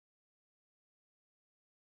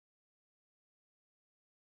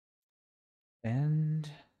And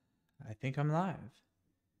I think I'm live.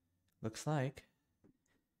 Looks like.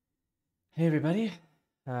 Hey, everybody.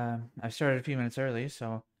 I started a few minutes early,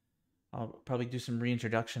 so I'll probably do some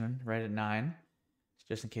reintroduction right at 9,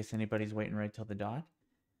 just in case anybody's waiting right till the dot.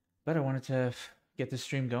 But I wanted to get this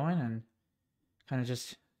stream going and kind of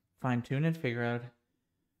just fine tune it, figure out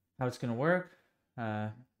how it's going to work.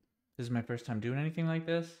 This is my first time doing anything like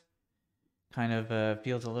this. Kind of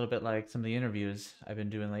feels a little bit like some of the interviews I've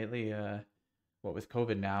been doing lately. What with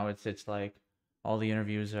COVID now, it's like all the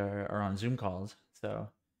interviews are on Zoom calls. So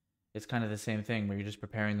it's kind of the same thing where you're just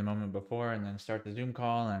preparing the moment before and then start the Zoom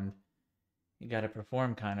call, and you got to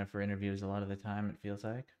perform kind of for interviews a lot of the time, it feels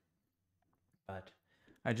like. But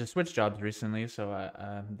I just switched jobs recently, so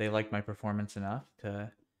they liked my performance enough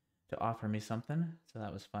to offer me something. So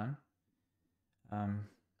that was fun.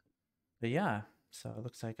 But yeah, so it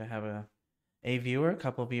looks like I have a viewer, a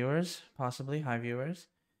couple viewers, possibly hi viewers.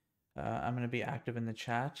 I'm going to be active in the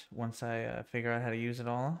chat once I figure out how to use it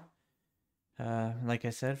all. Like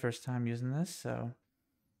I said, first time using this, so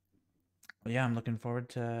yeah, I'm looking forward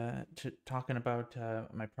to talking about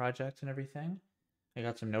my projects and everything. I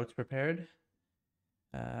got some notes prepared,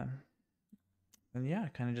 and yeah,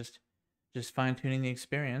 kind of just fine tuning the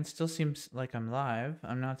experience. Still seems like I'm live.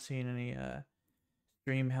 I'm not seeing any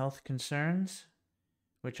stream health concerns,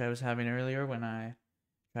 which I was having earlier when I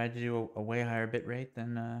tried to do a way higher bit rate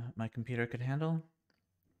than my computer could handle.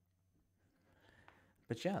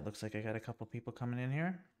 But yeah, it looks like I got a couple people coming in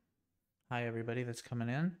here. Hi, everybody that's coming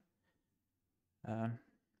in.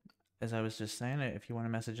 As I was just saying, if you want to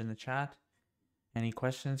message in the chat, any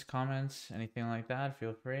questions, comments, anything like that,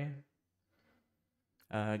 feel free.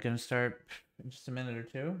 Gonna start in just a minute or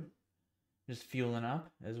two. Just fueling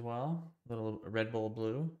up as well. A little Red Bull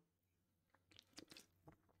Blue.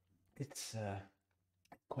 It's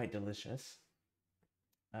quite delicious.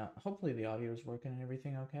 Hopefully the audio is working and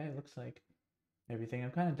everything okay. It looks like everything.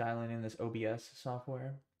 I'm kind of dialing in this OBS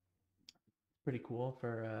software. Pretty cool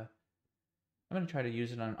for I'm gonna try to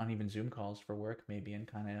use it on even Zoom calls for work maybe, and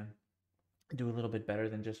kind of do a little bit better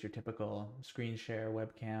than just your typical screen share,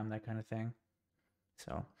 webcam, that kind of thing.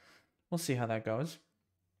 So we'll see how that goes.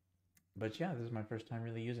 But yeah, this is my first time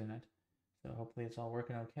really using it. So hopefully it's all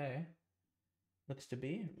working okay. Looks to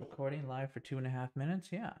be recording live for 2.5 minutes.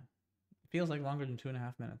 Yeah, it feels like longer than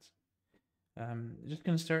 2.5 minutes. Just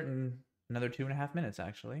gonna start in another 2.5 minutes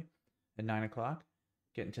actually, at 9 o'clock.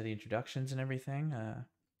 Get into the introductions and everything.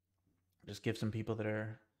 Just give some people that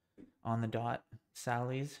are on the dot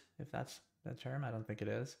sallies, if that's that term. I don't think it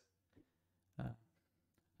is. I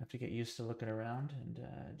have to get used to looking around and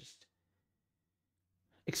just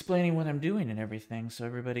explaining what I'm doing and everything, so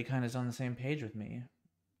everybody kind of is on the same page with me.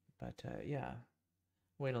 But yeah,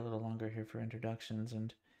 wait a little longer here for introductions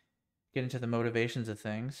and get into the motivations of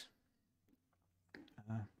things.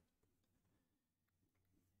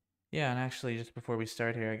 Yeah, and actually, just before we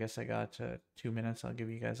start here, I guess I got 2 minutes. I'll give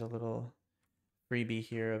you guys a little freebie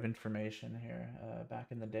here of information here. Back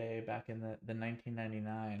in the day, back in the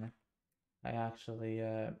 1999, I actually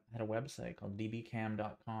had a website called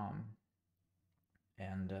dbcam.com.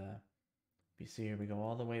 And you see here, we go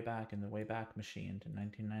all the way back in the Wayback Machine to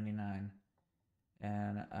 1999.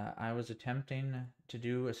 And I was attempting to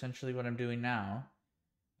do essentially what I'm doing now,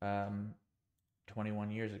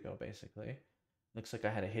 21 years ago, basically. Looks like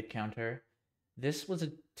I had a hit counter. This was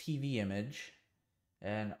a TV image,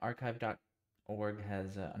 and archive.org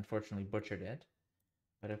has unfortunately butchered it.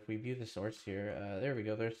 But if we view the source here, there we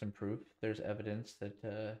go. There's some proof. There's evidence that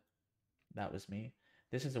that was me.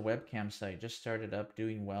 This is a webcam site, just started up,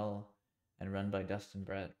 doing well, and run by Dustin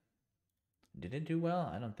Brett. Did it do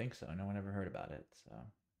well? I don't think so. No one ever heard about it. So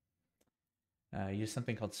I use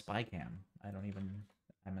something called SpyCam.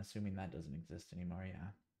 I'm assuming that doesn't exist anymore. Yeah.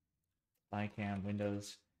 SpyCam,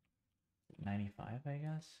 Windows 95, I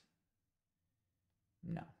guess.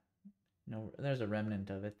 No, there's a remnant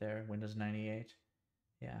of it there. Windows 98.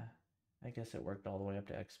 Yeah, I guess it worked all the way up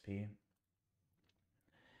to XP.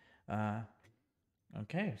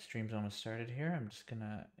 Okay, stream's almost started here. I'm just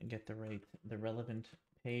gonna get the relevant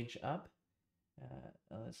page up.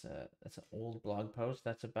 That's an old blog post.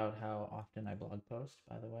 That's about how often I blog post,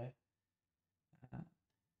 by the way.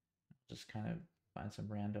 Just kind of find some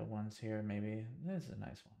rando ones here. Maybe this is a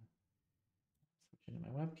nice one. Switch into my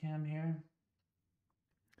webcam here.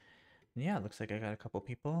 Yeah, it looks like I got a couple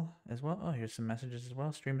people as well. Oh, here's some messages as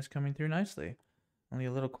well. Stream is coming through nicely. Only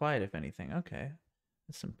a little quiet, if anything. Okay.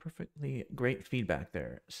 That's some perfectly great feedback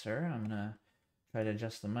there, sir. I'm gonna try to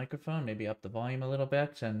adjust the microphone, maybe up the volume a little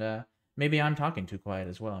bit, and maybe I'm talking too quiet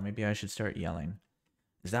as well. Maybe I should start yelling.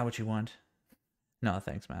 Is that what you want? No,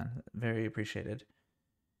 thanks, man. Very appreciated.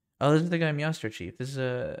 Oh, this is the guy Master Chief. This is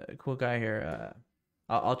a cool guy here.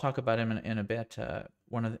 I'll talk about him in a bit.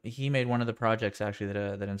 He made one of the projects actually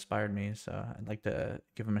that inspired me, so I'd like to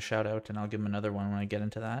give him a shout out, and I'll give him another one when I get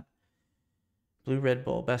into that. Blue Red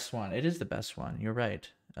Bull, best one. It is the best one. You're right.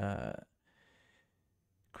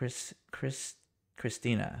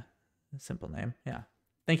 Christina, simple name. Yeah.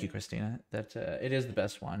 Thank you, Christina. That it is the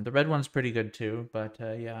best one. The red one's pretty good too, but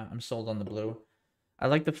yeah, I'm sold on the blue. I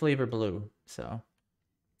like the flavor blue, so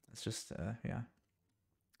it's just yeah.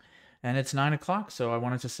 And it's 9 o'clock, so I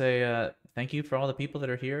wanted to say thank you for all the people that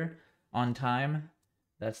are here on time.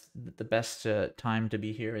 That's the best time to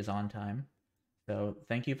be here is on time. So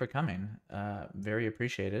thank you for coming. Very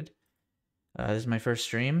appreciated. This is my first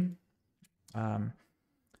stream.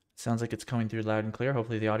 Sounds like it's coming through loud and clear.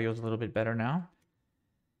 Hopefully the audio is a little bit better now.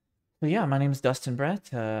 But yeah, my name is Dustin Brett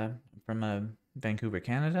from Vancouver,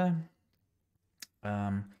 Canada.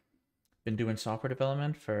 Been doing software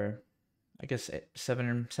development for, I guess,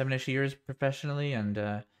 seven-ish years professionally,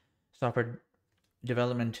 and software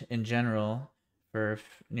development in general for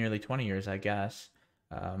nearly 20 years, I guess.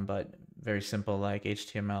 But very simple, like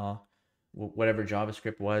HTML, whatever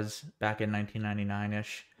JavaScript was back in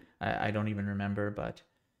 1999-ish. I don't even remember, but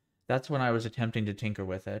that's when I was attempting to tinker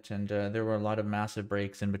with it, and there were a lot of massive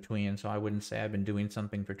breaks in between, so I wouldn't say I've been doing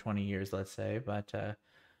something for 20 years, let's say, but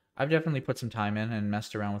I've definitely put some time in and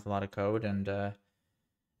messed around with a lot of code, and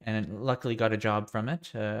luckily got a job from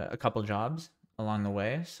it, a couple jobs along the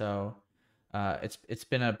way. So it's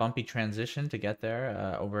been a bumpy transition to get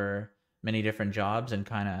there over many different jobs, and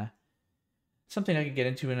kind of something I could get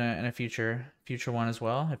into in a future one as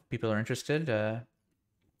well if people are interested.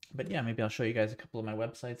 But yeah, maybe I'll show you guys a couple of my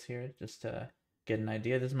websites here just to get an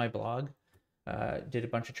idea. This is my blog. Did a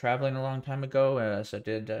bunch of traveling a long time ago, so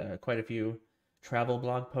did quite a few travel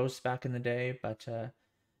blog posts back in the day, but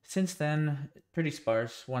since then, pretty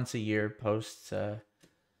sparse, once a year posts.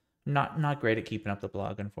 Not great at keeping up the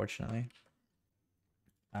blog, unfortunately.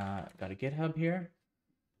 Got a GitHub here,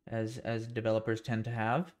 as developers tend to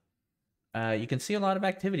have. You can see a lot of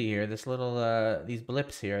activity here. This little these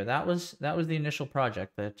blips here. That was the initial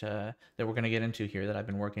project that we're gonna get into here that I've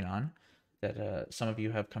been working on. That some of you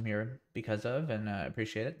have come here because of, and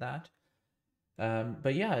appreciate it.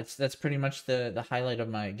 But yeah, that's pretty much the highlight of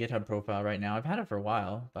my GitHub profile right now. I've had it for a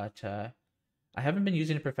while, but I haven't been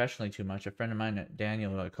using it professionally too much. A friend of mine,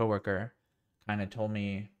 Daniel, a coworker, kind of told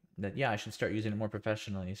me that yeah, I should start using it more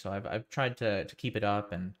professionally. So I've tried to keep it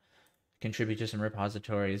up and contribute to some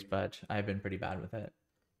repositories, but I've been pretty bad with it.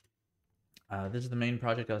 This is the main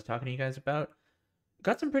project I was talking to you guys about.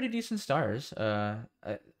 Got some pretty decent stars. I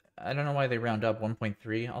don't know why they round up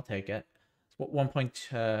 1.3. I'll take it.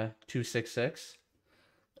 1.266.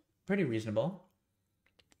 Pretty reasonable.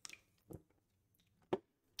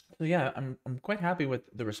 So yeah, I'm quite happy with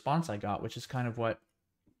the response I got, which is kind of what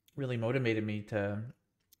really motivated me to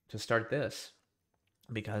start this,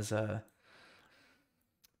 because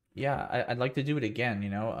yeah, I'd like to do it again. You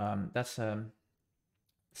know, that's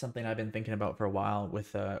something I've been thinking about for a while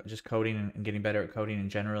with just coding and getting better at coding in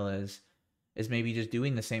general, is maybe just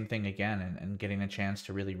doing the same thing again, and getting a chance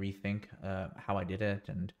to really rethink how I did it,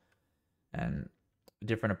 and a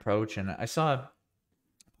different approach. And I saw a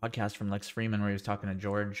podcast from Lex Freeman where he was talking to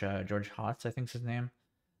George Hotz, I think's his name,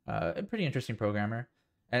 a pretty interesting programmer,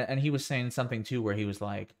 and he was saying something too where he was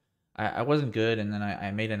like, I wasn't good, and then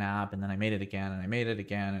I made an app, and then I made it again, and I made it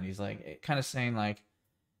again, and he's like kind of saying like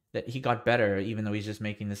that he got better even though he's just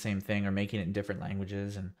making the same thing or making it in different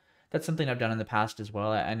languages. And that's something I've done in the past as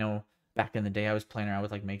well. I know back in the day I was playing around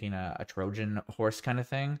with like making a Trojan horse kind of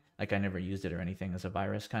thing. Like I never used it or anything, as a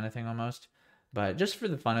virus kind of thing almost, but just for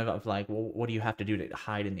the fun of like, well, what do you have to do to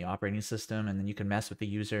hide in the operating system, and then you can mess with the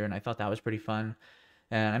user. And I thought that was pretty fun,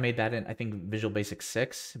 and I made that in, I think, Visual Basic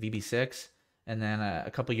 6, VB6. And then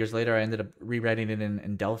a couple years later I ended up rewriting it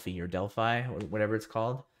in Delphi or Delphi or whatever it's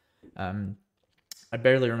called. I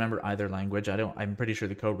barely remember either language. I'm pretty sure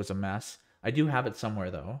the code was a mess. I do have it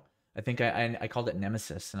somewhere though. I think I called it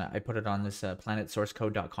Nemesis, and I put it on this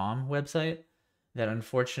planetsourcecode.com website that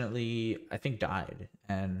unfortunately I think died,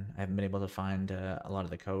 and I haven't been able to find a lot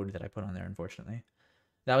of the code that I put on there, unfortunately.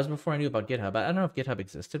 That was before I knew about GitHub. I don't know if GitHub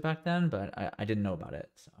existed back then, but I didn't know about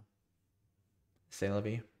it. So, c'est la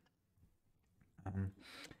vie.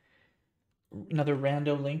 Another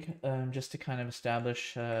rando link, just to kind of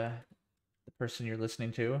establish the person you're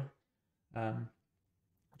listening to.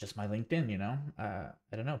 Just my LinkedIn, you know.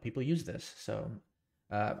 I don't know. People use this, so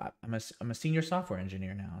I'm a senior software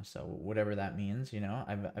engineer now. So whatever that means, you know,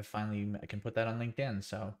 I've finally, I can put that on LinkedIn.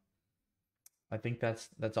 So I think that's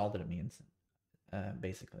all that it means,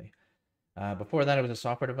 basically. Before that, I was a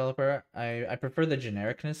software developer. I prefer the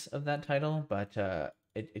genericness of that title, but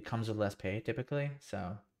it comes with less pay typically.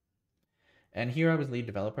 So, and here I was lead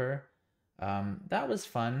developer. That was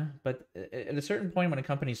fun, but at a certain point when a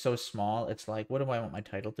company's so small, it's like, what do I want my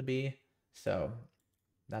title to be? So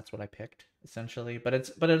that's what I picked essentially. But at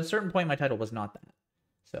a certain point, my title was not that.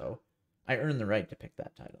 So I earned the right to pick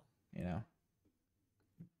that title, you know,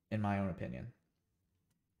 in my own opinion.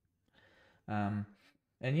 Um,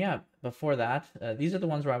 and yeah, before that, these are the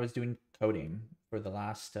ones where I was doing coding for the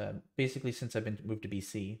last, basically since I've been moved to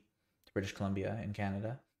BC, to British Columbia in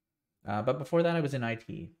Canada. But before that, I was in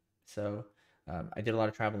IT. So I did a lot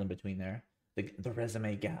of travel in between there. The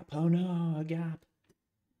resume gap. Oh no, a gap.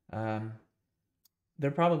 Um,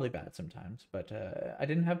 they're probably bad sometimes, but I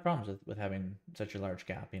didn't have problems with having such a large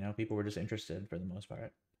gap. You know, people were just interested for the most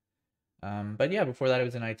part. But yeah, before that, I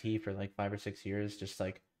was in IT for like 5 or 6 years, just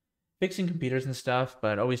like fixing computers and stuff,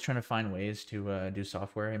 but always trying to find ways to do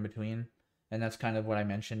software in between. And that's kind of what I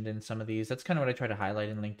mentioned in some of these. That's kind of what I try to highlight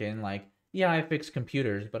in LinkedIn. Like, yeah, I fixed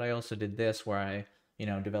computers, but I also did this where I,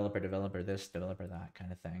 developer this, developer that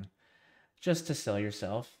kind of thing, just to sell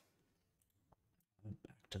yourself.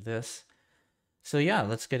 Back to this. So yeah,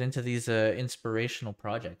 let's get into these inspirational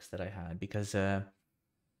projects that I had because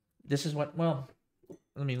this is what. Well,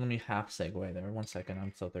 let me half segue there. 1 second,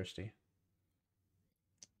 I'm so thirsty.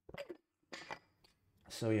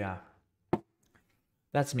 So yeah,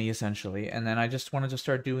 that's me essentially. And then I just wanted to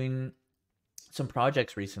start doing some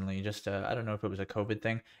projects recently. Just I don't know if it was a COVID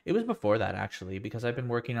thing. It was before that actually, because I've been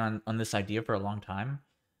working on this idea for a long time,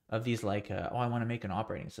 of these like oh, I want to make an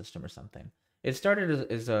operating system or something. It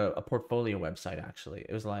started as a portfolio website actually.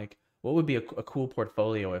 It was like, what would be a cool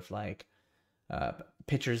portfolio if like uh,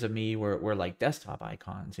 pictures of me were like desktop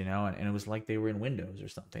icons, and it was like they were in Windows or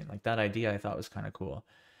something. Like that idea I thought was kind of cool.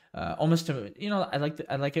 Almost to, I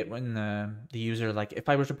like it when the user, like if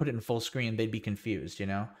I were to put it in full screen, they'd be confused,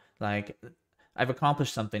 like I've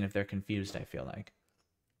accomplished something if they're confused, I feel like.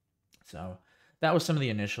 So that was some of the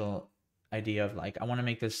initial idea of like, I want to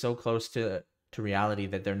make this so close to reality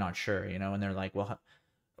that they're not sure, and they're like, well,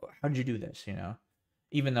 how did you do this,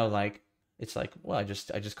 even though like it's like, well, I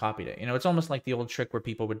just copied it, it's almost like the old trick where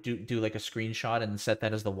people would do like a screenshot and set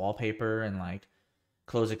that as the wallpaper and like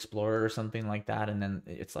close Explorer or something like that, and then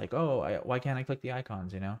it's like, oh, why can't I click the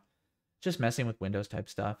icons, just messing with Windows type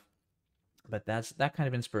stuff. But that's that kind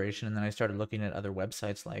of inspiration, and then I started looking at other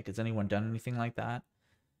websites like, has anyone done anything like that?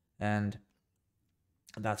 And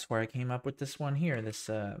that's where I came up with this one here. This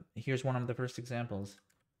here's one of the first examples.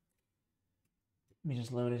 Let me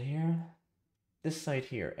just load it here. This site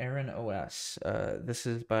here, Aaron OS. This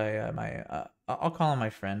is by my I'll call him my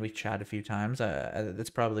friend. We've chatted a few times. That's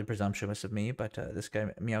probably presumptuous of me, but this guy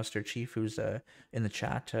Meowster Chief, who's in the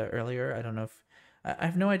chat earlier. I don't know if I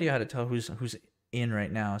have no idea how to tell who's in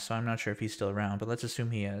right now, so I'm not sure if he's still around. But let's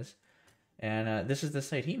assume he is. And this is the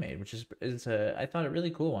site he made, which is I thought a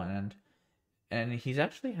really cool one, and he's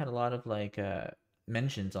actually had a lot of like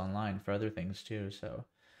mentions online for other things too. So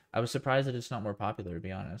I was surprised that it's not more popular, to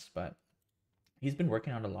be honest, but he's been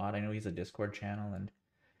working on a lot. I know he's a Discord channel, and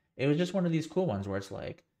it was just one of these cool ones where it's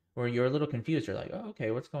like, where you're a little confused. You're like, oh, okay,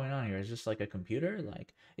 what's going on here? Is this like a computer?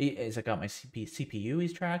 Like, is it got my CPU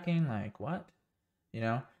he's tracking? Like, what?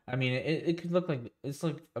 I mean, it could look like it's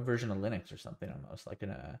like a version of Linux or something almost, like in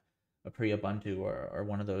a pre-Ubuntu or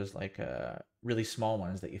one of those like really small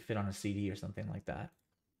ones that you fit on a CD or something like that.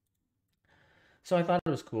 So I thought it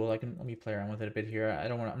was cool. Let me play around with it a bit here.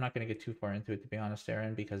 I'm not going to get too far into it, to be honest,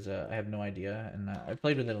 Aaron, because I have no idea. And I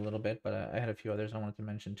played with it a little bit, but I had a few others I wanted to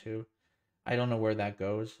mention too. I don't know where that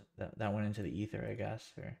goes. That went into the ether, I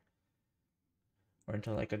guess, or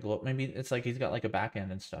into like a globe. Maybe it's like he's got like a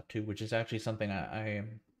backend and stuff too, which is actually something I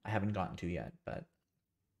haven't gotten to yet, but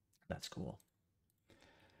that's cool.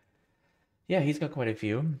 Yeah, he's got quite a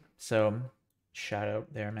few. So shout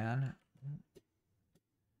out there, man.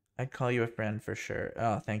 I'd call you a friend for sure.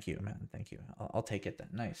 Oh, thank you, man. Thank you. I'll take it then.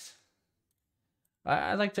 Nice.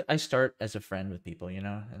 I like to. I start as a friend with people,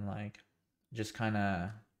 and like just kind of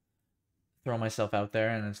throw myself out there.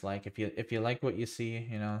 And it's like, if you like what you see,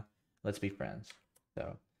 let's be friends.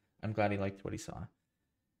 So I'm glad he liked what he saw.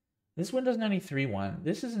 This Windows 93 one.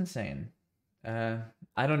 This is insane.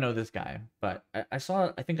 I don't know this guy, but I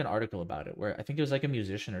saw, I think, an article about it where I think it was like a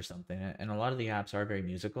musician or something, and a lot of the apps are very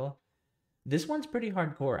musical. This one's pretty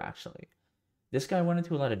hardcore, actually. This guy went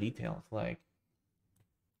into a lot of details. Like,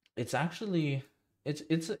 it's actually,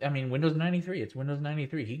 I mean, Windows 93. It's Windows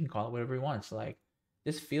 93. He can call it whatever he wants. Like,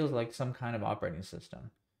 this feels like some kind of operating system.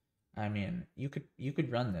 I mean, you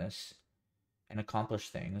could run this and accomplish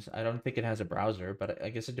things. I don't think it has a browser, but I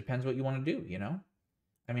guess it depends what you want to do,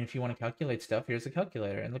 I mean, if you want to calculate stuff, here's a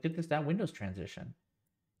calculator. And look at this, that Windows transition.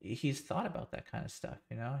 He's thought about that kind of stuff,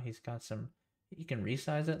 you know? He's got some, you can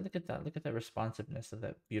resize it. Look at that. Look at that responsiveness of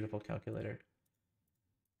that beautiful calculator.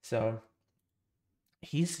 So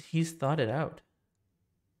he's thought it out.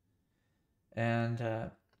 And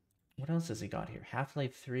what else has he got here?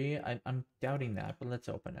 Half-Life 3? I'm doubting that, but let's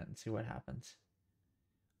open it and see what happens.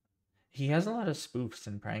 He has a lot of spoofs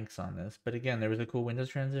and pranks on this, but again, there was a cool Windows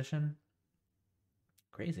transition.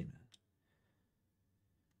 Crazy,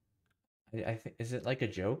 man. I think, is it like a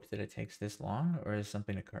joke that it takes this long, or is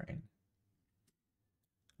something occurring?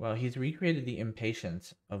 Well, he's recreated the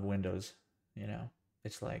impatience of Windows, you know?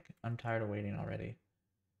 It's like, I'm tired of waiting already.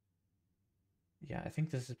 Yeah, I think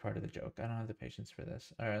this is part of the joke. I don't have the patience for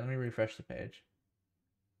this. All right, let me refresh the page.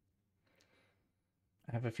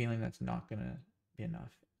 I have a feeling that's not gonna be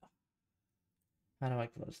enough. How do I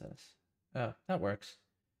close this? Oh, that works.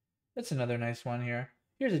 That's another nice one here.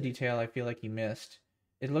 Here's a detail I feel like he missed.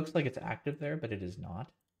 It looks like it's active there, but it is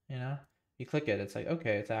not, you know? You click it, it's like,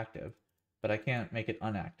 okay, it's active, but I can't make it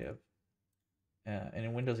unactive. And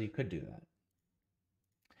in Windows, you could do that.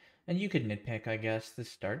 And you could nitpick, I guess. The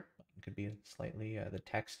start button could be slightly, the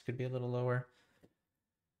text could be a little lower.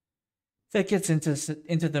 That gets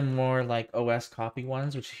into the more like OS copy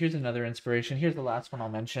ones, which here's another inspiration. Here's the last one I'll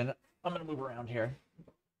mention. I'm going to move around here.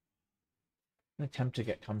 Attempt to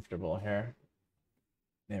get comfortable here.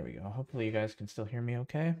 There we go. Hopefully you guys can still hear me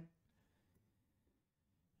okay.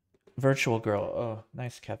 Virtual girl. Oh,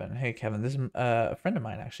 nice, Kevin. Hey, Kevin. This is a friend of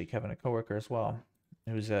mine, actually, Kevin, a coworker as well,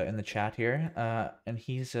 who's in the chat here. And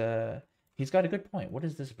he's got a good point. What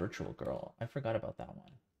is this virtual girl? I forgot about that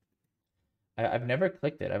one. I've never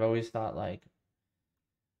clicked it. I've always thought like,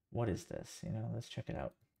 what is this? You know, let's check it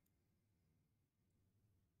out.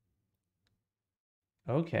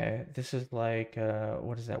 Okay, this is like,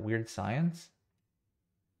 what is that, weird science?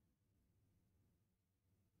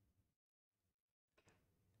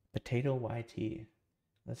 Potato YT.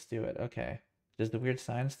 Let's do it. Okay. Does the weird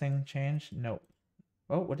science thing change? Nope.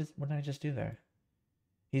 Oh, what did I just do there?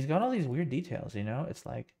 He's got all these weird details, you know? It's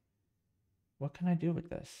like, what can I do with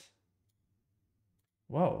this?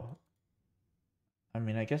 Whoa. I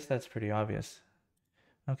mean, I guess that's pretty obvious.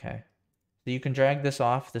 Okay. So you can drag this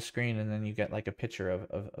off the screen and then you get like a picture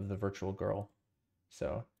of the virtual girl.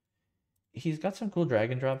 So he's got some cool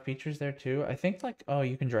drag and drop features there too. I think like, oh,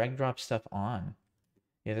 you can drag and drop stuff on.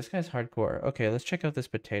 Yeah, this guy's hardcore. Okay, let's check out this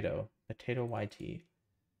potato. Potato YT.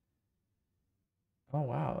 Oh,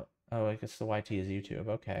 wow. Oh, I guess the YT is YouTube.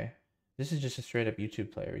 Okay. This is just a straight up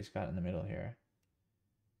YouTube player he's got in the middle here.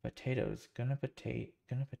 Potatoes. Gonna potate.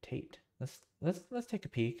 Let's take a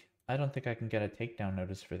peek. I don't think I can get a takedown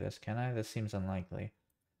notice for this, can I? This seems unlikely.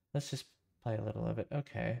 Let's just play a little of it.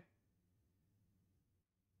 Okay.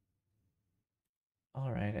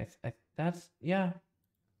 All right. Yeah.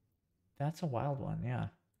 That's a wild one. Yeah.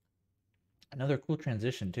 Another cool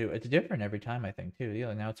transition too. It's different every time, I think, too.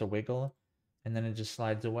 Yeah, now it's a wiggle and then it just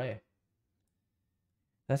slides away.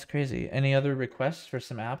 That's crazy. Any other requests for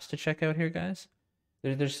some apps to check out here, guys?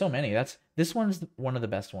 There's so many. This one's one of the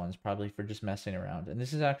best ones probably for just messing around. And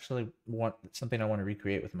this is actually something I want to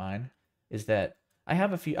recreate with mine is that I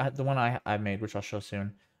have a few, the one I made, which I'll show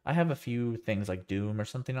soon. I have a few things like Doom or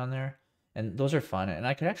something on there, and those are fun. And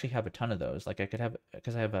I could actually have a ton of those. Like I could have,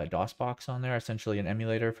 because I have a DOSBox on there, essentially an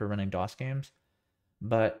emulator for running DOS games.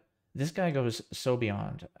 But this guy goes so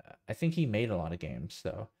beyond. I think he made a lot of games,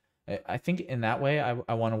 though. I think in that way,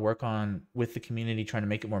 I want to work on with the community trying to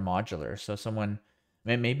make it more modular. So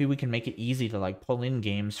maybe we can make it easy to like pull in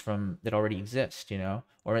games from that already exist, you know,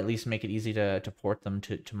 or at least make it easy to port them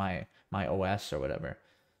to my OS or whatever,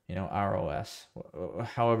 you know, our OS,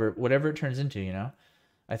 however, whatever it turns into, you know.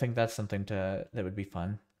 I think that's something that would be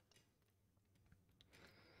fun.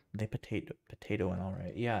 They potato and all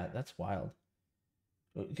right. Yeah, that's wild.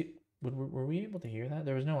 Were we able to hear that?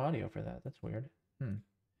 There was no audio for that. That's weird.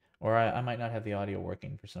 Or I might not have the audio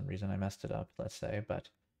working for some reason. I messed it up, let's say, but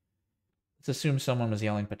let's assume someone was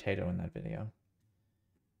yelling potato in that video.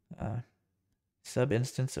 Sub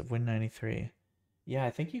instance of Win93. Yeah,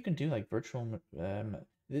 I think you can do like virtual.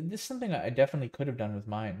 This is something I definitely could have done with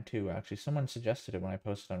mine too. Actually, someone suggested it when I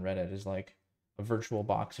posted on Reddit. Is like a virtual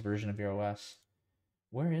box version of your OS.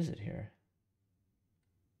 Where is it here?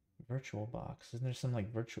 Virtual box. Isn't there some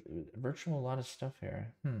like virtual a lot of stuff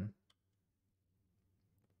here?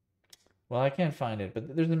 Well, I can't find it,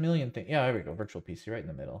 but there's a million things. Yeah, there we go. Virtual PC right in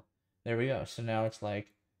the middle. There we go. So now it's like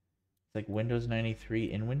Windows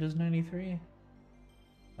 93 in Windows 93.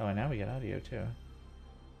 Oh, and now we get audio too.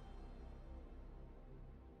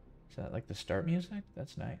 Is that like the start music?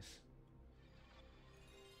 That's nice.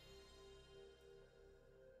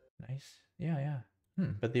 Nice. Yeah, yeah.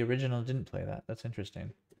 But the original didn't play that. That's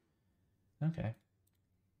interesting. Okay.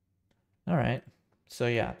 All right. So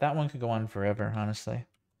yeah, that one could go on forever, honestly.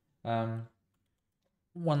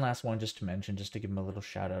 One last one just to mention, just to give him a little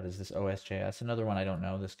shout out, is this OSJS. Another one I don't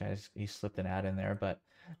know. This guy's he slipped an ad in there, but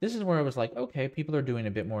this is where I was like, okay, people are doing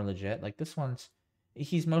a bit more legit. Like this one's,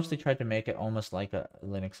 he's mostly tried to make it almost like a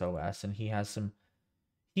Linux OS, and he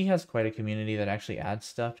has quite a community that actually adds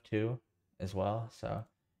stuff too, as well. So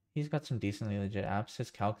he's got some decently legit apps.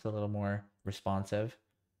 His calc's a little more responsive,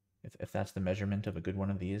 if that's the measurement of a good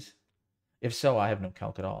one of these. If so, I have no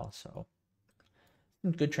calc at all. So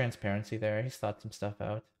good transparency there. He's thought some stuff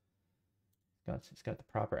out. He's got the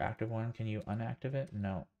proper active one. Can you unactive it?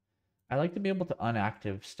 No. I like to be able to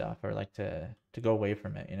unactive stuff, or like to go away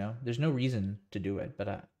from it. You know, there's no reason to do it,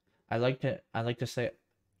 but I like to say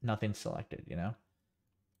nothing selected. You know,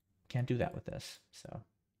 can't do that with this. So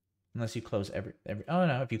unless you close every oh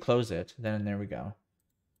no, if you close it, then there we go.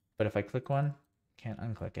 But if I click one, can't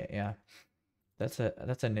unclick it. Yeah, that's a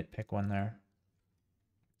nitpick one there.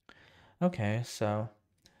 Okay, so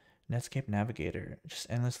Netscape Navigator just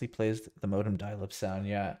endlessly plays the modem dial-up sound.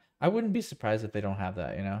 Yeah, I wouldn't be surprised if they don't have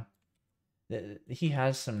that. You know, he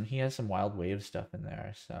has some wild wave stuff in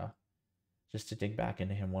there. So just to dig back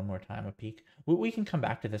into him one more time, a peek. We can come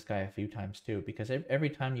back to this guy a few times too, because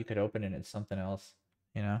every time you could open it, it's something else.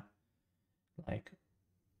 You know, like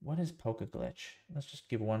what is Poke Glitch? Let's just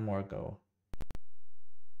give one more go.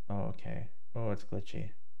 Oh, okay. Oh, it's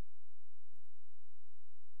glitchy.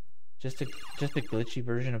 Just a glitchy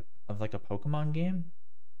version of like a Pokemon game?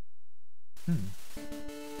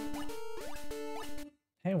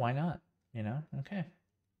 Hey, why not? You know? Okay.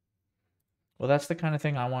 Well, that's the kind of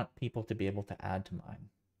thing I want people to be able to add to mine.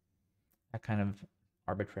 That kind of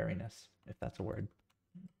arbitrariness, if that's a word.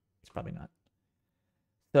 It's probably not.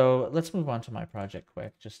 So let's move on to my project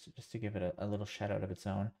quick, just to give it a little shout out of its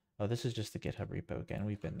own. Oh, this is just the GitHub repo again.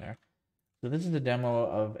 We've been there. So this is a demo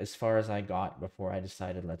of as far as I got before I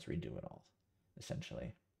decided let's redo it all,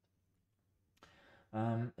 essentially.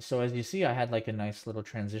 So as you see, I had like a nice little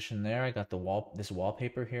transition there. I got this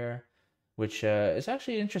wallpaper here, which is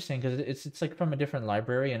actually interesting because it's like from a different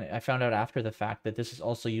library, and I found out after the fact that this is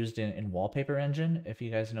also used in Wallpaper Engine, if you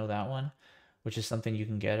guys know that one, which is something you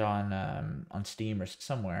can get on Steam or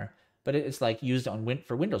somewhere. But it's like used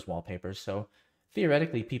for Windows wallpapers, so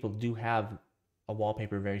theoretically people do have a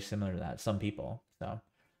wallpaper very similar to that. Some people, so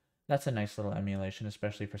that's a nice little emulation,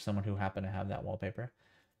 especially for someone who happened to have that wallpaper.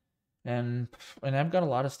 And I've got a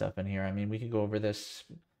lot of stuff in here. I mean, we could go over this.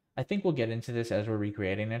 I think we'll get into this as we're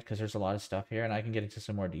recreating it, because there's a lot of stuff here, and I can get into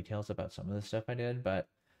some more details about some of the stuff I did. But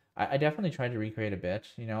I definitely tried to recreate a bit.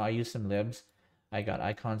 You know, I used some libs. I got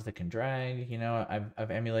icons that can drag. You know,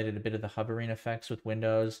 I've emulated a bit of the hovering effects with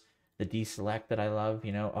Windows. The deselect that I love.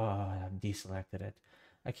 You know, oh, I've deselected it.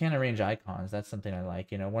 I can't arrange icons. That's something I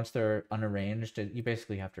like. You know, once they're unarranged, you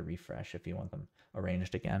basically have to refresh if you want them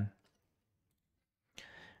arranged again.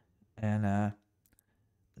 And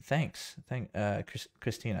thanks,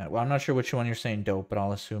 Christina. Well, I'm not sure which one you're saying dope, but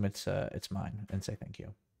I'll assume it's mine and say thank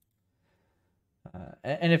you.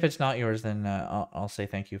 And if it's not yours, then I'll say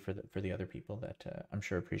thank you for the other people that I'm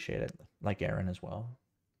sure appreciate it, like Aaron as well.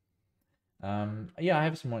 Yeah, I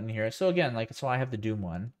have some one in here. So again, so I have the Doom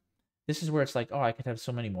one. This is where it's like, oh, I could have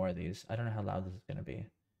so many more of these. I don't know how loud this is gonna be.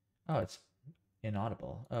 Oh, it's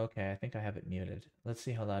inaudible. Okay, I think I have it muted. Let's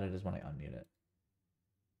see how loud it is when I unmute it.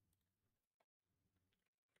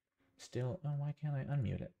 Still, oh, why can't I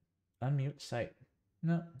unmute it? Unmute site.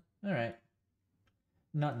 No, all right.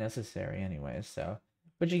 Not necessary anyways, so.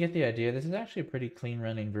 But you get the idea. This is actually a pretty clean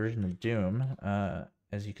running version of Doom,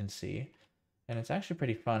 as you can see. And it's actually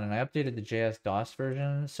pretty fun. And I updated the JS DOS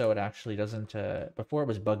version, so it actually doesn't, before it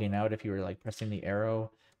was bugging out if you were like pressing the arrow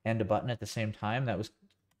and a button at the same time. That was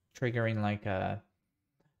triggering like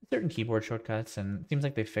certain keyboard shortcuts, and it seems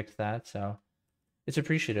like they fixed that, so. It's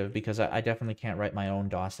appreciative, because I definitely can't write my own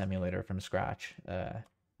DOS emulator from scratch.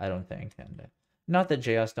 I don't think, and not that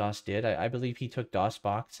JS DOS did. I believe he took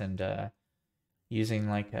DOSBox and using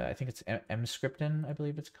like I think it's mscripten. I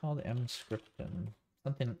believe it's called mscripten,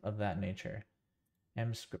 something of that nature.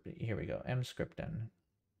 Mscript. Here we go. Mscripten.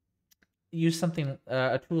 Use something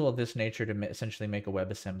a tool of this nature to essentially make a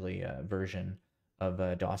WebAssembly version of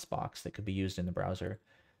DOSBox that could be used in the browser,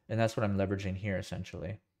 and that's what I'm leveraging here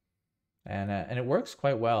essentially. And it works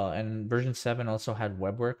quite well. And version 7 also had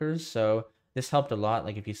web workers, so this helped a lot.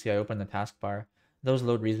 Like if you see I open the taskbar, those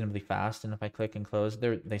load reasonably fast, and if I click and close,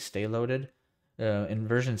 they stay loaded. In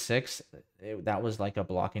version 6, that was like a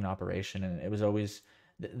blocking operation, and it was always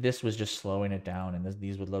this was just slowing it down, and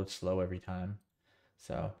these would load slow every time.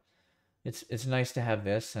 So it's nice to have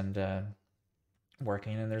this and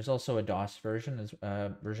working. And there's also a DOS version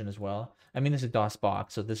as well. I mean, this is DOS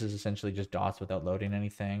box, so this is essentially just DOS without loading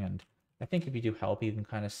anything. And I think if you do help, you can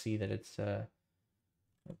kind of see that it's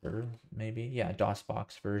maybe, yeah, DOS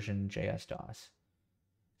box version JS DOS.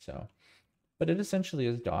 So, but it essentially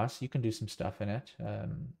is DOS. You can do some stuff in it.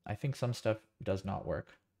 I think some stuff does not work,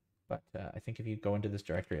 but I think if you go into this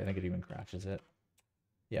directory, I think it even crashes it.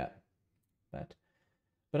 Yeah, but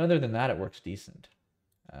other than that, it works decent.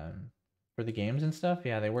 For the games and stuff,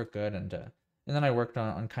 yeah, they work good. And then I worked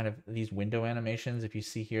on kind of these window animations. If you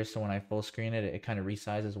see here, so when I full screen it, it kind of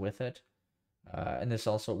resizes with it. And this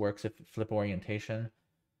also works if flip orientation.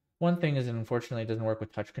 One thing is, unfortunately, it doesn't work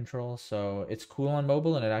with touch control, so it's cool on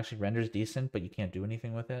mobile and it actually renders decent, but you can't do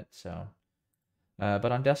anything with it. So,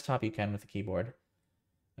 but on desktop you can with the keyboard.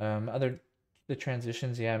 The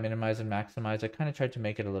transitions, yeah, minimize and maximize. I kind of tried to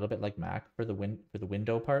make it a little bit like Mac for the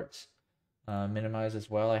window parts. Minimize as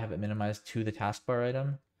well. I have it minimized to the taskbar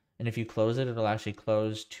item, and if you close it, it'll actually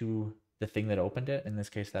close to the thing that opened it. In this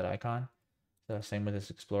case, that icon. So same with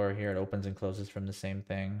this Explorer here. It opens and closes from the same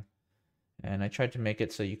thing. And I tried to make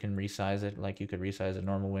it so you can resize it like you could resize a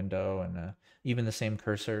normal window, and even the same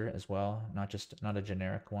cursor as well, not a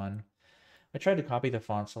generic one. I tried to copy the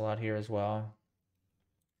fonts a lot here as well.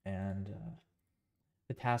 And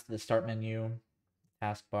the start menu,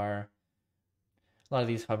 taskbar. A lot of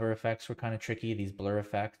these hover effects were kind of tricky, these blur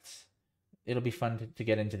effects. It'll be fun to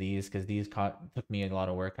get into these because these took me a lot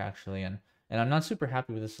of work actually. And I'm not super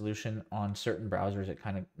happy with the solution on certain browsers. It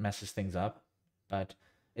kind of messes things up. But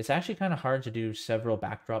it's actually kind of hard to do several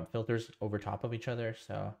backdrop filters over top of each other.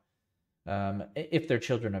 So if they're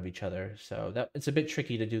children of each other. So it's a bit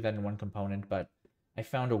tricky to do that in one component, but I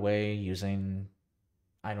found a way using,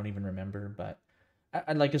 I don't even remember, but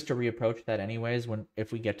I'd like us to reapproach that anyways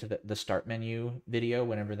if we get to the start menu video,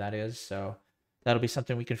 whenever that is. So that'll be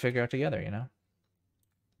something we can figure out together, you know?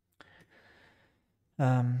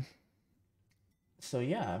 So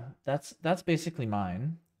yeah, that's basically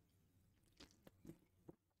mine.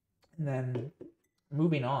 And then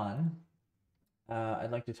moving on,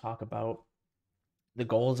 I'd like to talk about the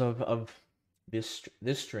goals of this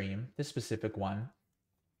stream, this specific one.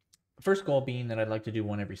 First goal being that I'd like to do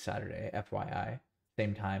one every Saturday, FYI,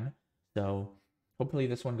 same time. So hopefully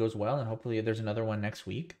this one goes well, and hopefully there's another one next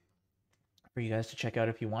week for you guys to check out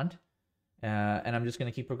if you want. And I'm just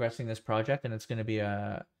going to keep progressing this project, and it's going to be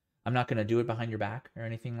I'm not going to do it behind your back or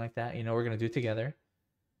anything like that. You know, we're going to do it together.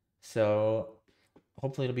 So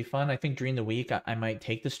hopefully it'll be fun. I think during the week I might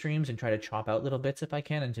take the streams and try to chop out little bits if I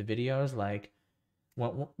can into videos. Like,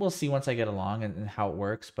 we'll see once I get along and how it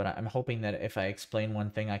works. But I'm hoping that if I explain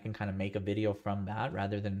one thing, I can kind of make a video from that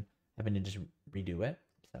rather than having to just redo it.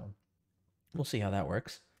 So we'll see how that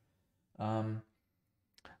works.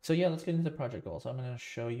 So yeah, let's get into the project goals. I'm going to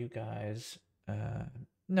show you guys.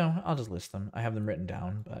 No, I'll just list them. I have them written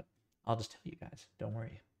down, but I'll just tell you guys. Don't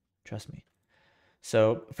worry. Trust me.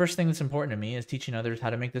 So first thing that's important to me is teaching others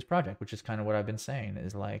how to make this project, which is kind of what I've been saying,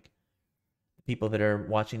 is like people that are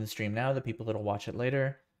watching the stream now, the people that'll watch it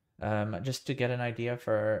later, just to get an idea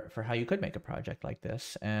for how you could make a project like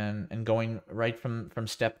this, and going right from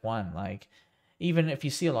step one. Like, even if you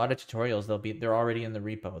see a lot of tutorials, they're already in the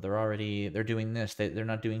repo. They're doing this. They're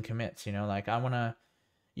not doing commits, you know, like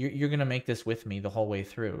you're going to make this with me the whole way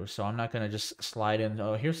through. So I'm not going to just slide in,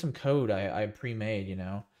 oh, here's some code I pre-made, you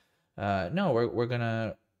know. No, we're going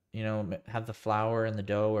to, you know, have the flour and the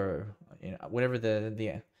dough, or, you know, whatever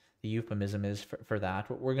the euphemism is for that.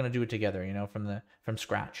 We're going to do it together, you know, from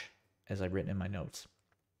scratch, as I've written in my notes.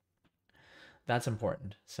 That's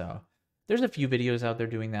important. So there's a few videos out there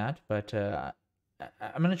doing that, but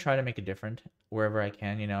I'm going to try to make it different wherever I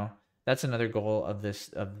can, you know. That's another goal of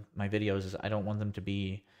my videos, is I don't want them to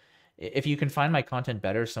be, if you can find my content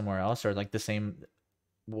better somewhere else, or like the same,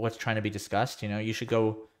 what's trying to be discussed, you know, you should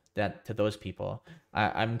go to those people.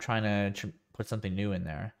 I'm trying to put something new in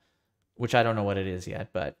there, which I don't know what it is yet,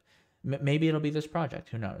 but maybe it'll be this project,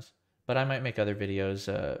 who knows. But I might make other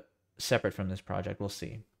videos separate from this project, we'll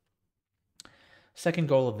see. Second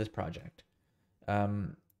goal of this project.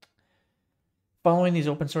 Following these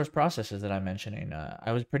open source processes that I'm mentioning,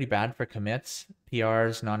 I was pretty bad for commits.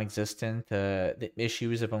 PRs non-existent. The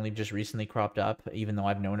issues have only just recently cropped up, even though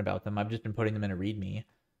I've known about them. I've just been putting them in a README.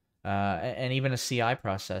 And even a CI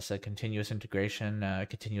process, a continuous integration,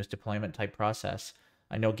 continuous deployment type process.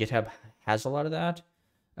 I know GitHub has a lot of that.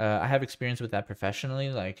 I have experience with that professionally,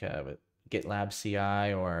 like with GitLab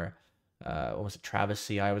CI, or what was it? Travis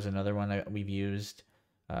CI was another one we've used.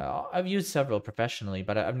 I've used several professionally,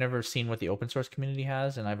 but I've never seen what the open source community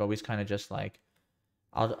has, and I've always kind of just like,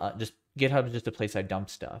 GitHub is just a place I dump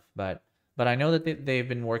stuff. But but I know that they've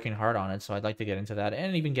been working hard on it, so I'd like to get into that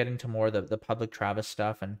and even get into more of the public Travis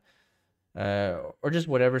stuff and or just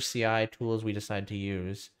whatever CI tools we decide to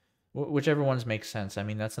use, whichever ones make sense. I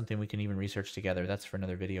mean, that's something we can even research together. That's for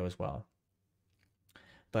another video as well.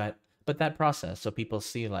 But that process, so people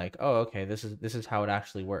see like, oh, okay, this is how it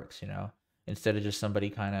actually works, you know, instead of just somebody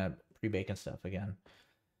kind of pre-baking stuff again.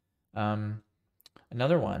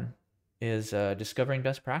 Another one is discovering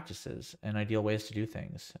best practices and ideal ways to do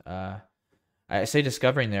things. I say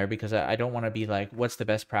discovering there because I don't want to be like, what's the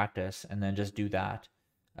best practice, and then just do that.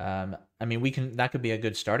 I mean, that could be a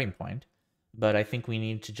good starting point, but I think we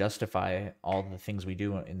need to justify all the things we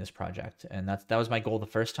do in this project, and that was my goal the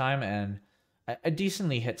first time, and I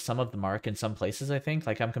decently hit some of the mark in some places. I think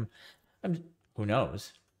like I'm who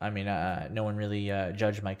knows? I mean, no one really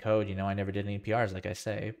judged my code. You know, I never did any PRs, like I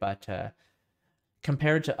say, but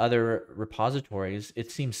compared to other repositories, it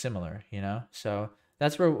seems similar. You know, so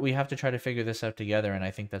that's where we have to try to figure this out together, and I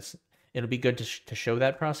think it'll be good to show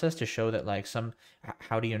that process, to show that like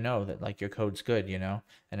how do you know that like your code's good, you know,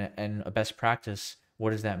 and a best practice, what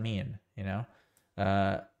does that mean, you know?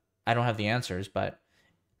 I don't have the answers, but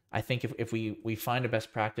I think if we find a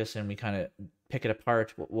best practice and we kind of pick it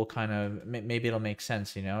apart, we'll kind of, maybe it'll make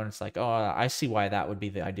sense, you know? And it's like, oh, I see why that would be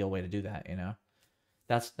the ideal way to do that, you know?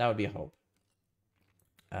 That would be a hope.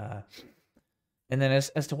 And then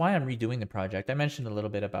as to why I'm redoing the project, I mentioned a little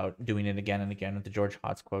bit about doing it again and again with the George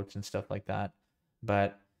Hotz quotes and stuff like that.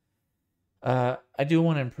 But I do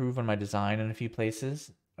want to improve on my design in a few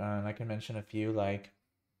places. And I can mention a few, like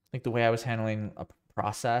the way I was handling a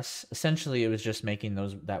process. Essentially, it was just making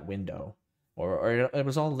that window, or it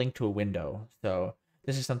was all linked to a window. So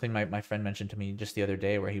this is something my friend mentioned to me just the other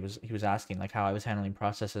day, where he was asking like how I was handling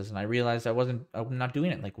processes, and I realized I'm not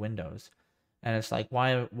doing it like Windows. And it's like,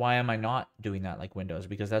 why am I not doing that like Windows?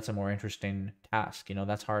 Because that's a more interesting task, you know,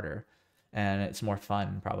 that's harder and it's more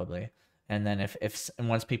fun probably. And then and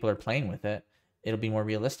once people are playing with it, it'll be more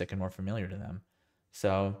realistic and more familiar to them.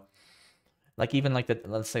 So like even like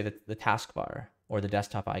let's say the taskbar or the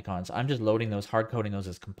desktop icons, I'm just loading those, hard coding those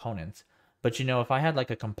as components. But you know, if I had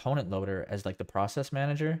like a component loader as like the process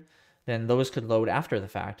manager, then those could load after the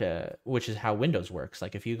fact, which is how Windows works.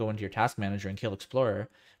 Like if you go into your task manager and kill Explorer,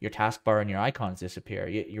 your taskbar and your icons disappear.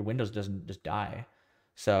 Your Windows doesn't just die.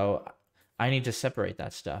 So I need to separate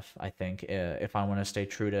that stuff, I think, if I want to stay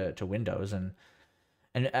true to Windows. And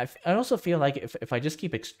I also feel like if I just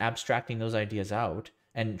keep abstracting those ideas out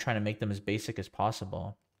and trying to make them as basic as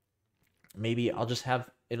possible, maybe it'll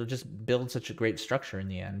just build such a great structure in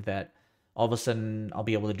the end that all of a sudden I'll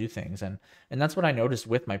be able to do things. And that's what I noticed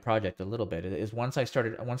with my project a little bit, is once I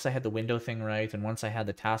had the window thing right, and once I had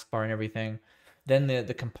the taskbar and everything, then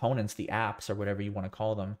the components, the apps or whatever you want to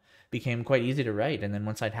call them, became quite easy to write. And then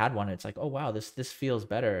once I'd had one, it's like, oh wow, this feels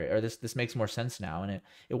better, or this makes more sense now. And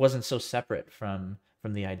it wasn't so separate from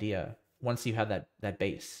the idea once you have that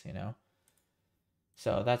base, you know?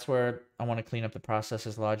 So that's where I want to clean up the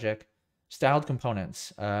processes logic. Styled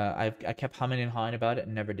components. I kept humming and hawing about it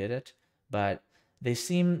and never did it, but they just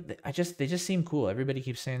seem cool. Everybody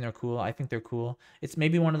keeps saying they're cool. I think they're cool. It's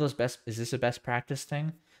maybe one of those is this a best practice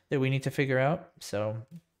thing that we need to figure out? So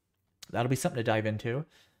that'll be something to dive into.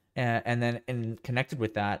 And then connected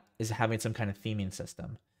with that is having some kind of theming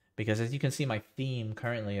system, because as you can see, my theme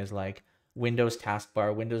currently is like Windows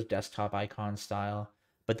taskbar, Windows desktop icon style,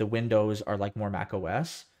 but the windows are like more Mac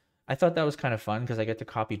OS. I thought that was kind of fun because I get to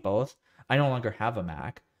copy both. I no longer have a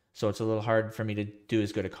Mac, so it's a little hard for me to do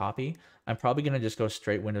as good a copy. I'm probably going to just go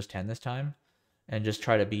straight Windows 10 this time and just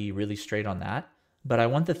try to be really straight on that. But I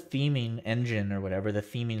want the theming engine or whatever, the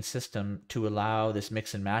theming system, to allow this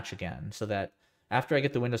mix and match again, so that after I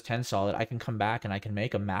get the Windows 10 solid, I can come back and I can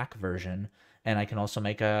make a Mac version, and I can also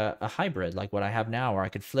make a hybrid like what I have now, or I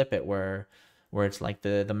could flip it where it's like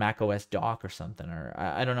the Mac OS dock or something, or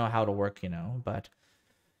I don't know how to work, you know, but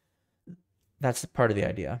that's part of the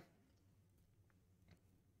idea.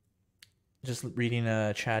 Just reading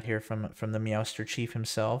a chat here from the Meowster Chief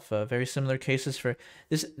himself. Very similar cases for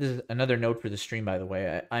this. This is another note for the stream, by the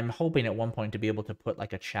way. I'm hoping at one point to be able to put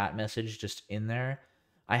like a chat message just in there.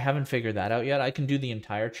 I haven't figured that out yet. I can do the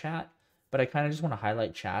entire chat, but I kind of just want to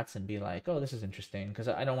highlight chats and be like, oh, this is interesting, because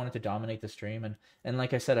I don't want it to dominate the stream. And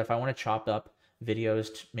like I said, if I want to chop up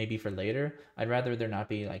videos maybe for later, I'd rather there not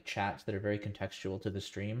be like chats that are very contextual to the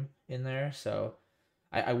stream in there. So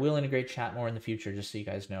I will integrate chat more in the future, just so you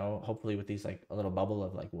guys know, hopefully with these like a little bubble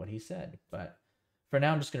of like what he said. But for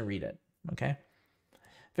now, I'm just going to read it. Okay.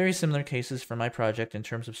 Very similar cases for my project in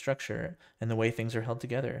terms of structure and the way things are held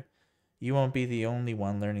together. You won't be the only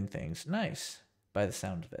one learning things. Nice, by the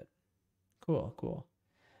sound of it. Cool, cool.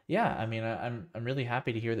 yeah, I mean, I'm really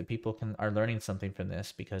happy to hear that people are learning something from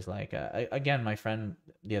this, because like again, my friend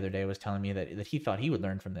the other day was telling me that he thought he would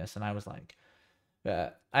learn from this, and I was like,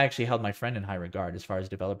 I actually held my friend in high regard as far as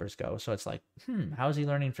developers go. So it's like, how is he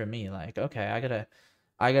learning from me? Like, okay,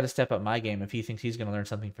 I gotta step up my game if he thinks he's gonna learn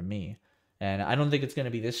something from me. And I don't think it's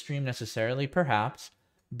gonna be this stream necessarily, perhaps,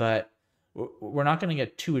 but we're not gonna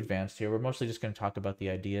get too advanced here. We're mostly just gonna talk about the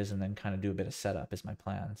ideas and then kind of do a bit of setup is my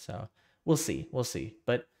plan. So we'll see.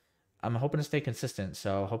 But I'm hoping to stay consistent.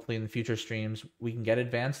 So hopefully in the future streams we can get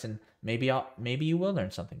advanced, and maybe you will learn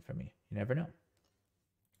something from me. You never know.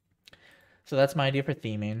 So that's my idea for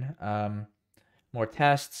theming. More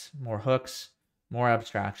tests, more hooks, more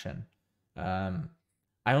abstraction. I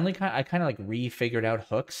kind of like refigured out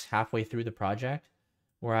hooks halfway through the project,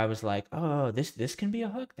 where I was like, oh, this can be a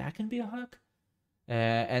hook, that can be a hook,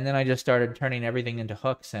 and then I just started turning everything into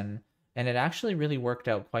hooks, and it actually really worked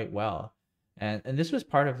out quite well. And this was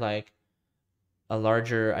part of like a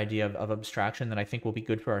larger idea of abstraction that I think will be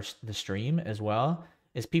good for the stream as well.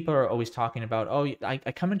 Is people are always talking about, oh, I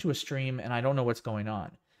come into a stream and I don't know what's going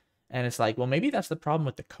on. And it's like, well, maybe that's the problem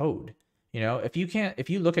with the code. If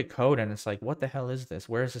you look at code and it's like, what the hell is this?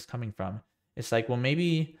 Where is this coming from? It's like, well,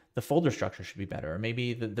 maybe the folder structure should be better, or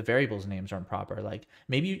maybe the variables names aren't proper. Like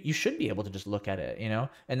maybe you should be able to just look at it,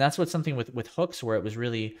 And that's what's something with hooks, where it was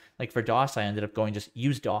really like for DOS, I ended up going just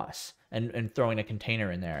use DOS and throwing a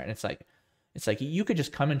container in there. And it's like you could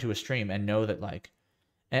just come into a stream and know that like,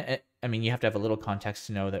 I mean, you have to have a little context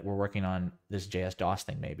to know that we're working on this JS DOS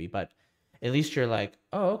thing maybe, but at least you're like,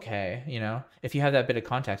 oh, okay, if you have that bit of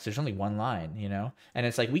context, there's only one line, and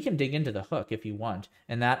it's like, we can dig into the hook if you want.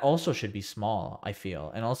 And that also should be small, I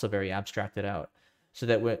feel, and also very abstracted out, so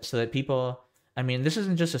that people, I mean, this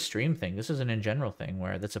isn't just a stream thing. This isn't a general thing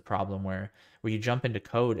where that's a problem where you jump into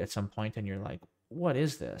code at some point and you're like, what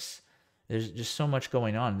is this? There's just so much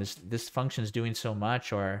going on. This function's doing so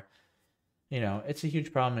much, or, it's a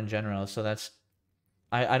huge problem in general. So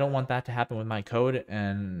I don't want that to happen with my code,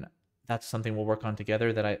 and that's something we'll work on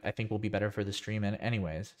together that I think will be better for the stream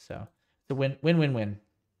anyways. So it's a win.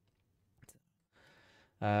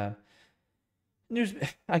 I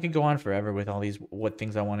could go on forever with all these what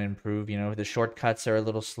things I want to improve. The shortcuts are a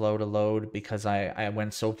little slow to load because I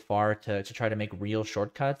went so far to try to make real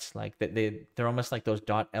shortcuts. Like they're almost like those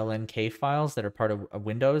 .lnk files that are part of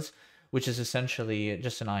Windows, which is essentially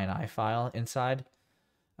just an INI file inside.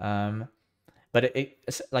 But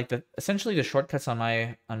essentially the shortcuts on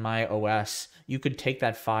my OS, you could take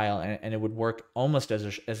that file and it would work almost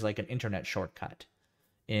as like an internet shortcut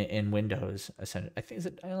in Windows. Essentially, I think, is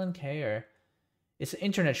it lnk, or it's an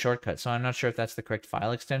internet shortcut. So I'm not sure if that's the correct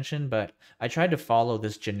file extension, but I tried to follow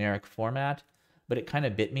this generic format, but it kind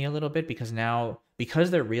of bit me a little bit because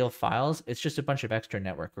they're real files, it's just a bunch of extra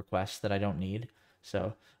network requests that I don't need.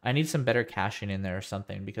 So I need some better caching in there or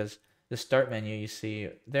something, because the start menu, you see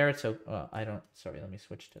there, it's sorry, let me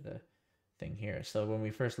switch to the thing here. So when we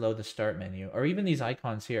first load the start menu, or even these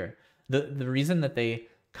icons here, the reason that they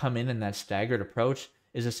come in that staggered approach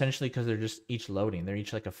is essentially because they're just each loading. They're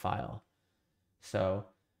each like a file. So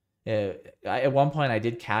at one point I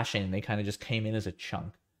did caching, and they kind of just came in as a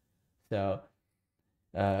chunk. So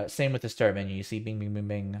same with the start menu. You see bing, bing, bing,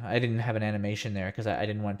 bing. I didn't have an animation there because I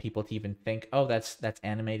didn't want people to even think, oh, that's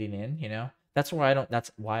animating in, That's why I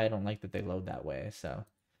don't like that they load that way. So,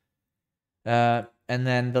 and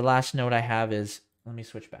then the last note I have is, let me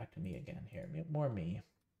switch back to me again here. More me.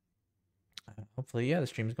 Hopefully, yeah, the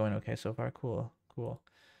stream's going okay so far. Cool.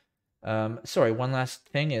 Sorry, one last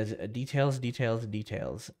thing is details.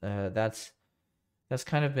 That's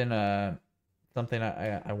kind of been something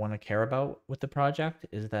I want to care about with the project,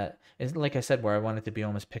 is like I said, where I want it to be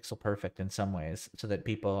almost pixel perfect in some ways, so that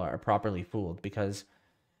people are properly fooled, because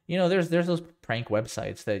there's those prank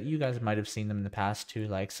websites that you guys might have seen them in the past too,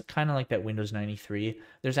 like kind of like that Windows 93.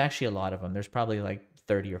 There's actually a lot of them. There's probably like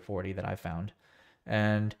 30 or 40 that I found,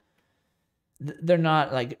 and they're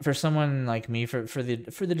not, like, for someone like me, for the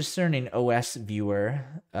discerning OS viewer,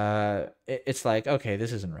 it's like, okay,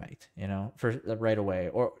 this isn't right, for right away,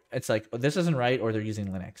 or it's like, oh, this isn't right, or they're using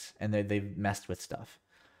Linux and they've messed with stuff.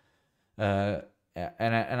 And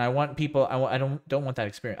I want people, I don't want that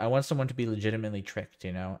experience. I want someone to be legitimately tricked,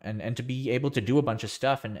 and to be able to do a bunch of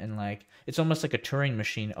stuff, and like, it's almost like a Turing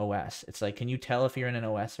machine OS. It's like, can you tell if you're in an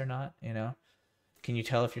OS or not? Can you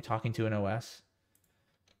tell if you're talking to an OS?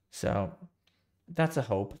 So that's a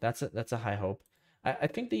hope. That's a high hope. I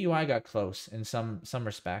think the UI got close in some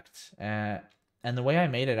respects, and the way I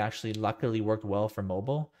made it actually luckily worked well for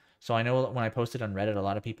mobile. So I know when I posted on Reddit, a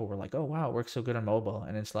lot of people were like, oh wow, it works so good on mobile.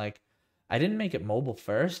 And it's like, I didn't make it mobile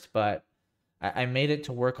first, but I made it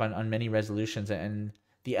to work on many resolutions, and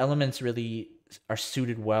the elements really are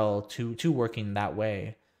suited well to working that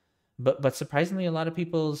way. But surprisingly, a lot of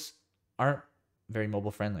people's aren't very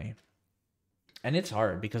mobile friendly. And it's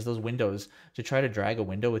hard because those windows, to try to drag a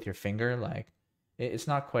window with your finger, like it's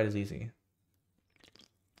not quite as easy.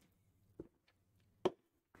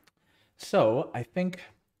 So I think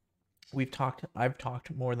I've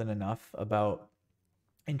talked more than enough about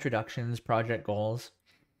introductions, project goals.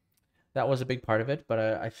 That was a big part of it, but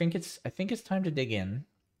I think it's time to dig in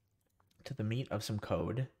to the meat of some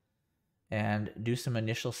code and do some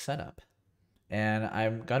initial setup. And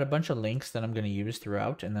I've got a bunch of links that I'm going to use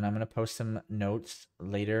throughout, and then I'm going to post some notes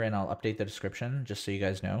later, and I'll update the description just so you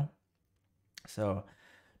guys know. So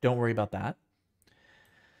don't worry about that.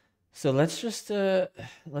 So let's just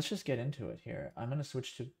get into it here. I'm going to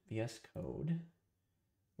switch to VS Code,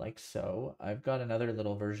 like so. I've got another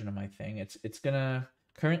little version of my thing. It's gonna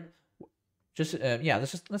yeah.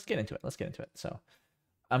 Let's get into it. Let's get into it. So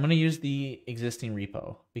I'm going to use the existing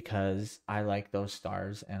repo because I like those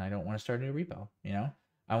stars and I don't want to start a new repo, you know?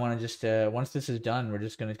 I want to just, once this is done, we're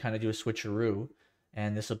just going to kind of do a switcheroo,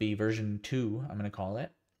 and this will be version 2, I'm going to call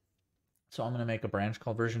it. So I'm going to make a branch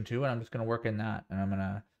called version 2, and I'm just going to work in that, and I'm going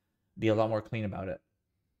to be a lot more clean about it.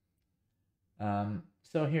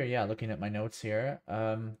 So here, yeah, looking at my notes here,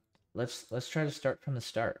 let's try to start from the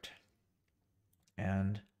start.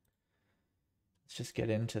 And let's just get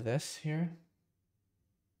into this here.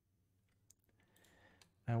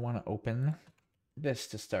 I want to open this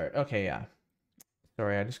to start. Okay, yeah.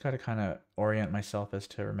 Sorry, I just got to kind of orient myself as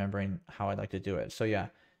to remembering how I'd like to do it. So yeah,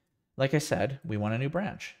 like I said, we want a new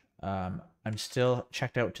branch. I'm still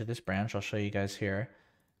checked out to this branch. I'll show you guys here.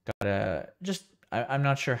 I'm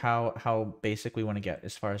not sure how basic we want to get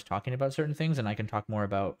as far as talking about certain things, and I can talk more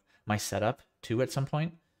about my setup too at some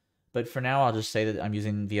point. But for now, I'll just say that I'm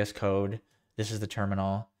using VS Code. This is the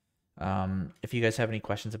terminal. If you guys have any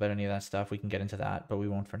questions about any of that stuff, we can get into that, but we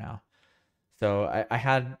won't for now. So I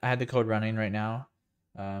had the code running right now,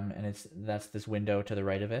 and that's this window to the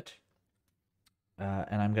right of it.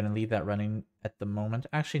 And I'm gonna leave that running at the moment.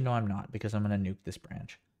 Actually, no, I'm not, because I'm gonna nuke this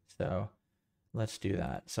branch. So let's do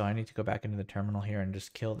that. So I need to go back into the terminal here and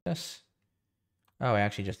just kill this. Oh, I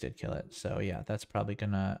actually just did kill it. So yeah, that's probably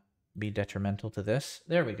gonna be detrimental to this.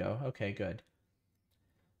 There we go. Okay, good.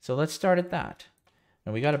 So let's start at that.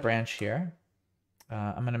 And we got a branch here.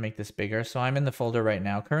 I'm going to make this bigger. So I'm in the folder right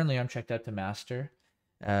now. Currently, I'm checked out to master.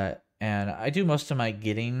 And I do most of my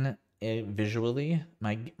Gitting visually,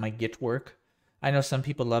 my Git work. I know some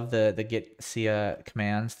people love the Git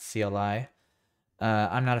commands, CLI.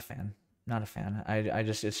 I'm not a fan. Not a fan.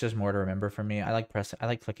 It's just more to remember for me. I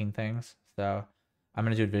like clicking things. So I'm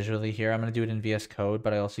going to do it visually here. I'm going to do it in VS Code,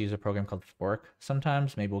 but I also use a program called Fork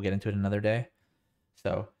sometimes. Maybe we'll get into it another day.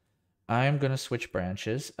 So I'm going to switch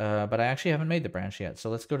branches, but I actually haven't made the branch yet. So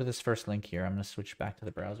let's go to this first link here. I'm going to switch back to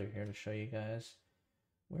the browser here to show you guys.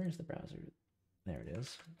 Where is the browser? There it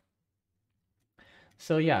is.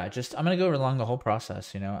 So yeah, I'm going to go along the whole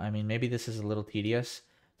process, you know. I mean, maybe this is a little tedious.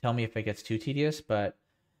 Tell me if it gets too tedious, but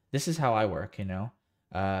this is how I work, you know.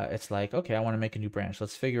 It's like, okay, I want to make a new branch.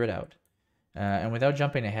 Let's figure it out. And without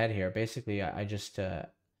jumping ahead here, basically, I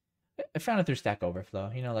found it through Stack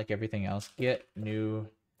Overflow, you know, like everything else. Get new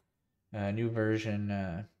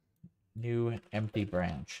version, new empty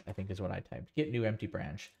branch, I think is what I typed. Get new empty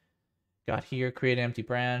branch. Got here, create an empty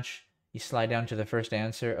branch. You slide down to the first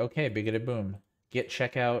answer. Okay, bigada boom. Git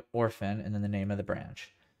checkout orphan, and then the name of the branch.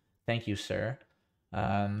 Thank you, sir.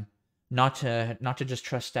 Not to just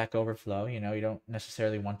trust Stack Overflow, you know, you don't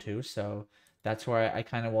necessarily want to. So that's where I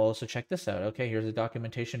kind of will also check this out. Okay, here's the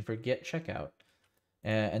documentation for Git checkout.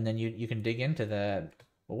 And then you can dig into the,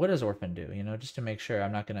 well, what does orphan do? You know, just to make sure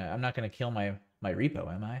I'm not gonna kill my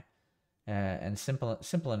repo, am I? And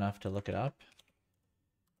simple enough to look it up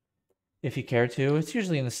if you care to. It's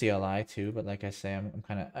usually in the CLI too, but like I say,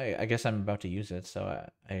 I guess I'm about to use it, so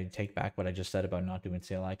I take back what I just said about not doing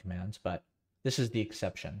CLI commands. But this is the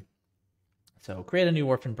exception. So create a new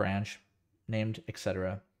orphan branch, named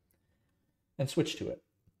etc., and switch to it.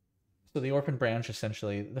 So the orphan branch,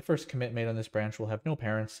 essentially, the first commit made on this branch will have no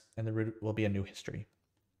parents, and the root will be a new history.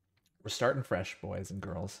 We're starting fresh, boys and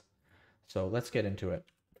girls. So let's get into it.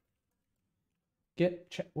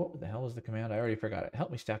 Git check. What the hell was the command? I already forgot it.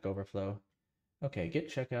 Help me, Stack Overflow. Okay, git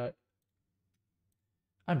checkout.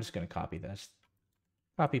 I'm just going to copy this.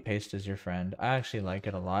 Copy paste is your friend. I actually like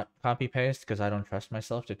it a lot. Copy paste, because I don't trust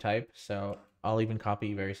myself to type. So I'll even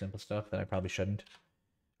copy very simple stuff that I probably shouldn't.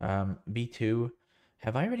 B2.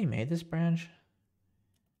 Have I already made this branch?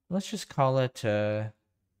 Let's just call it the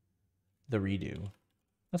redo.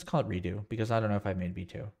 Let's call it redo, because I don't know if I made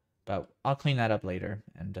B2. But I'll clean that up later.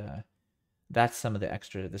 And That's some of the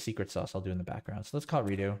extra, the secret sauce I'll do in the background. So let's call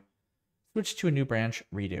it redo. Switch to a new branch,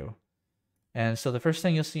 redo. And so the first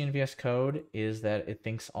thing you'll see in VS Code is that it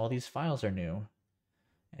thinks all these files are new.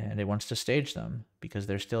 And it wants to stage them because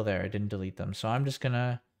they're still there. I didn't delete them. So I'm just going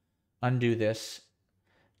to undo this,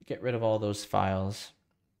 get rid of all those files.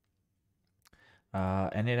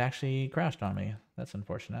 And it actually crashed on me. That's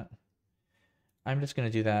unfortunate. I'm just going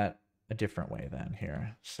to do that a different way then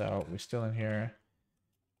here. So we're still in here.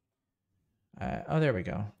 Oh, there we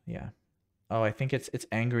go. Yeah. Oh, I think it's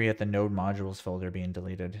angry at the node modules folder being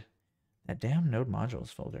deleted. That damn node modules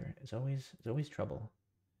folder is always trouble.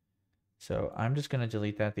 So I'm just going to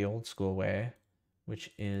delete that the old school way,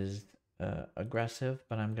 which is aggressive,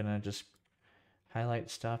 but I'm going to just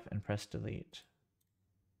highlight stuff and press delete.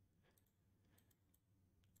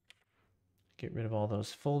 Get rid of all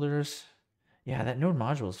those folders. Yeah, that node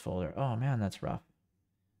modules folder. Oh man, that's rough.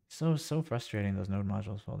 So frustrating, those node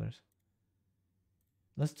modules folders.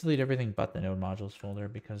 Let's delete everything but the node modules folder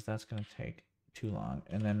because that's going to take too long.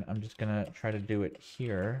 And then I'm just going to try to do it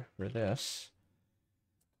here for this.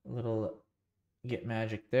 A little git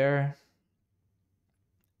magic there.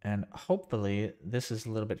 And hopefully this is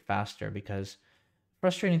a little bit faster because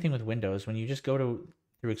frustrating thing with Windows, when you just go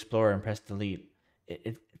through Explorer and press delete,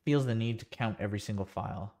 it feels the need to count every single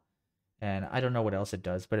file. And I don't know what else it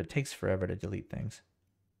does, but it takes forever to delete things.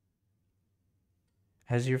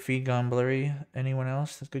 Has your feed gone blurry? Anyone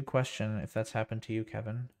else? That's a good question. If that's happened to you,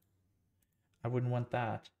 Kevin. I wouldn't want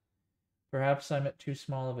that. Perhaps I'm at too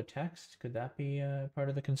small of a text. Could that be part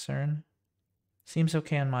of the concern? Seems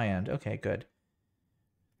okay on my end. Okay, good.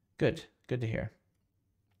 Good to hear.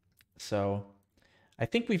 So I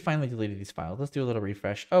think we finally deleted these files. Let's do a little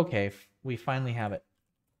refresh. Okay, we finally have it.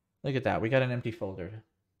 Look at that. We got an empty folder.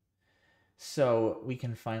 So we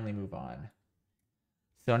can finally move on.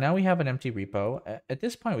 So now we have an empty repo. At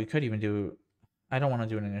this point, we could even do, I don't want to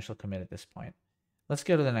do an initial commit at this point. Let's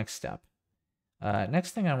go to the next step.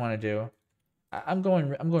 Next thing I want to do, I'm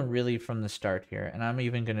going really from the start here, and I'm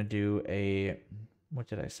even going to do a, what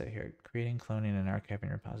did I say here? Creating, cloning, and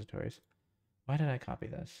archiving repositories. Why did I copy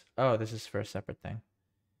this? Oh, this is for a separate thing.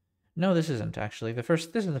 No, this isn't actually. This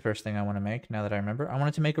is the first thing I want to make, now that I remember. I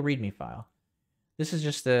wanted to make a README file. This is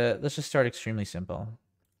just let's just start extremely simple.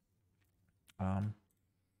 Am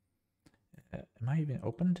I even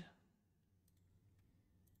opened?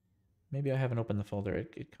 Maybe I haven't opened the folder.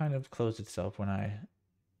 It kind of closed itself when I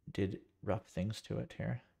did rough things to it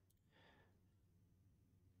here.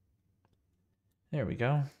 There we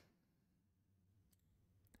go.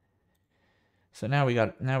 So now we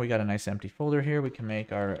got a nice empty folder here. We can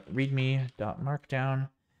make our readme.markdown.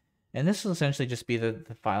 And this will essentially just be the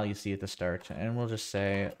file you see at the start. And we'll just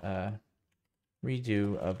say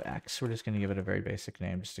redo of X. We're just going to give it a very basic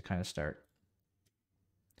name just to kind of start.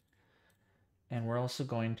 And we're also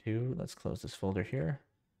going to, let's close this folder here.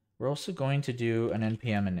 We're also going to do an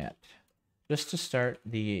npm init just to start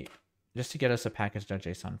just to get us a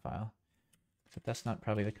package.json file. So that's not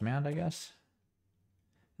probably the command, I guess.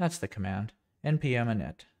 That's the command, npm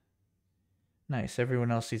init. Nice,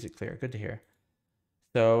 everyone else sees it clear. Good to hear.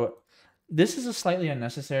 So this is a slightly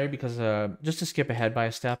unnecessary because just to skip ahead by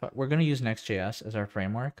a step, we're going to use Next.js as our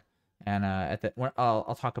framework. And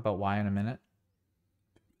I'll talk about why in a minute.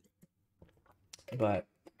 But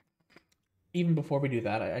even before we do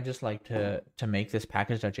that, I just like to make this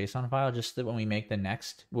package.json file just so that when we make the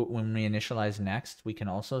next, when we initialize next, we can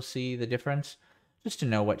also see the difference just to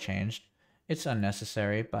know what changed. It's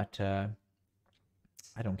unnecessary, but I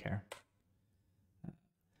don't care.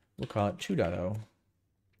 We'll call it 2.0.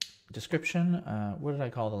 Description, what did I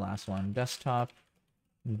call the last one? Desktop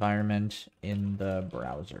environment in the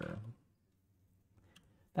browser.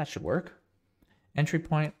 That should work. Entry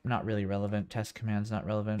point, not really relevant. Test commands, not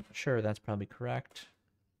relevant. Sure, that's probably correct.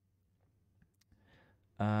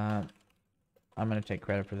 I'm going to take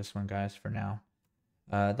credit for this one, guys, for now.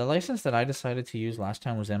 The license that I decided to use last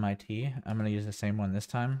time was MIT. I'm going to use the same one this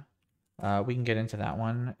time. We can get into that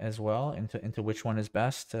one as well, into which one is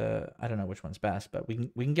best. I don't know which one's best, but we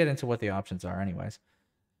can get into what the options are anyways.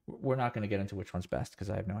 We're not going to get into which one's best because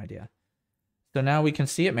I have no idea. So now we can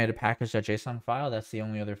see it made a package.json file. That's the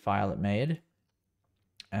only other file it made.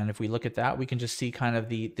 And if we look at that, we can just see kind of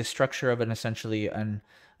the structure of essentially an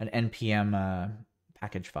npm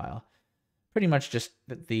package file. Pretty much just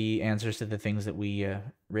the answers to the things that we have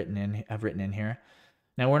written in here.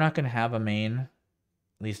 Now we're not going to have a main,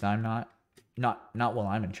 at least I'm not while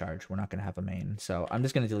I'm in charge. We're not going to have a main, so I'm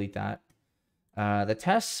just going to delete that. The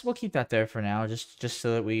tests, we'll keep that there for now, just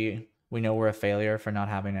so that we know we're a failure for not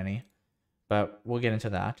having any. But we'll get into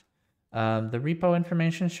that. The repo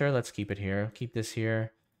information, sure, let's keep it here. Keep this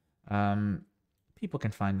here. People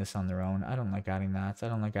can find this on their own. I don't like adding that. I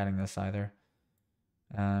don't like adding this either.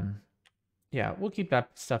 Yeah, we'll keep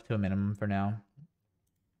that stuff to a minimum for now.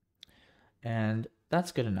 And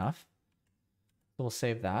that's good enough. So we'll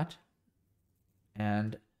save that.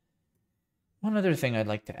 And one other thing I'd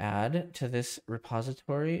like to add to this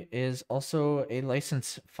repository is also a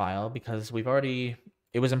license file, because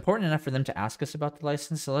it was important enough for them to ask us about the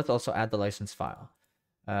license, so let's also add the license file.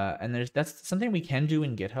 And that's something we can do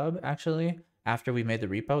in GitHub, actually, after we made the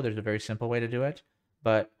repo. There's a very simple way to do it,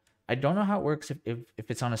 but I don't know how it works if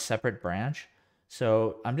it's on a separate branch.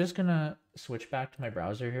 So I'm just going to switch back to my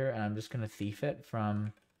browser here, and I'm just going to thief it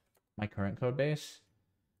from my current code base,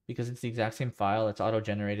 because it's the exact same file. It's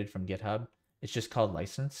auto-generated from GitHub. It's just called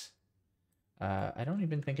license. I don't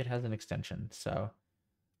even think it has an extension. So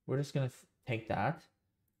we're just going to take that,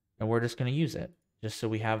 and we're just going to use it, just so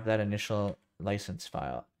we have that initial license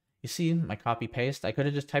file. You see my copy paste? I could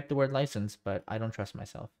have just typed the word license, but I don't trust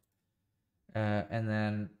myself. And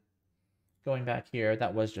then going back here,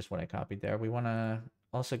 that was just what I copied there. We want to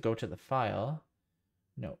also go to the file.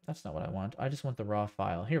 No, that's not what I want. I just want the raw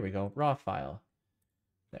file. Here we go, raw file.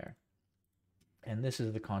 There. And this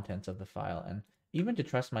is the contents of the file. And even to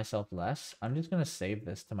trust myself less, I'm just going to save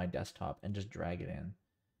this to my desktop and just drag it in,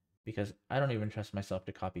 because I don't even trust myself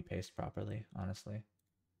to copy paste properly, honestly.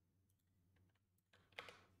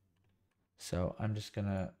 So I'm just going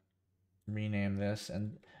to rename this,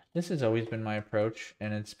 and this has always been my approach,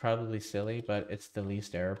 and it's probably silly, but it's the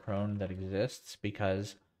least error prone that exists,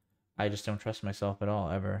 because I just don't trust myself at all,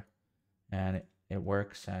 ever. And it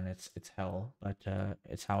works, and it's hell, but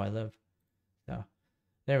it's how I live. So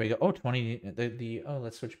there we go. Oh, 20,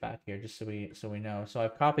 let's switch back here just so we know. So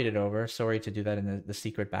I've copied it over. Sorry to do that in the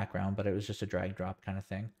secret background, but it was just a drag drop kind of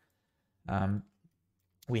thing.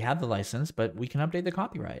 We have the license, but we can update the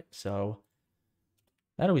copyright. So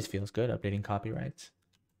that always feels good, updating copyrights,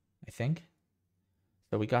 I think.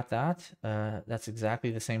 So we got that. That's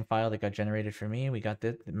exactly the same file that got generated for me. We got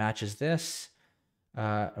that matches this.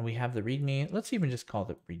 And we have the README. Let's even just call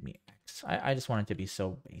it README X. I just want it to be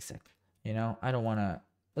so basic. You know, I don't want to,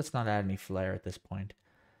 let's not add any flair at this point.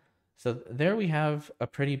 So there we have a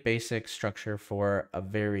pretty basic structure for a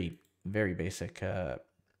very, very basic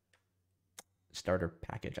starter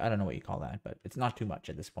package. I don't know what you call that, but it's not too much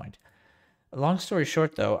at this point. Long story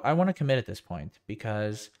short, though, I want to commit at this point,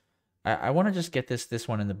 because I want to just get this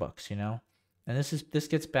one in the books, you know? And this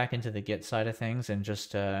gets back into the Git side of things, and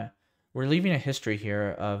just we're leaving a history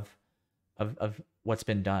here of what's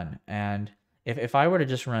been done. And if I were to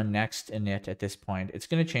just run next init at this point, it's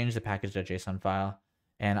going to change the package.json file,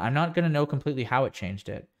 and I'm not going to know completely how it changed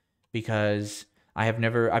it, because I've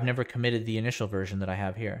never committed the initial version that I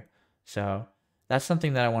have here. So that's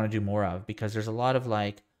something that I want to do more of, because there's a lot of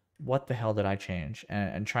like, what the hell did I change?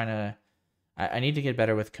 And trying to, I need to get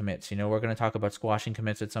better with commits. You know, we're going to talk about squashing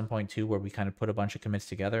commits at some point too, where we kind of put a bunch of commits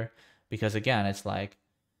together, because again, it's like,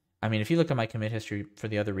 I mean, if you look at my commit history for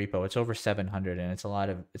the other repo, it's over 700, and it's a lot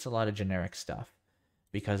of generic stuff,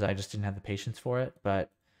 because I just didn't have the patience for it.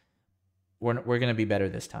 But we're going to be better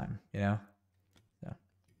this time, you know?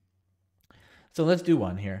 So let's do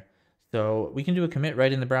one here. So we can do a commit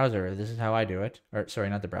right in the browser. This is how I do it. Or sorry,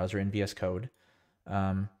 not the browser, in VS Code.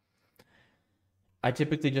 I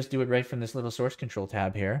typically just do it right from this little source control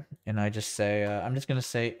tab here. And I just say, I'm just going to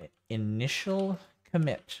say initial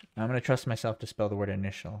commit. I'm going to trust myself to spell the word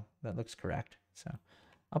initial. That looks correct. So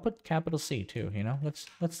I'll put capital C too, you know,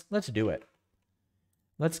 let's do it.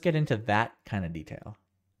 Let's get into that kind of detail,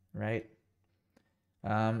 right?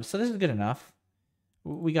 So this is good enough.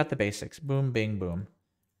 We got the basics. Boom, bing, boom.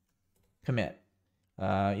 Commit.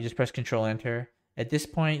 You just press Control Enter. At this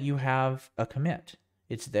point, you have a commit.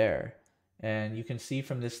 It's there. And you can see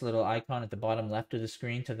from this little icon at the bottom left of the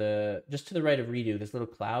screen just to the right of redo, this little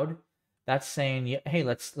cloud, that's saying, hey,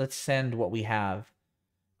 let's send what we have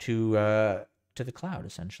to the cloud,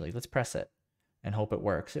 essentially. Let's press it and hope it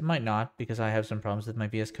works. It might not, because I have some problems with my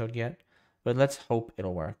VS Code yet, but let's hope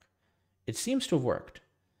it'll work. It seems to have worked.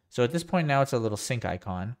 So at this point now, it's a little sync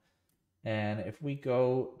icon. And if we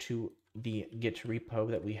go to the Git repo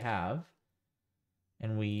that we have,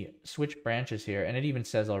 and we switch branches here, and it even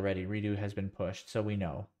says already redo has been pushed, so we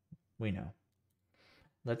know.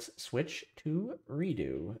 Let's switch to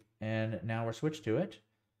redo, and now we're switched to it.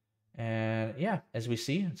 And yeah, as we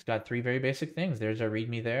see, it's got three very basic things. There's our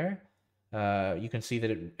README there. You can see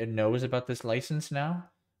that it knows about this license now,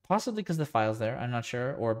 possibly because the file's there, I'm not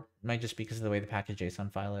sure, or it might just be because of the way the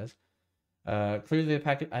package.json file is. Clearly the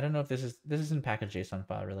package, I don't know if this isn't package.json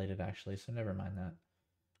file related actually, so never mind that.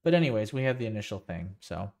 But anyways, we have the initial thing.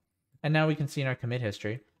 So, and now we can see in our commit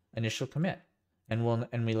history, initial commit. and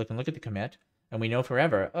we look at the commit, and we know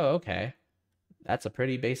forever, oh, okay, that's a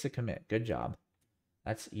pretty basic commit. Good job.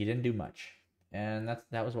 You didn't do much. And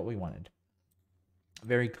that was what we wanted.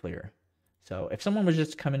 Very clear. So if someone was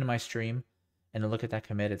just to come into my stream and to look at that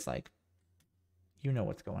commit, it's like, you know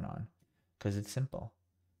what's going on, because it's simple.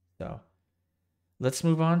 So let's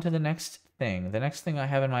move on to the next thing. The next thing I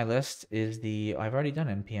have in my list is I've already done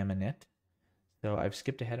npm init, so I've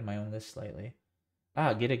skipped ahead in my own list slightly.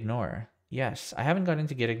 Git ignore. Yes, I haven't got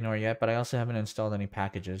into git ignore yet, but I also haven't installed any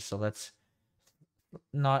packages, so let's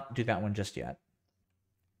not do that one just yet.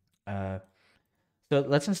 So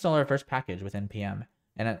let's install our first package with npm.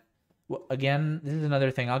 And again, this is another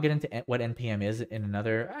thing. I'll get into what npm is in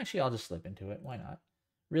another. Actually, I'll just slip into it. Why not?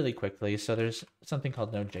 Really quickly. So there's something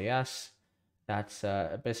called Node.js. That's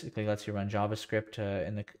basically lets you run JavaScript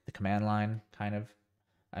in the command line. Kind of.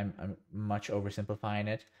 I'm much oversimplifying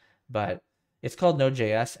it, but it's called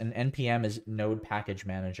Node.js, and npm is Node Package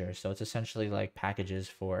Manager. So it's essentially like packages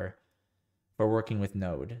for working with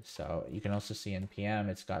Node. So you can also see npm.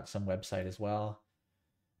 It's got some website as well.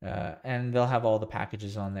 And they'll have all the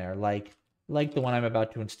packages on there, like the one I'm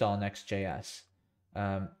about to install, Next.js.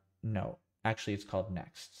 No, actually it's called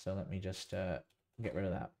Next. So let me just get rid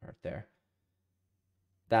of that part there.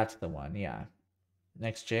 That's the one, yeah.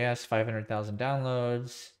 Next.js, 500,000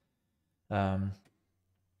 downloads.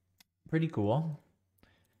 Pretty cool.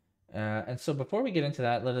 And so before we get into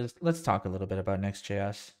that, let's talk a little bit about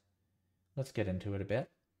Next.js. Let's get into it a bit.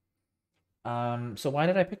 So why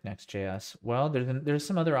did I pick Next.js? Well, there's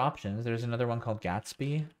some other options. There's another one called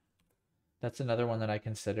Gatsby. That's another one that I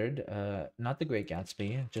considered. Not the Great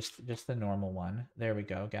Gatsby, just the normal one. There we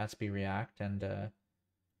go, Gatsby React, and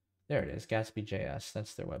there it is, Gatsby.js.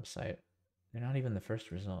 That's their website. They're not even the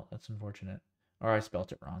first result. That's unfortunate. Or I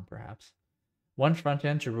spelt it wrong, perhaps. One front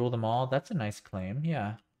end to rule them all. That's a nice claim,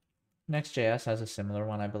 yeah. Next.js has a similar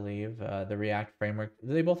one, I believe. The React framework.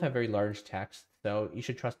 They both have very large text, so you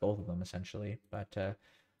should trust both of them, essentially. But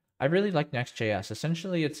I really like Next.js.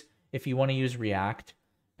 Essentially, it's if you want to use React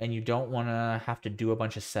and you don't want to have to do a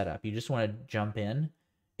bunch of setup, you just want to jump in,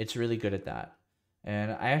 it's really good at that.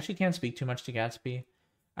 And I actually can't speak too much to Gatsby.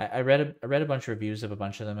 I read a bunch of reviews of a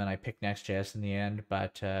bunch of them, and I picked Next.js in the end,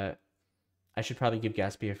 but I should probably give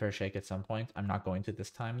Gatsby a fair shake at some point. I'm not going to this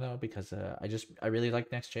time though, because I really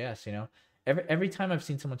like Next.js. You know, every time I've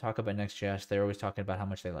seen someone talk about Next.js, they're always talking about how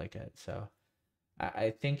much they like it. So I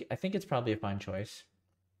think it's probably a fine choice,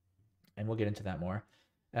 and we'll get into that more.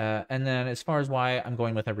 And then as far as why I'm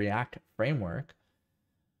going with a React framework,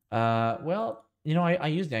 well, you know, I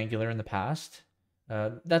used Angular in the past.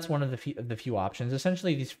 That's one of the few options.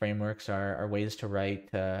 Essentially, these frameworks are ways to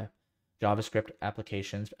write JavaScript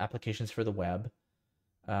applications for the web,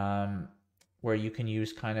 where you can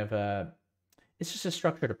use kind of it's just a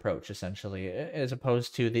structured approach, essentially, as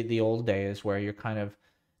opposed to the old days where you're kind of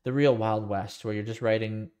the real Wild West, where you're just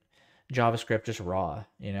writing JavaScript just raw,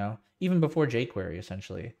 you know, even before jQuery,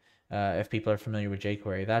 essentially. If people are familiar with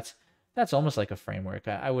jQuery, that's almost like a framework.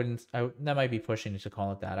 That might be pushing to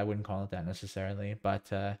call it that. I wouldn't call it that necessarily,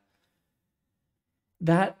 but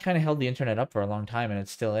that kind of held the internet up for a long time, and it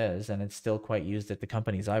still is, and it's still quite used at the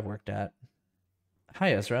companies I've worked at.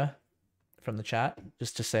 Hi, Ezra, from the chat,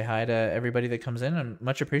 just to say hi to everybody that comes in. I'm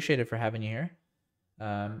much appreciated for having you here.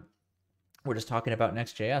 We're just talking about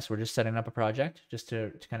Next.js. We're just setting up a project just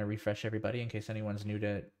to kind of refresh everybody in case anyone's new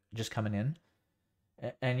to just coming in.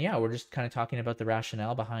 And yeah, we're just kind of talking about the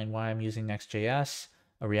rationale behind why I'm using Next.js,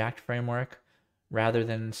 a React framework, rather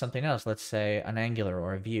than something else, let's say an Angular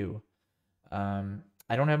or a Vue.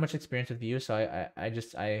 I don't have much experience with Vue, so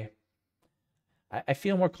I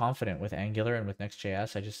feel more confident with Angular and with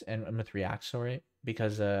Next.js. And with React, sorry,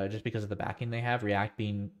 because just because of the backing they have, React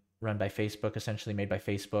being run by Facebook, essentially made by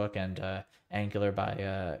Facebook, and Angular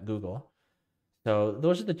by Google. So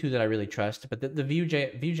those are the two that I really trust. But the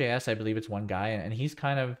Vue.js, I believe it's one guy, and he's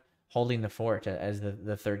kind of holding the fort as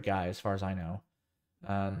the third guy, as far as I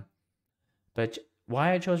know. But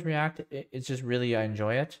why I chose React, it's just really I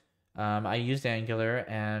enjoy it. I used Angular,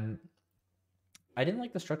 and I didn't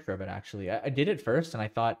like the structure of it, actually. I did it first, and I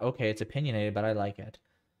thought, okay, it's opinionated, but I like it.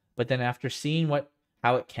 But then after seeing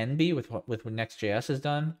how it can be with what Next.js has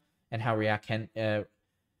done, and how React can,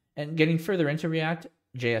 and getting further into React,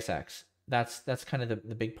 JSX. That's kind of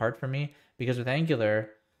the big part for me, because with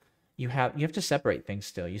Angular, you have to separate things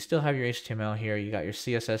still. You still have your HTML here, you got your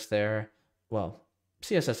CSS there. Well,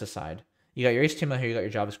 CSS aside, you got your HTML here, you got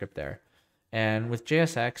your JavaScript there. And with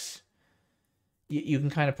JSX, you can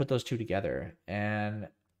kind of put those two together, and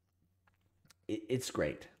it's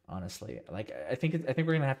great, honestly. Like I think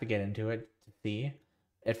we're gonna have to get into it to see.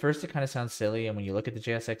 At first, it kind of sounds silly, and when you look at the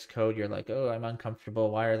JSX code, you're like, "Oh, I'm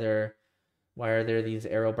uncomfortable. Why are there these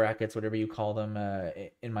arrow brackets, whatever you call them,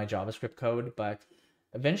 in my JavaScript code?" But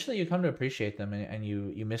eventually, you come to appreciate them, and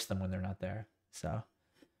you miss them when they're not there. So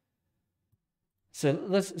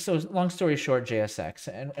long story short, JSX,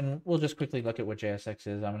 and we'll just quickly look at what JSX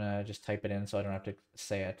is. I'm gonna just type it in so I don't have to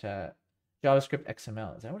say it. JavaScript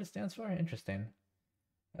XML, is that what it stands for? Interesting.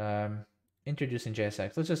 Introducing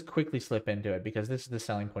JSX. Let's just quickly slip into it because this is the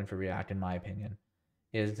selling point for React, in my opinion.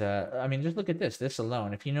 I mean, just look at this. This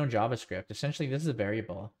alone, if you know JavaScript, essentially this is a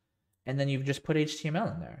variable, and then you've just put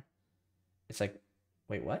HTML in there. It's like,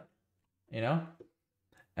 wait, what? You know?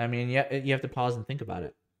 I mean, you have to pause and think about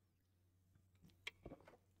it.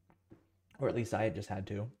 Or at least I just had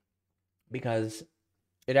to, because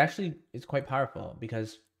it actually is quite powerful,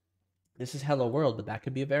 because this is hello world, but that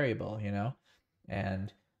could be a variable, you know?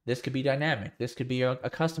 And this could be dynamic. This could be a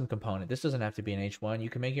custom component. This doesn't have to be an H1. You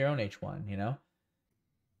can make your own H1, you know?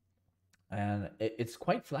 And it's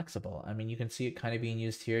quite flexible. I mean, you can see it kind of being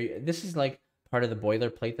used here. This is like part of the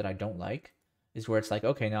boilerplate that I don't like, is where it's like,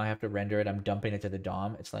 okay, now I have to render it. I'm dumping it to the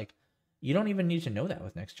DOM. It's like, you don't even need to know that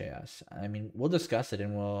with Next.js. I mean, we'll discuss it,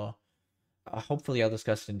 and hopefully I'll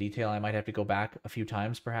discuss it in detail. I might have to go back a few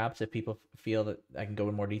times, perhaps, if people feel that I can go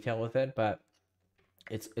in more detail with it, but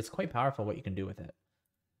it's quite powerful what you can do with it.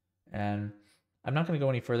 And I'm not going to go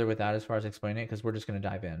any further with that as far as explaining it, because we're just going to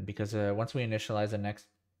dive in, because once we initialize the next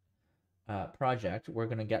project, we're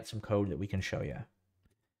going to get some code that we can show you.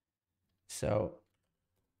 So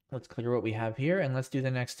let's clear what we have here, and let's do the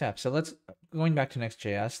next step. So going back to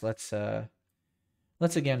Next.js,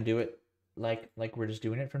 let's again do it like we're just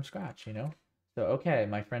doing it from scratch, you know? So, okay,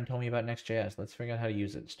 my friend told me about Next.js. Let's figure out how to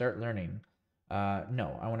use it. Start learning.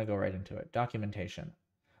 No, I want to go right into it. Documentation.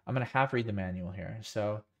 I'm going to half read the manual here.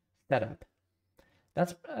 So, setup.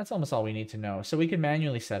 That's almost all we need to know. So we can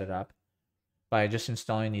manually set it up by just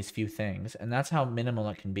installing these few things, and that's how minimal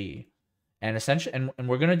it can be. And essentially, and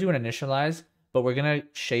we're going to do an initialize, but we're going to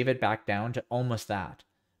shave it back down to almost that,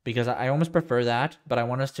 because I almost prefer that, but I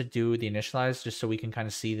want us to do the initialize just so we can kind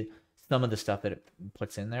of see some of the stuff that it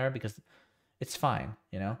puts in there, because it's fine,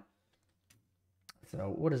 you know?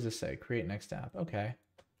 So what does this say? Create next app. Okay.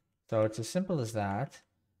 So it's as simple as that.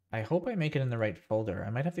 I hope I make it in the right folder. I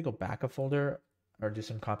might have to go back a folder or do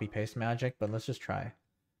some copy paste magic, but let's just try.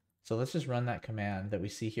 So let's just run that command that we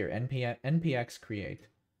see here, npx create.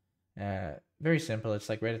 Very simple. It's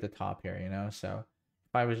like right at the top here, you know? So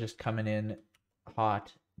if I was just coming in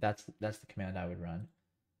hot, that's the command I would run.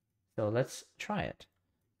 So let's try it.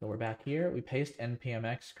 So we're back here. We paste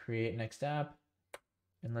npmx create next app,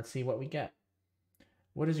 and let's see what we get.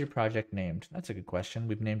 What is your project named? That's a good question.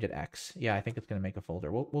 We've named it X. Yeah, I think it's going to make a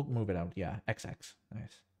folder. We'll move it out. Yeah, XX.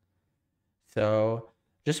 Nice. So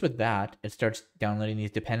just with that, it starts downloading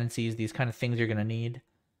these dependencies, these kind of things you're going to need,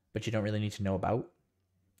 but you don't really need to know about,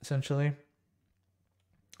 essentially.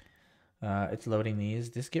 It's loading these.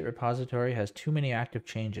 This Git repository has too many active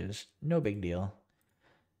changes. No big deal.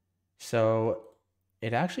 So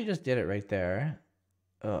it actually just did it right there.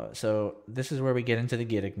 So this is where we get into the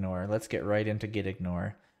git ignore. Let's get right into git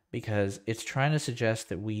ignore, because it's trying to suggest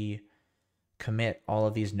that we commit all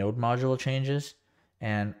of these node module changes,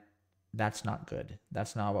 and that's not good.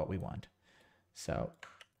 That's not what we want. So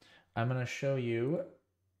I'm going to show you.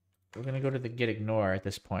 We're going to go to the git ignore at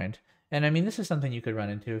this point. And I mean, this is something you could run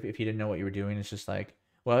into if you didn't know what you were doing. It's just like,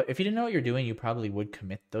 well, if you didn't know what you're doing, you probably would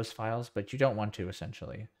commit those files, but you don't want to,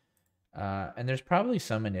 essentially. And there's probably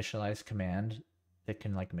some initialize command that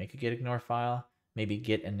can like make a git ignore file, maybe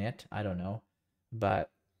git init, I don't know,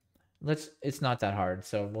 but it's not that hard,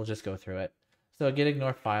 so we'll just go through it. So a git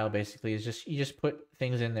ignore file basically is just, you just put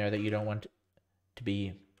things in there that you don't want to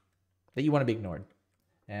be, that you want to be ignored.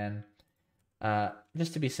 And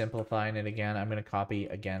just to be simplifying it again, I'm going to copy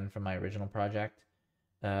again from my original project,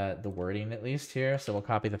 the wording at least here. So we'll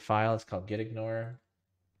copy the file. It's called git ignore,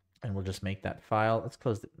 and we'll just make that file. Let's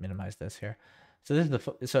minimize this here. So this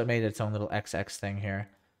is so it made its own little XX thing here.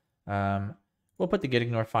 We'll put the git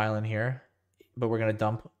ignore file in here, but we're going to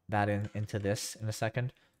dump that into this in a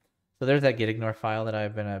second. So there's that git ignore file that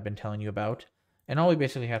I've been telling you about. And all we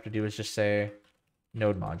basically have to do is just say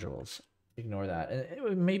node modules. Ignore that.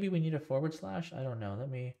 And maybe we need a // I don't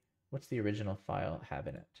know. What's the original file have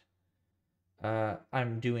in it?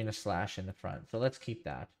 I'm doing a / in the front. So let's keep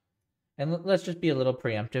that. And let's just be a little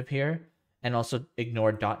preemptive here and also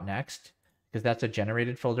ignore .next, because that's a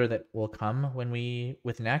generated folder that will come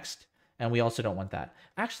with next. And we also don't want that.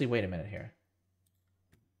 Actually, wait a minute here.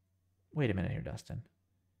 Dustin.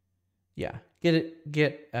 Yeah,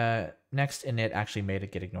 get next init actually made a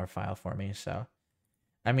git ignore file for me. So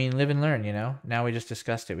I mean, live and learn, you know? Now we just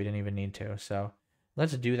discussed it. We didn't even need to. So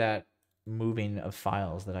let's do that moving of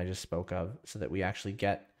files that I just spoke of so that we actually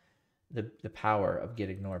get the power of git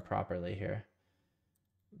ignore properly here.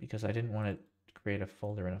 Because I didn't want to create a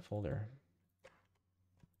folder in a folder.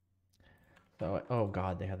 So, oh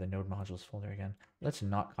god, they have the node modules folder again. Let's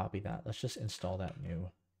not copy that. Let's just install that new.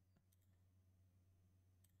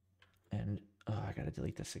 And, oh, I gotta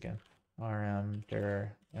delete this again. rm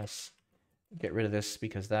dir s. Get rid of this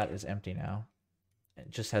because that is empty now.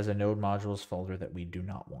 It just has a node modules folder that we do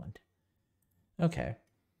not want. Okay.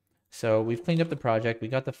 So we've cleaned up the project. We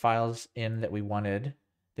got the files in that we wanted.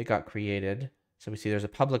 They got created. So we see there's a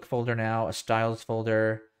public folder now, a styles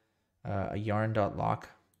folder, a yarn.lock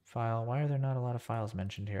file. Why are there not a lot of files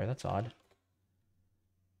mentioned here? That's odd.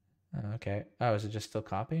 Okay. Oh, is it just still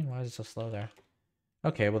copying? Why is it so slow there?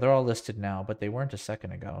 Okay, well, they're all listed now, but they weren't a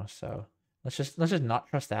second ago. So let's just not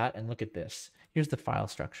trust that and look at this. Here's the file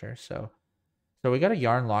structure. So we got a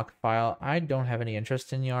yarn lock file. I don't have any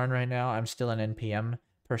interest in yarn right now. I'm still an NPM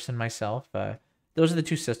person myself. Those are the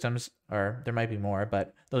two systems, or there might be more,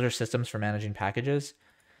 but those are systems for managing packages.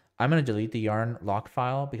 I'm going to delete the yarn lock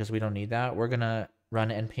file because we don't need that. We're going to run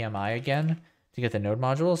npmi again to get the node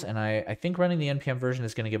modules. And I think running the npm version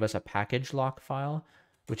is going to give us a package lock file,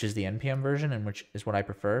 which is the npm version and which is what I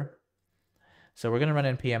prefer. So we're going to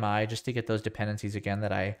run npmi just to get those dependencies again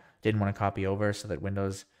that I didn't want to copy over so that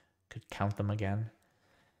Windows could count them again.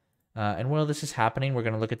 And while this is happening, we're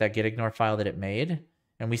going to look at that git ignore file that it made.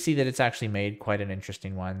 And we see that it's actually made quite an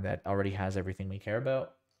interesting one that already has everything we care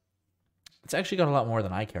about. It's actually got a lot more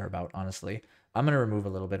than I care about, honestly. I'm going to remove a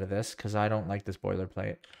little bit of this because I don't like this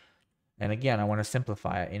boilerplate. And again, I want to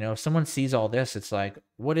simplify it. You know, if someone sees all this, it's like,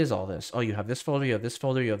 what is all this? Oh, you have this folder, you have this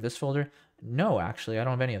folder, you have this folder. No, actually, I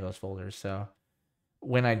don't have any of those folders. So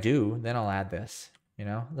when I do, then I'll add this. You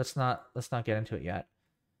know, let's not get into it yet.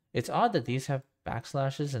 It's odd that these have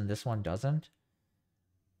backslashes and this one doesn't.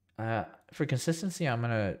 For consistency, I'm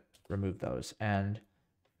going to remove those. And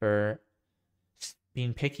for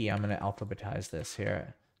being picky, I'm going to alphabetize this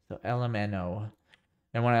here. So LMNO.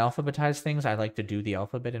 And when I alphabetize things, I like to do the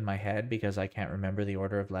alphabet in my head because I can't remember the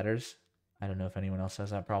order of letters. I don't know if anyone else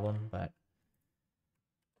has that problem, but...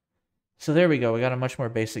 So there we go. We got a much more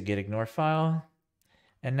basic git ignore file.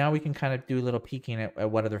 And now we can kind of do a little peeking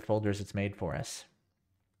at what other folders it's made for us.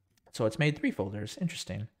 So it's made 3 folders.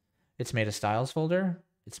 Interesting. It's made a styles folder,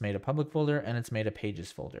 it's made a public folder, and it's made a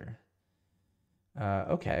pages folder.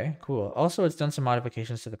 Okay, cool. Also, it's done some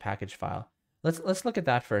modifications to the package file. Let's look at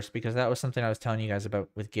that first because that was something I was telling you guys about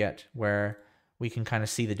with Git, where we can kind of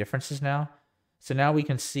see the differences now. So now we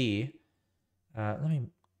can see, let me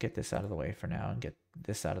get this out of the way for now and get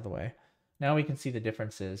this out of the way. Now we can see the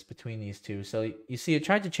differences between these two. So you see, it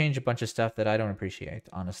tried to change a bunch of stuff that I don't appreciate,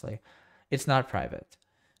 honestly. It's not private.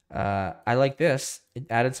 I like this. It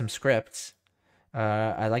added some scripts.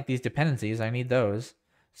 I like these dependencies. I need those.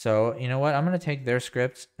 So you know what? I'm going to take their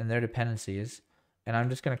scripts and their dependencies, and I'm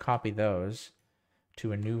just going to copy those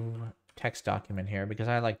to a new text document here because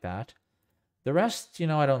I like that. The rest, you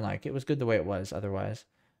know, I don't like. It was good the way it was otherwise.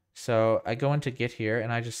 So I go into Git here,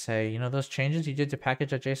 and I just say, you know, those changes you did to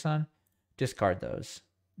package.json, discard those.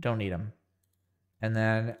 Don't need them. And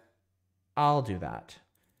then I'll do that.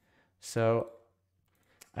 So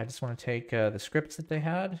I just want to take the scripts that they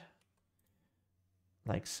had,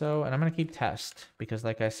 like so, and I'm going to keep test because,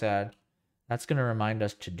 like I said, that's going to remind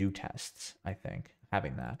us to do tests, I think,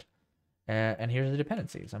 having that. And here's the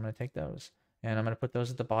dependencies. I'm going to take those, and I'm going to put those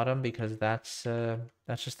at the bottom because that's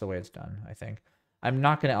just the way it's done, I think. I'm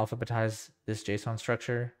not going to alphabetize this JSON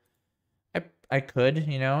structure. I could,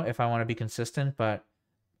 you know, if I want to be consistent, but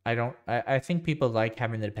I don't. I think people like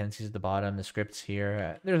having the dependencies at the bottom, the scripts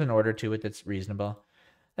here. There's an order to it that's reasonable.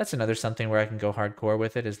 That's another something where I can go hardcore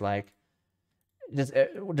with it, is like, does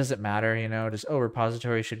it matter, you know? Does, oh,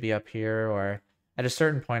 repository should be up here, or at a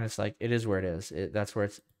certain point, it's like, it is where it is. That's where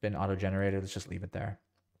it's been auto-generated. Let's just leave it there.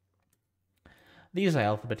 These I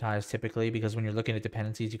alphabetize typically because when you're looking at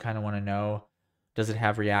dependencies, you kind of want to know, does it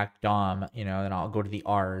have React DOM, you know, and I'll go to the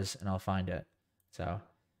R's and I'll find it. So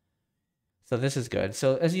this is good.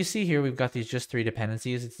 So as you see here, we've got these just 3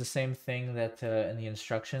 dependencies. It's the same thing that in the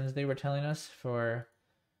instructions they were telling us for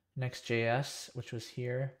Next.js, which was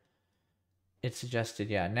here. It suggested,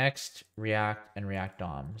 yeah, Next, React, and React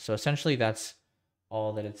DOM. So essentially that's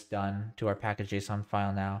all that it's done to our package.json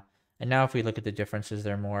file now. And now if we look at the differences,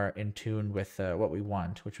 they're more in tune with what we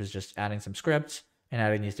want, which was just adding some scripts and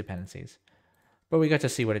adding these dependencies. But we got to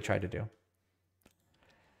see what it tried to do.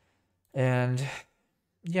 And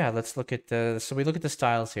yeah, let's look at so we look at the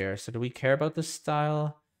styles here. So do we care about the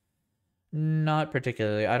style? Not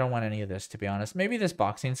particularly. I don't want any of this, to be honest. Maybe this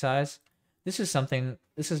boxing size. This is something,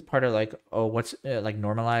 this is part of like, oh, what's like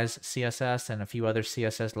normalized CSS and a few other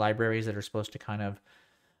CSS libraries that are supposed to kind of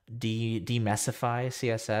demessify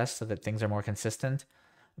CSS so that things are more consistent.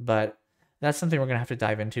 But that's something we're going to have to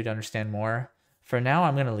dive into to understand more. For now,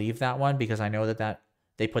 I'm going to leave that one because I know that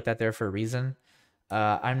they put that there for a reason.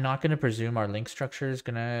 I'm not going to presume our link structure is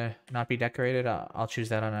going to not be decorated. I'll choose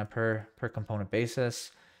that on a per component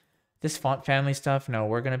basis. This font family stuff, no,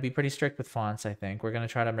 we're going to be pretty strict with fonts, I think. We're going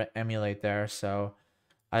to try to emulate there, so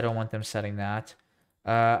I don't want them setting that.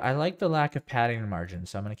 I like the lack of padding and margin,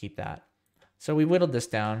 so I'm going to keep that. So we whittled this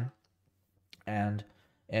down, and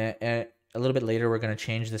a little bit later, we're going to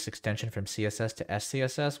change this extension from CSS to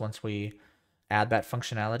SCSS once we add that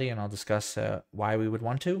functionality, and I'll discuss why we would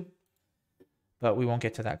want to, but we won't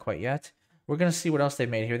get to that quite yet. We're going to see what else they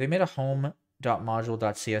made here. They made a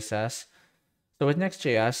home.module.css. So with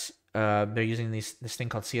Next.js, they're using this thing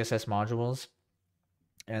called CSS modules,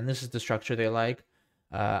 and this is the structure they like.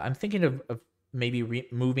 I'm thinking of maybe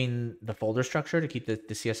moving the folder structure to keep the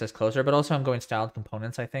CSS closer, but also I'm going styled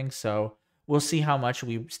components, I think. So we'll see how much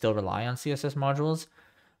we still rely on CSS modules.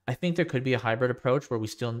 I think there could be a hybrid approach where we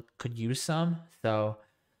still could use some, so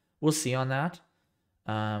we'll see on that.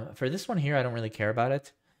 For this one here, I don't really care about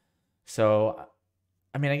it. So,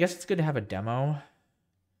 I mean, I guess it's good to have a demo.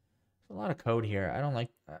 A lot of code here. I don't like,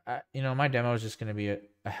 my demo is just going to be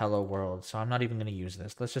a hello world, so I'm not even going to use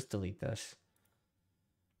this. Let's just delete this.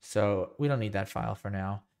 So we don't need that file for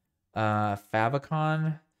now.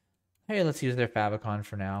 Favicon. Hey, let's use their favicon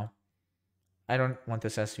for now. I don't want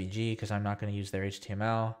this SVG because I'm not going to use their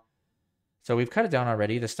HTML. So we've cut it down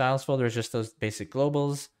already. The styles folder is just those basic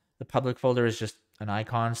globals. The public folder is just an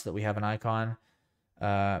icon so that we have an icon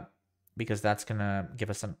because that's going to give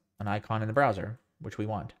us an icon in the browser, which we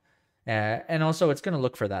want. And also it's going to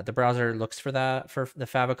look for that. The browser looks for that for the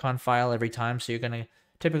favicon file every time. So you're going to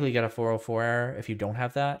typically get a 404 error if you don't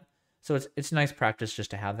have that. So it's nice practice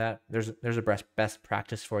just to have that. There's a best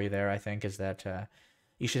practice for you there, I think, is that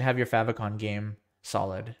you should have your favicon game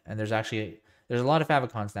solid. And there's a lot of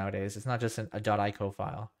favicons nowadays. It's not just a .ico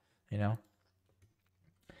file,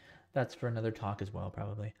 That's for another talk as well,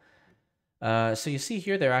 probably. So you see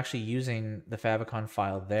here they're actually using the favicon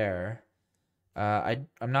file there. I'm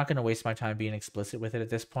not going to waste my time being explicit with it at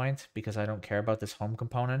this point because I don't care about this home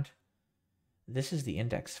component. This is the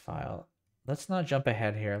index file. Let's not jump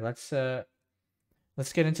ahead here. Let's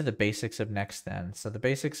get into the basics of Next then. So the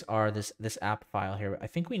basics are this app file here. I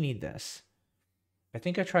think we need this. I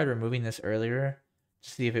think I tried removing this earlier to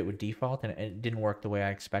see if it would default, and it didn't work the way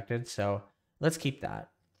I expected. So let's keep that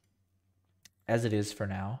as it is for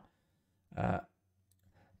now. But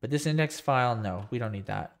this index file, no, we don't need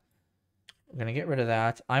that. We're going to get rid of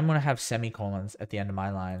that. I'm going to have semicolons at the end of my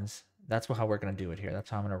lines. That's how we're going to do it here. That's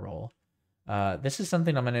how I'm going to roll. This is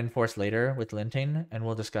something I'm going to enforce later with linting, and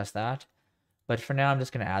we'll discuss that. But for now, I'm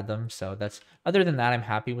just going to add them. So that's, other than that, I'm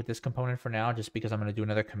happy with this component for now, just because I'm going to do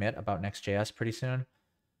another commit about Next.js pretty soon.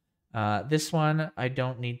 This one, I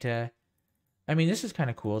don't need to, I mean, this is kind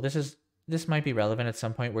of cool. This might be relevant at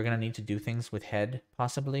some point. We're going to need to do things with head,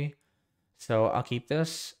 possibly. So I'll keep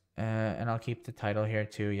this. And I'll keep the title here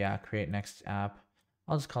too. Yeah, create next app.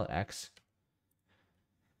 I'll just call it X.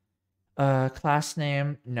 Class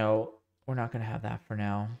name. No, we're not going to have that for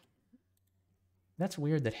now. That's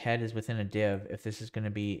weird that head is within a div if this is going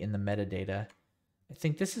to be in the metadata. I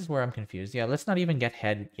think this is where I'm confused. Yeah, let's not even get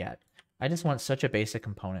head yet. I just want such a basic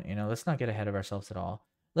component, Let's not get ahead of ourselves at all.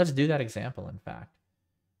 Let's do that example, in fact,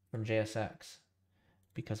 from JSX.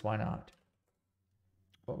 Because why not?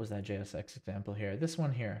 What was that JSX example here? This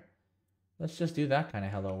one here. Let's just do that kind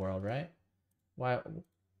of hello world, right? Why?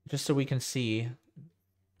 Just so we can see.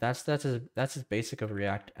 That's as basic of a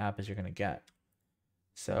React app as you're gonna get.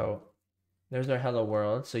 So there's our hello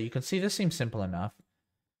world. So you can see this seems simple enough.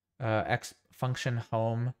 X function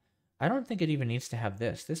home. I don't think it even needs to have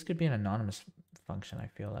this. This could be an anonymous function. I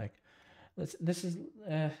feel like. This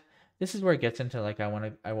is where it gets into like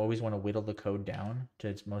I always want to whittle the code down to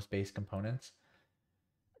its most base components.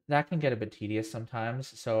 That can get a bit tedious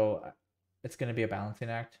sometimes, so it's going to be a balancing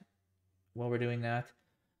act while we're doing that.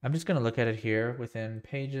 I'm just going to look at it here within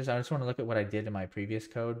pages. I just want to look at what I did in my previous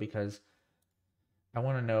code because I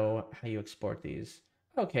want to know how you export these.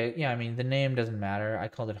 Okay, yeah, I mean, the name doesn't matter. I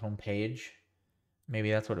called it home page.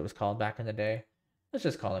 Maybe that's what it was called back in the day. Let's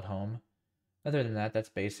just call it home. Other than that, that's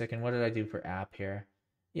basic. And what did I do for app here?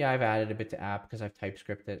 Yeah, I've added a bit to app because I've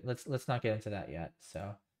TypeScripted. Let's not get into that yet.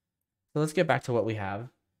 So let's get back to what we have.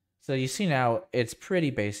 So you see now it's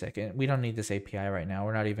pretty basic, and we don't need this API right now.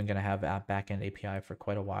 We're not even going to have app backend API for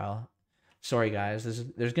quite a while. sorry guys,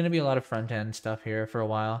 there's going to be a lot of front end stuff here for a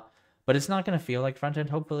while, but it's not going to feel like front end.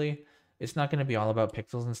 Hopefully it's not going to be all about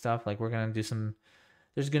pixels and stuff. Like we're going to do some,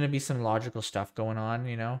 there's going to be some logical stuff going on,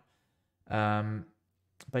 you know?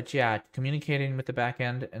 But yeah, communicating with the back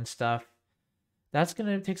end and stuff, that's going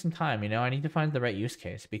to take some time, you know? I need to find the right use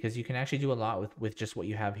case because you can actually do a lot with just what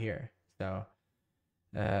you have here. So,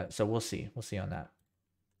 so we'll see on that.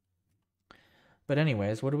 But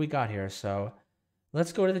anyways, what do we got here? So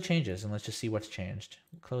let's go to the changes and let's just see what's changed.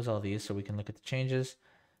 Close all these so we can look at the changes.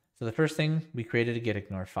 So the first thing, we created a git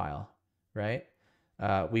ignore file, right?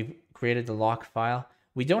 We've created the lock file.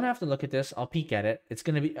 We don't have to look at this. I'll peek at it. It's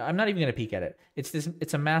going to be, I'm not even going to peek at it.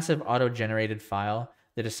 It's a massive auto-generated file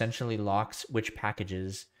that essentially locks which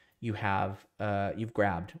packages you have, you've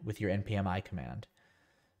grabbed with your npmi command.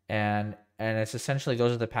 And it's essentially,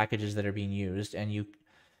 those are the packages that are being used. And you,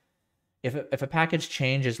 if a package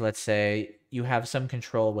changes, let's say you have some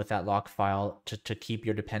control with that lock file to keep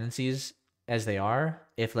your dependencies as they are.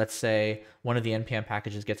 If let's say one of the npm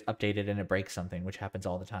packages gets updated and it breaks something, which happens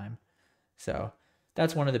all the time. So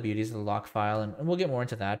that's one of the beauties of the lock file. And we'll get more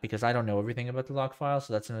into that because I don't know everything about the lock file.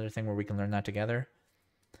 So that's another thing where we can learn that together.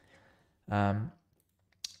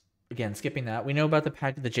 Again, skipping that, we know about the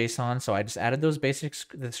JSON. So I just added those basics,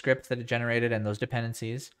 the scripts that it generated and those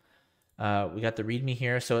dependencies. We got the README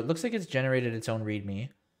here. So it looks like it's generated its own README.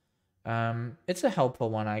 It's a helpful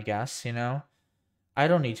one, I guess, you know. I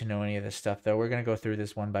don't need to know any of this stuff, though. We're going to go through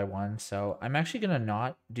this one by one. So I'm actually going to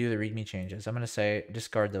not do the README changes. I'm going to say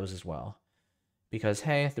discard those as well. Because,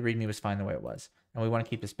 hey, the README was fine the way it was. And we want to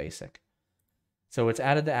keep this basic. So it's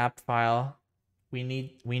added the app file. We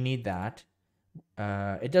need that.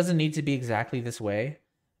 It doesn't need to be exactly this way.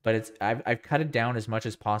 But I've cut it down as much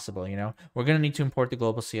as possible, you know. We're going to need to import the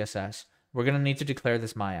global CSS. We're going to need to declare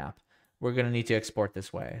this my app. We're going to need to export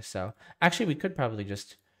this way. So actually, we could probably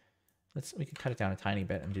just... we could cut it down a tiny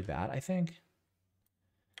bit and do that, I think.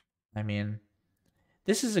 I mean,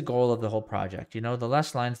 this is a goal of the whole project, you know, the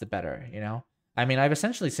less lines, the better, you know. I mean, I've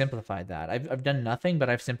essentially simplified that. I've done nothing, but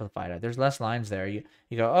I've simplified it. There's less lines there. You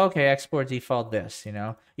go, okay, export default this, you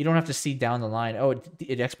know. You don't have to see down the line, oh,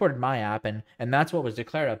 it exported my app and that's what was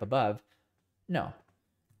declared up above. No.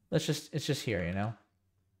 It's just here, you know.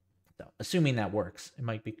 So, assuming that works. It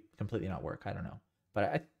might be completely not work, I don't know. But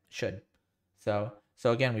I should. So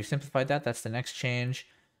again, we've simplified that. That's the next change.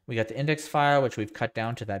 We got the index file, which we've cut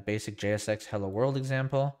down to that basic JSX hello world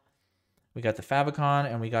example. We got the favicon,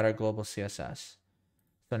 and we got our global CSS.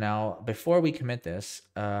 So now, before we commit this,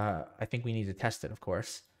 I think we need to test it, of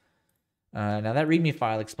course. Now that README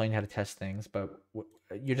file explained how to test things, but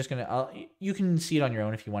you're just gonna, you can see it on your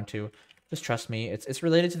own if you want to. Just trust me. It's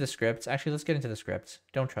related to the scripts. Actually, let's get into the scripts.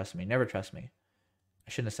 Don't trust me. Never trust me. I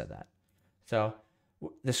shouldn't have said that. So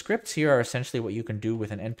the scripts here are essentially what you can do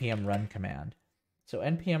with an npm run command. So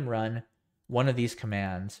npm run, one of these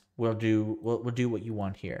commands will do what you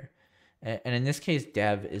want here. And in this case,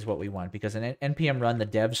 dev is what we want because an npm run, the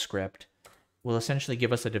dev script, will essentially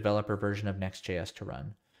give us a developer version of Next.js to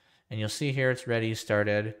run. And you'll see here it's ready,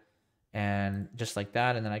 started, and just like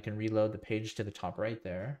that. And then I can reload the page to the top right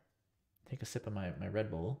there. Take a sip of my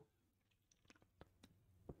Red Bull.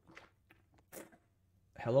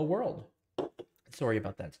 Hello world. Sorry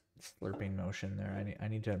about that slurping motion there. I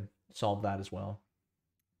need to solve that as well.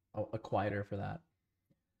 A quieter for that.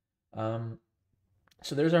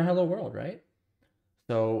 So there's our hello world, right?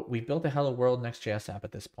 So we built a hello world Next.js app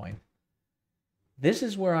at this point. This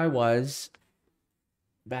is where I was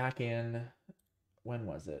back in, when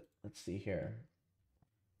was it? Let's see here.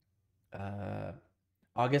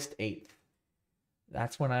 August 8th.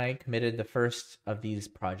 That's when I committed the first of these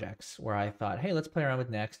projects where I thought, hey, let's play around with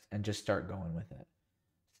Next and just start going with it.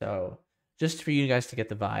 So just for you guys to get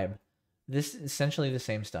the vibe, this is essentially the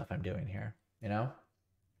same stuff I'm doing here, you know?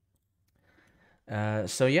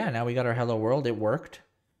 So yeah, now we got our hello world. It worked.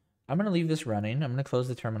 I'm going to leave this running. I'm going to close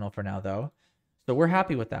the terminal for now, though. So we're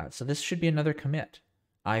happy with that. So this should be another commit,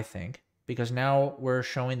 I think, because now we're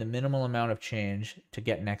showing the minimal amount of change to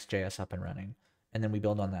get Next.js up and running. And then we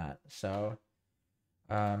build on that. So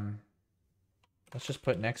let's just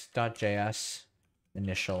put Next.js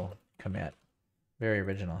initial commit. Very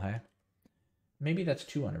original, hey? Maybe that's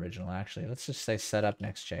too unoriginal, actually. Let's just say setup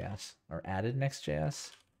Next.js or added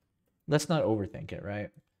Next.js. Let's not overthink it, right?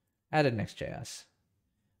 Added Next.js.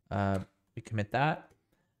 We commit that.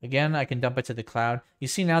 Again, I can dump it to the cloud. You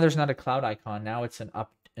see now there's not a cloud icon. Now it's an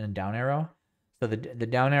up and a down arrow. So the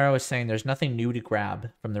down arrow is saying there's nothing new to grab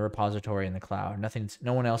from the repository in the cloud.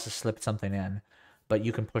 No one else has slipped something in, but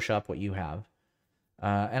you can push up what you have.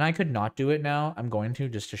 And I could not do it now. I'm going to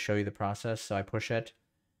just to show you the process. So I push it.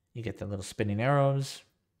 You get the little spinning arrows.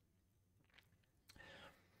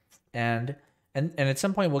 And at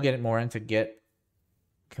some point we'll get more into Git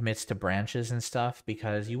commits to branches and stuff,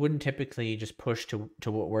 because you wouldn't typically just push to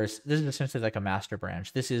what we're, this is essentially like a master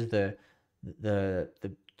branch. This is the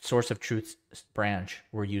source of truth branch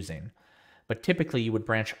we're using. But typically you would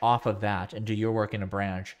branch off of that and do your work in a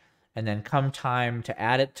branch, and then come time to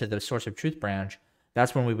add it to the source of truth branch,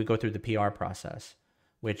 that's when we would go through the PR process,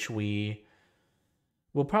 which we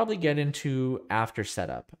will probably get into after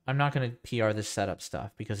setup. I'm not going to PR this setup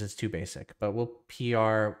stuff because it's too basic, but we'll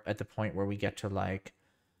PR at the point where we get to like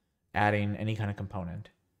adding any kind of component.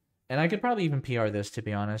 And I could probably even PR this, to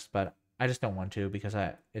be honest, but I just don't want to, because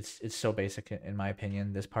it's so basic in my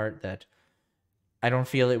opinion, this part, that I don't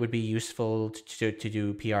feel it would be useful to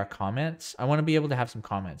do PR comments. I want to be able to have some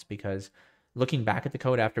comments, because looking back at the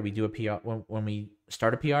code after we do a PR, when we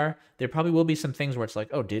start a PR, there probably will be some things where it's like,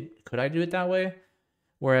 oh, could I do it that way?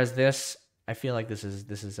 Whereas this, I feel like this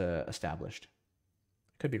is established.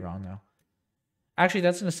 Could be wrong though. Actually,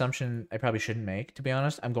 that's an assumption I probably shouldn't make, to be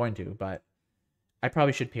honest. I'm going to, but I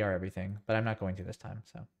probably should PR everything, but I'm not going to this time.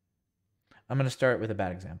 So I'm going to start with a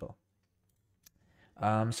bad example.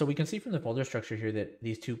 So we can see from the folder structure here that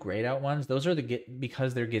these two grayed out ones, those are the Git,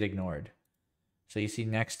 because they're Git ignored. So you see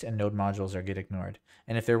Next and Node modules are Git ignored.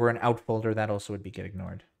 And if there were an out folder, that also would be Git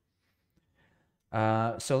ignored.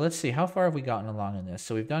 So let's see, how far have we gotten along in this?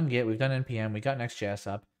 So we've done Git, we've done NPM, we got Next.js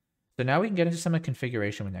up. So now we can get into some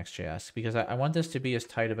configuration with Next.js, because I want this to be as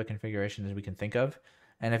tight of a configuration as we can think of.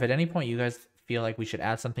 And if at any point you guys feel like we should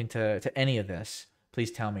add something to any of this,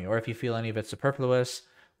 please tell me. Or if you feel any of it's superfluous,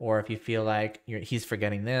 or if you feel like he's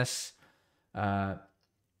forgetting this, yeah,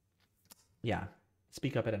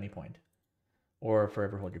 speak up at any point, or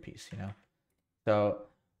forever hold your peace, you know? So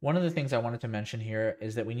one of the things I wanted to mention here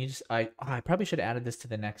is that we need to, I probably should have added this to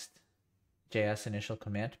the Next.js initial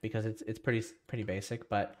commit, because it's pretty basic,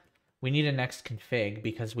 but we need a next config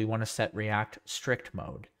because we want to set React strict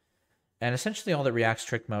mode. And essentially all that React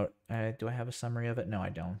strict mode, do I have a summary of it? No, I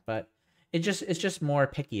don't, but it's just more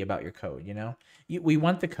picky about your code, you know? We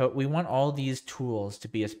want the code, we want all these tools to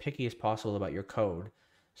be as picky as possible about your code,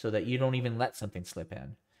 so that you don't even let something slip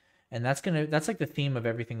in. And that's like the theme of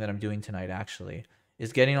everything that I'm doing tonight, actually,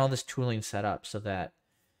 is getting all this tooling set up so that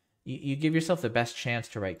you give yourself the best chance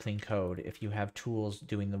to write clean code if you have tools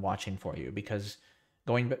doing the watching for you. Because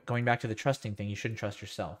going back to the trusting thing, you shouldn't trust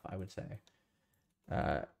yourself, I would say,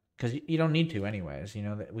 because you don't need to anyways. You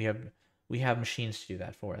know that we have machines to do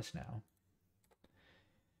that for us now.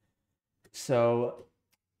 So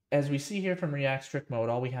as we see here from React strict mode,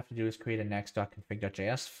 all we have to do is create a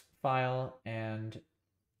next.config.js file and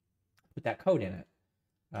put that code in it.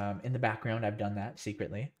 In the background, I've done that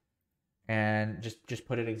secretly, and just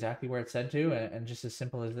put it exactly where it's said to, and just as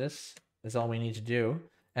simple as this is all we need to do.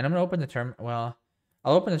 And I'm gonna open the terminal. Well,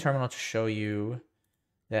 I'll open the terminal to show you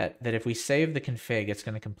that if we save the config, it's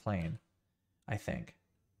gonna complain, I think.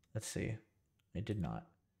 Let's see. It did not.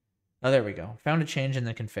 Oh, there we go. Found a change in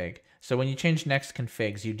the config. So when you change next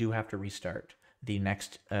configs, you do have to restart the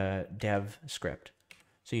next dev script.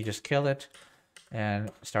 So you just kill it and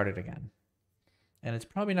start it again. And it's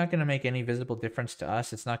probably not going to make any visible difference to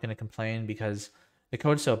us. It's not going to complain because the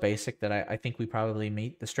code's so basic that I think we probably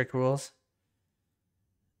meet the strict rules.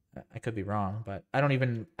 I could be wrong, but I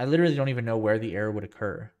literally don't even know where the error would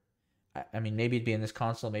occur. I mean, maybe it'd be in this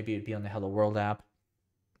console, maybe it'd be on the Hello World app.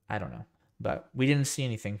 I don't know. But we didn't see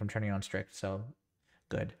anything from turning on strict, so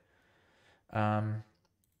good.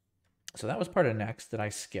 So that was part of Next that I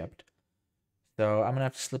skipped. So I'm going to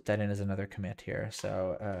have to slip that in as another commit here.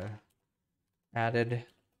 So added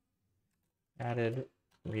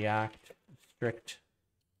React strict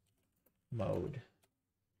mode.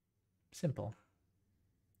 Simple.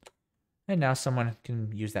 And now someone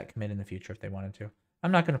can use that commit in the future if they wanted to.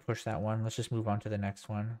 I'm not going to push that one. Let's just move on to the next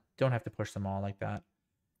one. Don't have to push them all like that.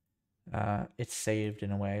 It's saved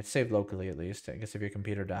in a way. It's saved locally at least. I guess if your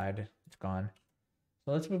computer died, it's gone.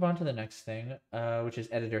 So let's move on to the next thing, which is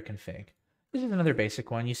EditorConfig. This is another basic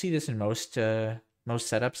one. You see this in most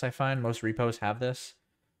setups, I find. Most repos have this.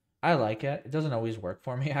 I like it. It doesn't always work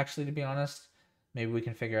for me, actually, to be honest. Maybe we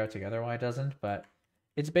can figure out together why it doesn't, but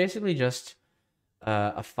it's basically just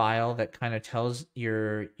a file that kind of tells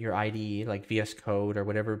your IDE, like VS Code or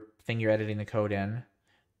whatever thing you're editing the code in,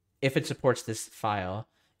 if it supports this file.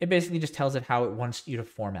 It basically just tells it how it wants you to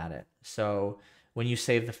format it. So when you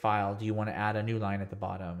save the file, do you want to add a new line at the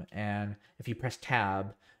bottom? And if you press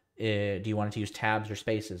tab, do you want it to use tabs or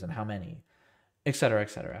spaces, and how many, et cetera, et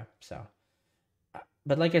cetera. So,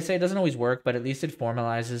 but like I say, it doesn't always work, but at least it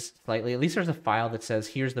formalizes slightly. At least there's a file that says,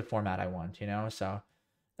 here's the format I want, you know? So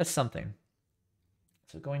that's something.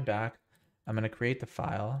 So going back, I'm going to create the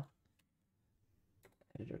file.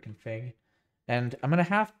 editor config. And I'm going to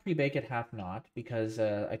half pre-bake it, half not, because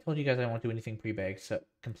I told you guys I won't do anything pre-baked so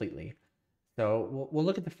completely. So we'll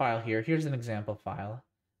look at the file here. Here's an example file.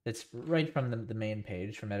 It's right from the main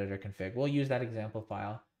page from EditorConfig. We'll use that example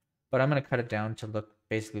file, but I'm going to cut it down to look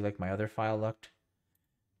basically like my other file looked.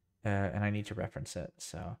 And I need to reference it.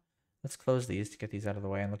 So let's close these to get these out of the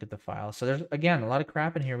way and look at the file. So there's, again, a lot of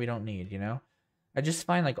crap in here we don't need, you know? I just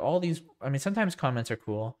find like all these, I mean, sometimes comments are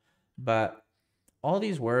cool, but all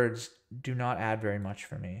these words do not add very much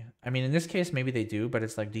for me. I mean, in this case, maybe they do, but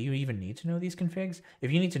it's like, do you even need to know these configs?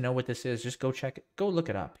 If you need to know what this is, just go check it, go look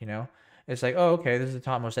it up, you know? It's like, oh, okay, this is the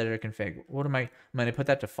topmost editor config. What am I going to put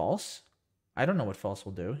that to false? I don't know what false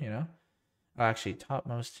will do, you know? Actually,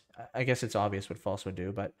 topmost, I guess it's obvious what false would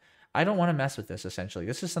do, but I don't want to mess with this, essentially.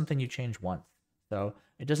 This is something you change once, so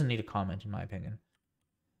it doesn't need a comment, in my opinion.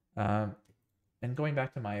 And going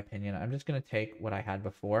back to my opinion, I'm just going to take what I had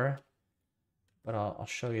before, but I'll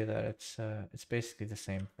show you that it's basically the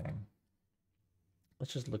same thing.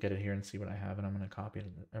 Let's just look at it here and see what I have, and I'm going to copy it.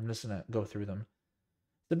 I'm just going to go through them.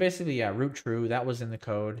 So basically, yeah, root true, that was in the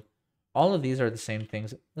code. All of these are the same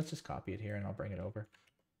things. Let's just copy it here, and I'll bring it over.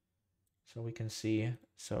 So we can see.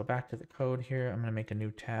 So back to the code here, I'm going to make a new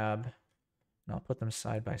tab, and I'll put them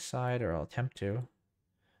side by side, or I'll attempt to.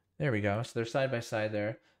 There we go. So they're side by side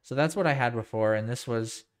there. So that's what I had before, and this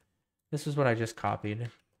was what I just copied.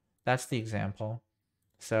 That's the example.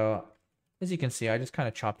 So as you can see, I just kind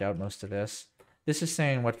of chopped out most of this. This is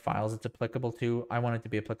saying what files it's applicable to. I want it to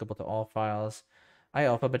be applicable to all files. I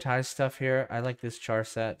alphabetized stuff here. I like this char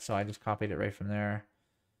set, so I just copied it right from there.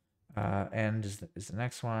 And is the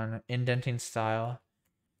next one. Indenting style.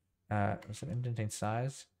 Is it indenting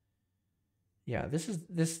size? Yeah,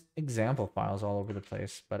 this example file is all over the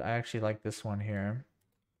place, but I actually like this one here.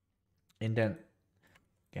 Indent,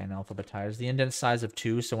 again, alphabetized. The indent size of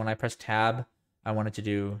 2, so when I press tab, I want it to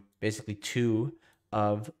do basically 2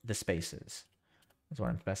 of the spaces. That's what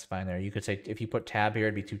I'm specifying there. You could say if you put tab here,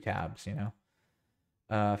 it'd be 2 tabs, you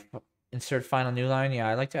know? Insert final new line. Yeah,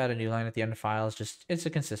 I like to add a new line at the end of files. Just, it's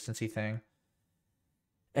a consistency thing.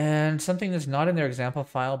 And something that's not in their example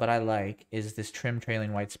file, but I like, is this trim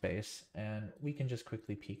trailing white space. And we can just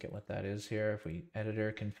quickly peek at what that is here. If we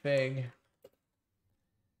editor config.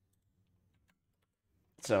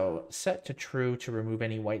 So set to true to remove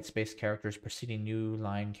any white space characters preceding new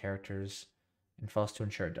line characters, and false to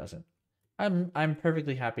ensure it doesn't. I'm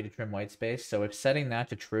perfectly happy to trim white space. So if setting that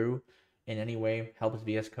to true in any way helps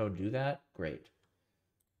VS Code do that, great.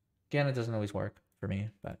 Again, it doesn't always work for me,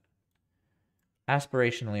 but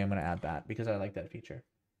aspirationally, I'm going to add that because I like that feature.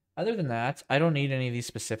 Other than that, I don't need any of these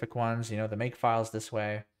specific ones, you know, the make files this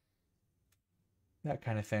way, that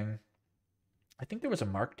kind of thing. I think there was a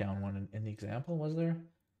markdown one in the example, was there?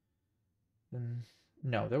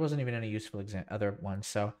 No, there wasn't even any useful other ones.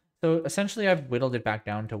 So essentially, I've whittled it back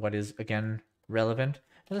down to what is, again, relevant.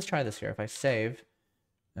 So let's try this here. If I save,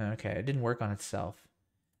 okay, it didn't work on itself.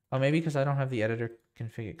 Oh, maybe because I don't have the editor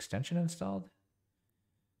config extension installed?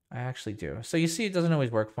 I actually do. So you see, it doesn't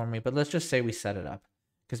always work for me, but let's just say we set it up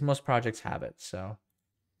because most projects have it. So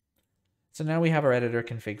now we have our editor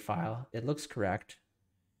config file. It looks correct.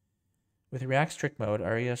 With React strict mode,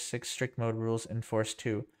 are ES6 strict mode rules enforced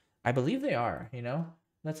too? I believe they are, you know?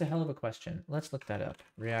 That's a hell of a question. Let's look that up.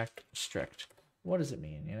 React strict. What does it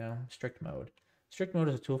mean, you know? Strict mode. Strict mode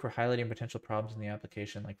is a tool for highlighting potential problems in the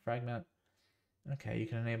application like fragment. Okay, you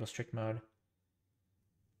can enable strict mode.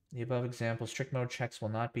 The above example, strict mode checks will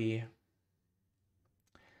not be...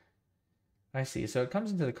 I see. So it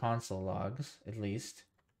comes into the console logs, at least.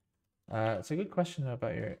 It's a good question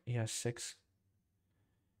about your ES6.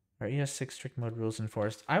 Are ES6 strict mode rules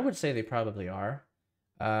enforced? I would say they probably are.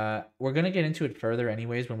 We're going to get into it further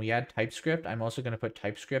anyways. When we add TypeScript, I'm also going to put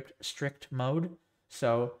TypeScript strict mode.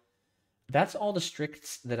 So that's all the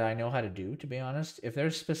stricts that I know how to do, to be honest. If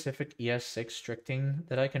there's specific ES6 stricting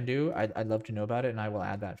that I can do, I'd love to know about it, and I will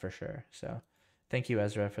add that for sure. So thank you,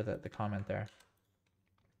 Ezra, for the comment there.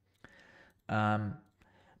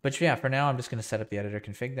 But yeah, for now, I'm just going to set up the editor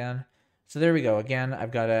config then. So there we go. Again,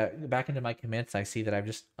 I've got to back into my commits. I see that I've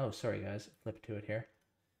just... Oh, sorry, guys. Flip to it here.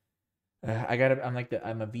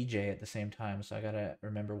 I'm a VJ at the same time, so I got to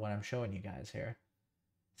remember what I'm showing you guys here.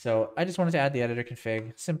 So I just wanted to add the editor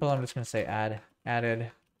config. Simple. I'm just going to say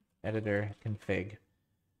added editor config.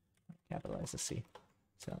 Capitalize the C.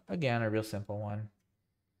 So again, a real simple one.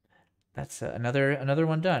 That's another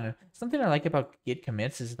one done. Something I like about Git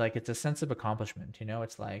commits is like it's a sense of accomplishment. You know,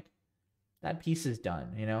 it's like that piece is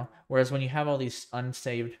done. You know, whereas when you have all these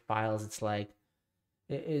unsaved files, it's like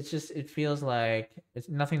it feels like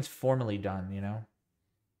nothing's formally done. You know.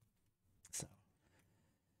 So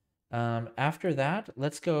After that,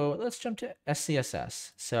 let's jump to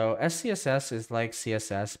SCSS. So SCSS is like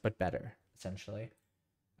CSS, but better, essentially.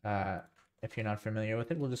 If you're not familiar with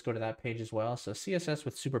it, we'll just go to that page as well. So CSS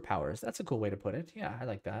with superpowers. That's a cool way to put it. Yeah, I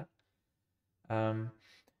like that.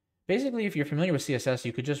 Basically, if you're familiar with CSS,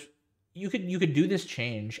 you could do this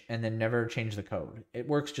change and then never change the code. It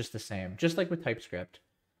works just the same, just like with TypeScript,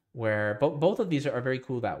 where both of these are very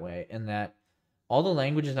cool that way, in that all the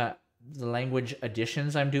language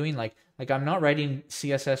additions I'm doing, like I'm not writing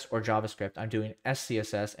CSS or JavaScript, I'm doing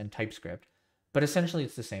SCSS and TypeScript, but essentially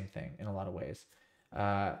it's the same thing in a lot of ways.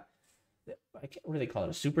 What do they call it?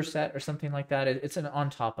 A superset or something like that. It's an on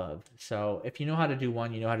top of. So if you know how to do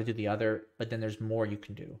one, you know how to do the other, but then there's more you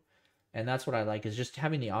can do. And that's what I like, is just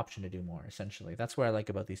having the option to do more, essentially. That's what I like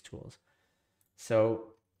about these tools. So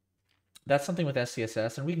that's something with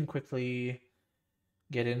SCSS, and we can quickly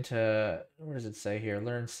get into, what does it say here?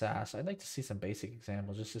 Learn Sass. I'd like to see some basic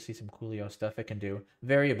examples just to see some coolio stuff it can do.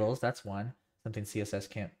 Variables, that's one. Something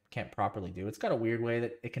CSS can't properly do. It's got a weird way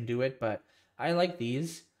that it can do it, but I like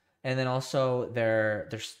these. And then also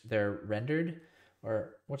they're rendered,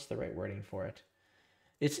 or what's the right wording for it?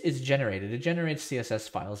 It's generated. It generates CSS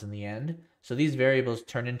files in the end. So these variables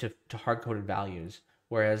turn into hard-coded values,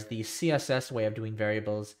 whereas the CSS way of doing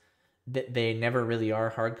variables, they never really are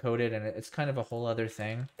hard-coded, and it's kind of a whole other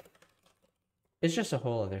thing. It's just a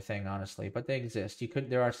whole other thing, honestly, but they exist.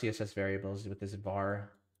 There are CSS variables with this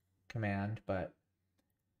var command, but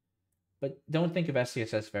don't think of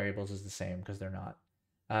SCSS variables as the same, because they're not.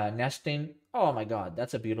 Nesting, oh my god,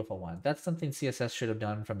 that's a beautiful one. That's something CSS should have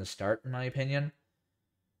done from the start, in my opinion.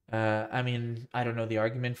 I mean, I don't know the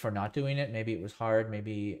argument for not doing it. Maybe it was hard.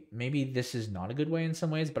 Maybe this is not a good way in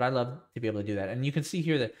some ways, but I love to be able to do that. And you can see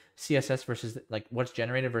here that CSS versus like what's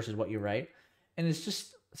generated versus what you write, and it's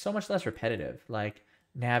just so much less repetitive. Like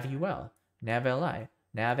nav ul, nav li,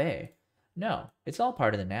 nav a. No, it's all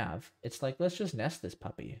part of the nav. It's like, let's just nest this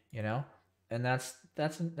puppy, you know. And that's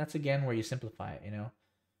again where you simplify it, you know.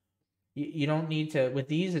 You don't need to, with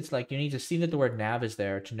these, it's like you need to see that the word nav is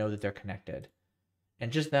there to know that they're connected.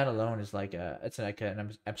 And just that alone is like it's like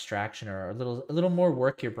an abstraction, or a little more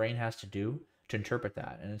work your brain has to do to interpret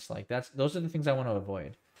that. And it's like, those are the things I want to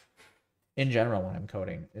avoid in general when I'm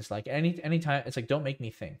coding. It's like anytime, it's like, don't make me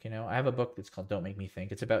think, you know. I have a book that's called Don't Make Me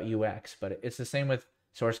Think. It's about UX, but it's the same with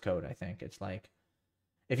source code, I think. It's like,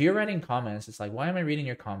 if you're writing comments, it's like, why am I reading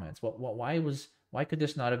your comments? Why could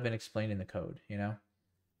this not have been explained in the code, you know?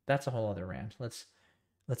 That's a whole other rant. Let's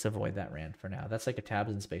avoid that rant for now. That's like a tabs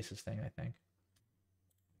and spaces thing, I think.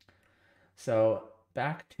 So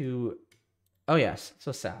back to, oh yes,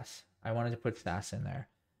 so Sass. I wanted to put Sass in there.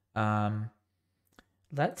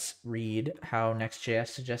 Let's read how Next.js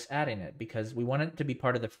suggests adding it, because we want it to be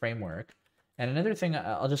part of the framework. And another thing,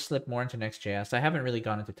 I'll just slip more into Next.js. I haven't really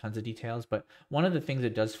gone into tons of details, but one of the things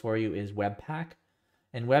it does for you is Webpack.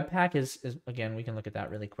 And Webpack is again, we can look at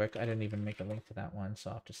that really quick. I didn't even make a link to that one, so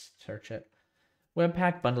I'll have to search it.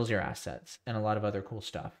 Webpack bundles your assets and a lot of other cool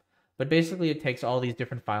stuff. But basically, it takes all these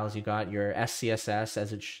different files. You got your SCSS,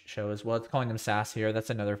 as it shows. Well, it's calling them Sass here. That's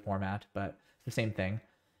another format, but the same thing.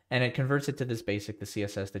 And it converts it to this basic, the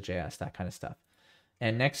CSS, the JS, that kind of stuff.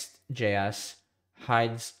 And Next.js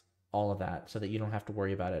hides all of that so that you don't have to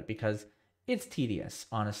worry about it, because it's tedious,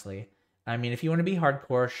 honestly. I mean, if you want to be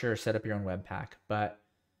hardcore, sure, set up your own Webpack. But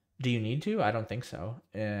do you need to? I don't think so.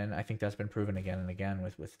 And I think that's been proven again and again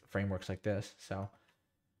with frameworks like this. So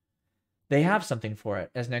they have something for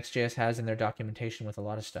it, as Next.js has in their documentation with a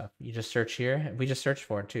lot of stuff. You just search here. We just searched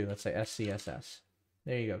for it too. Let's say SCSS.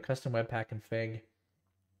 There you go. Custom Webpack config.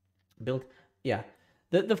 Build. Yeah.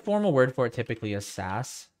 The formal word for it typically is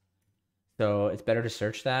Sass. So it's better to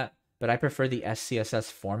search that. But I prefer the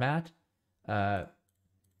SCSS format. I'll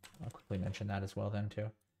quickly mention that as well then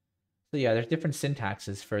too. So yeah, there's different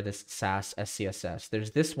syntaxes for this Sass SCSS.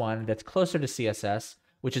 There's this one that's closer to CSS,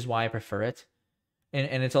 which is why I prefer it.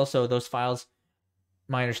 And it's also those files,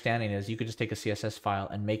 my understanding is you could just take a CSS file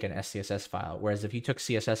and make an SCSS file. Whereas if you took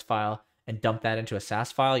CSS file and dumped that into a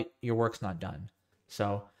Sass file, your work's not done.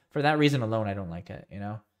 So for that reason alone, I don't like it, you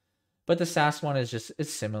know. But the Sass one is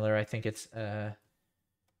it's similar. I think it's, I'd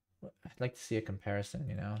like to see a comparison,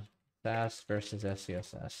 you know. Sass versus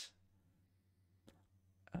SCSS.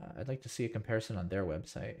 I'd like to see a comparison on their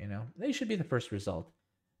website, you know. They should be the first result.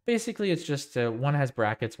 Basically, it's just one has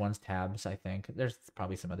brackets, one's tabs, I think. There's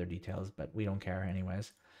probably some other details, but we don't care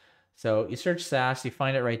anyways. So you search Sass, you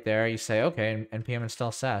find it right there. You say, okay, npm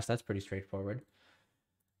install Sass. That's pretty straightforward.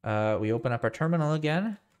 We open up our terminal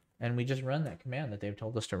again, and we just run that command that they've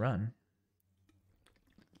told us to run.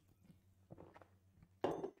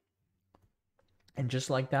 And just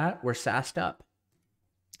like that, we're sassed up.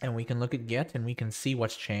 And we can look at Git and we can see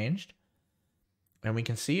what's changed. And we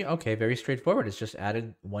can see, okay, very straightforward. It's just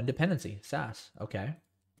added one dependency, Sass. Okay.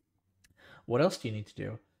 What else do you need to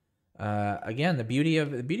do? Again, the beauty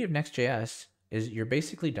of Next.js is you're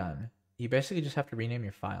basically done. You basically just have to rename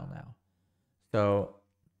your file now. So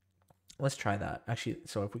let's try that. Actually,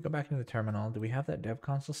 so if we go back into the terminal, do we have that dev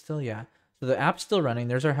console still? Yeah. So the app's still running.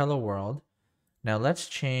 There's our hello world. Now let's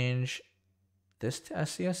change this to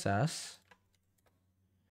SCSS.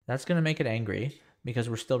 That's going to make it angry because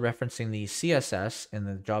we're still referencing the CSS in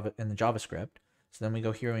the JavaScript. So then we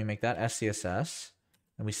go here and we make that SCSS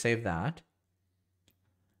and we save that.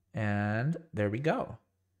 And there we go.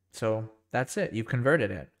 So that's it. You've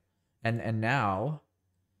converted it. And now,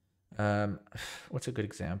 what's a good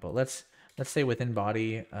example? Let's say within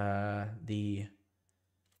body, the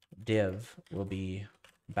div will be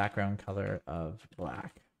background color of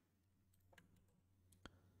black.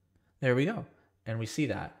 There we go. And we see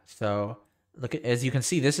that. So look at, as you can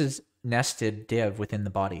see, this is nested div within the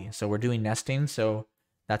body. So we're doing nesting. So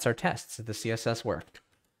that's our test. So the CSS worked.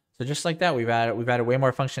 So just like that, we've added way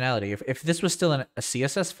more functionality. If this was still a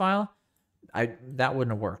CSS file, that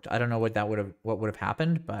wouldn't have worked. I don't know what would have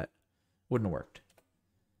happened, but wouldn't have worked.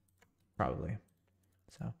 Probably.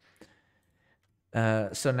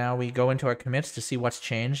 So now we go into our commits to see what's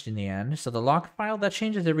changed in the end. So the lock file, that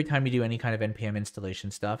changes every time you do any kind of npm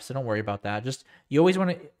installation stuff. So don't worry about that. Just you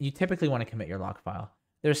typically want to commit your lock file.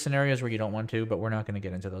 There's scenarios where you don't want to, but we're not going to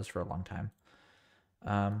get into those for a long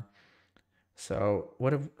time. So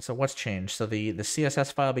what's changed? So the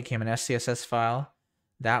CSS file became an SCSS file.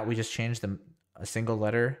 That we just changed a single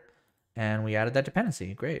letter, and we added that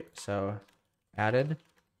dependency. Great. So added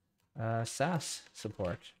Sass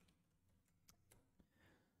support.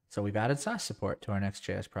 So we've added Sass support to our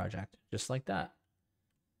Next.js project, just like that.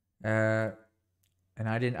 And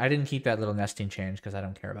I didn't keep that little nesting change because I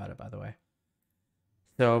don't care about it, by the way.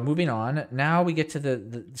 So moving on, now we get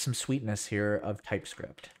to some sweetness here of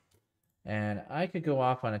TypeScript. And I could go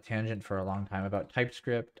off on a tangent for a long time about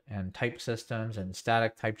TypeScript and type systems and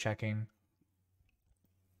static type checking.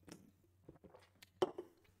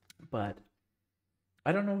 But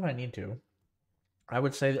I don't know if I need to. I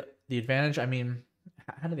would say that the advantage, I mean,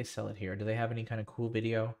 how do they sell it here? Do they have any kind of cool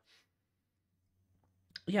video?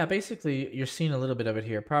 Yeah, basically, you're seeing a little bit of it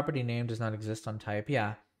here. Property name does not exist on type.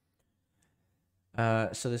 Yeah.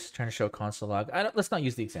 So this is trying to show console log. Let's not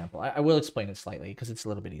use the example. I will explain it slightly because it's a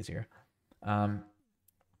little bit easier.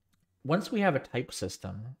 Once we have a type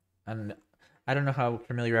system, and I don't know how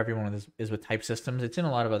familiar everyone is with type systems. It's in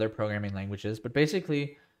a lot of other programming languages, but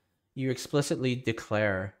basically, you explicitly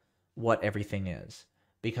declare what everything is,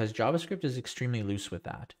 because JavaScript is extremely loose with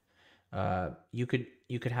that. You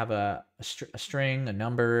could have a string, a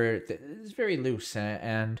number. It's very loose,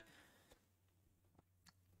 and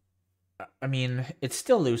I mean, it's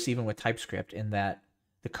still loose even with TypeScript in that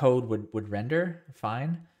the code would render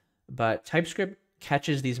fine, but TypeScript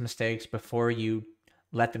catches these mistakes before you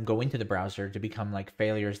let them go into the browser to become like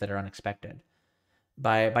failures that are unexpected.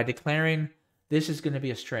 By declaring this is going to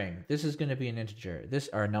be a string, this is going to be an integer,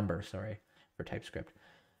 or a number, sorry, for TypeScript,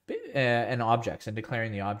 and objects, and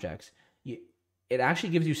declaring the objects, it actually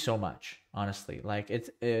gives you so much, honestly. Like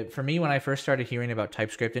for me, when I first started hearing about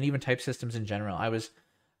TypeScript and even type systems in general, I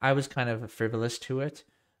was kind of frivolous to it,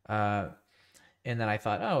 and then I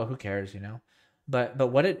thought, oh, who cares, you know?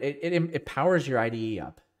 But what it powers your IDE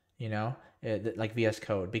up, you know, like VS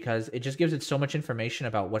Code, because it just gives it so much information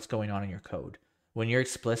about what's going on in your code. When you're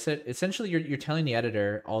explicit, essentially you're telling the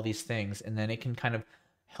editor all these things, and then it can kind of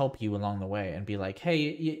help you along the way and be like, hey,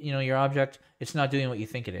 you know, your object, it's not doing what you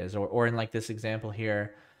think it is, or in like this example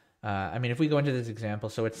here. I mean, if we go into this example,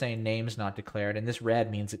 so it's saying name's not declared, and this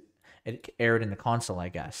red means it errored in the console, I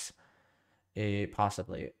guess.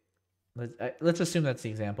 Possibly. Let's assume that's the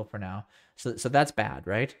example for now. So that's bad,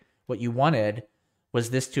 right? What you wanted was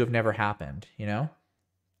this to have never happened, you know?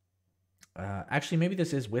 Actually, maybe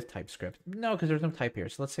this is with TypeScript. No, because there's no type here.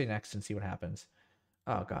 So let's say next and see what happens.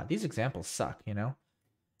 Oh, God, these examples suck, you know?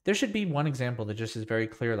 There should be one example that just is very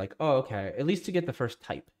clear, like, oh, okay, at least to get the first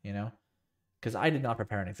type, you know? Because I did not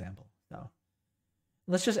prepare an example, so.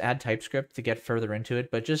 Let's just add TypeScript to get further into it,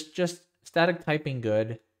 but just static typing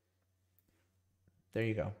good. There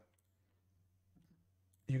you go.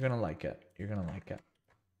 You're going to like it. You're going to like it.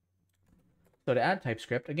 So to add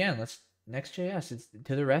TypeScript, again, Next.js, it's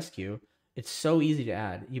to the rescue. It's so easy to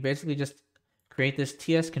add. You basically just create this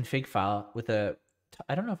tsconfig file with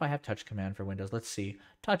I don't know if I have touch command for Windows. Let's see.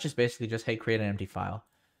 Touch is basically just, hey, create an empty file.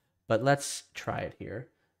 But let's try it here.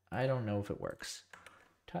 I don't know if it works.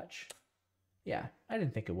 Touch. Yeah, I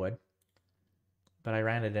didn't think it would. But I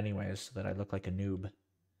ran it anyways so that I look like a noob.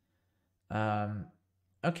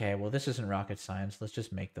 Okay, well, this isn't rocket science. Let's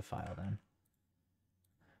just make the file then.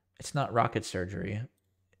 It's not rocket surgery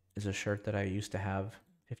is a shirt that I used to have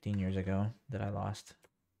 15 years ago that I lost.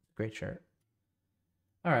 Great shirt.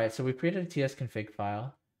 All right, so we created a tsconfig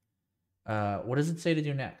file. What does it say to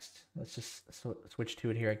do next? Let's just switch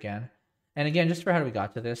to it here again. And again, just for how we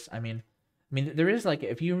got to this, I mean, there is like,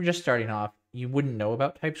 if you were just starting off, you wouldn't know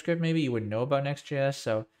about TypeScript, maybe you wouldn't know about Next.js.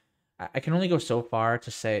 So I can only go so far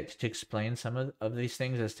to explain some of these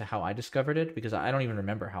things as to how I discovered it, because I don't even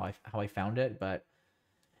remember how I found it, but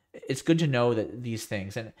it's good to know that these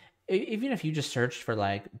things. And even if you just searched for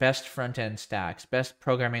like best front end stacks, best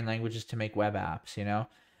programming languages to make web apps,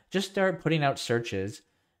 just start putting out searches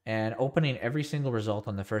and opening every single result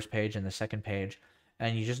on the first page and the second page,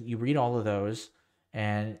 and you read all of those,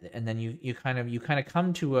 and then you kind of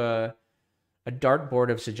come to a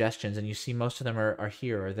dartboard of suggestions, and you see most of them are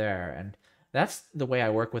here or there. And that's the way I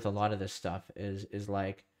work with a lot of this stuff is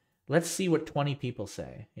like, let's see what 20 people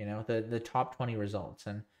say, the top 20 results.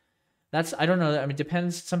 And that's, I don't know, I mean, it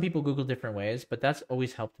depends. Some people Google different ways, but that's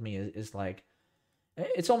always helped me is like,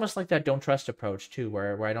 it's almost like that don't trust approach too,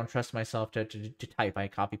 where I don't trust myself to type, I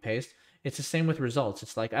copy paste. It's the same with results.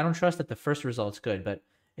 It's like, I don't trust that the first result's good, but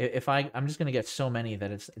if I'm just going to get so many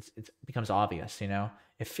that it becomes obvious,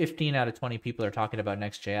 if 15 out of 20 people are talking about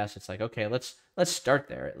Next.js, it's like, okay, let's start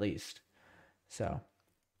there at least. So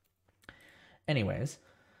anyways,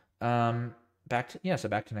 back to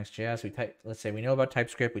Next.js. We type, let's say we know about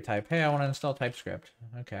TypeScript. We type, hey, I want to install TypeScript.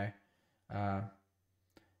 Okay.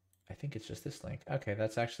 I think it's just this link. Okay,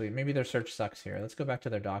 that's actually, maybe their search sucks here. Let's go back to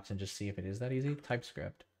their docs and just see if it is that easy.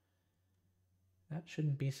 TypeScript. That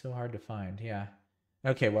shouldn't be so hard to find. Yeah.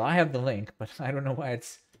 Okay, well, I have the link, but I don't know why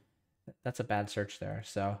that's a bad search there.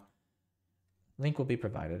 So link will be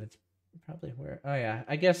provided. It's probably where, oh yeah,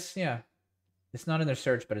 I guess, yeah. It's not in their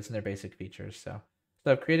search, but it's in their basic features. So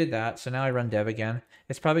I've created that. So now I run dev again.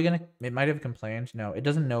 It's probably it might have complained. No, it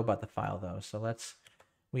doesn't know about the file though. So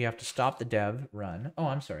we have to stop the dev run. Oh,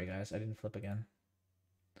 I'm sorry guys, I didn't flip again.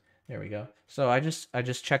 There we go. So I just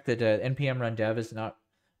checked that npm run dev is not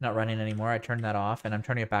running anymore. I turned that off, and I'm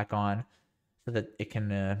turning it back on so that it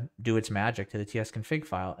can do its magic to the tsconfig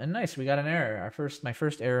file. And nice, we got an error. My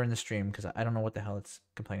first error in the stream, because I don't know what the hell it's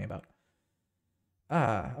complaining about.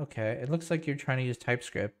 Okay. It looks like you're trying to use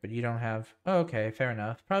TypeScript, but you don't have... Oh, okay, fair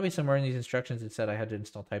enough. Probably somewhere in these instructions it said I had to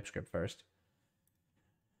install TypeScript first.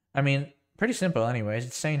 I mean, pretty simple anyways.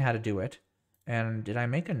 It's saying how to do it. And did I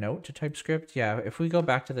make a note to TypeScript? Yeah, if we go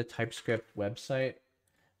back to the TypeScript website,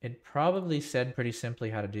 it probably said pretty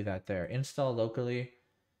simply how to do that there. Install locally.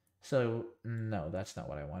 So, no, that's not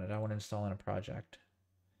what I wanted. I want to install in a project.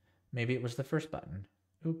 Maybe it was the first button.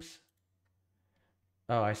 Oops.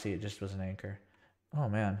 Oh, I see. It just was an anchor. Oh,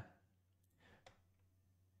 man.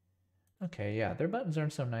 Okay, yeah, their buttons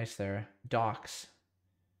aren't so nice there. Docs.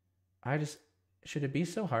 Should it be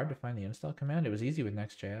so hard to find the install command? It was easy with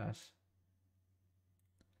Next.js.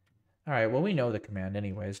 All right, well, we know the command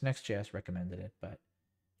anyways. Next.js recommended it, but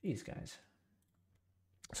these guys.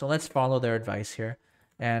 So let's follow their advice here.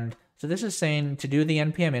 And so this is saying to do the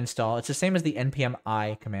npm install. It's the same as the npm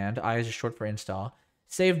I command. I is just short for install.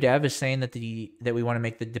 Save dev is saying that we want to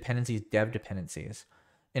make the dependencies dev dependencies.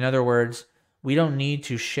 In other words, we don't need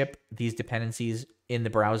to ship these dependencies in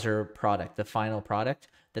the browser product, the final product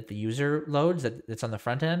that the user loads that's on the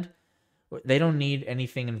front end. They don't need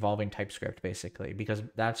anything involving TypeScript basically, because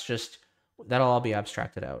that'll all be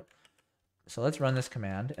abstracted out. So let's run this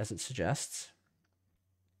command as it suggests.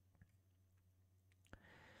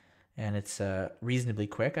 And it's reasonably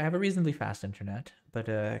quick. I have a reasonably fast internet, but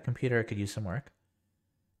a computer could use some work.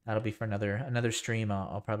 That'll be for another stream.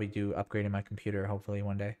 I'll probably do upgrading my computer hopefully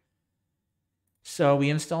one day. So we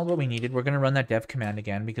installed what we needed. We're going to run that dev command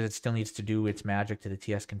again because it still needs to do its magic to the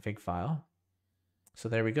tsconfig file. So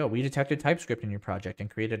there we go. We detected TypeScript in your project and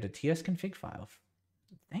created a tsconfig file.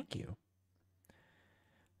 Thank you.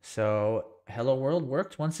 So hello world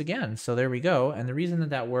worked once again. So there we go. And the reason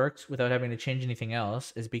that works without having to change anything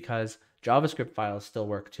else is because JavaScript files still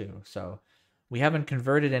work too. So we haven't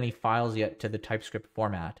converted any files yet to the TypeScript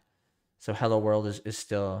format. So hello world is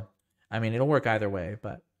still, I mean, it'll work either way,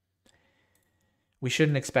 but we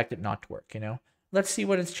shouldn't expect it not to work, Let's see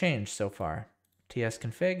what it's changed so far.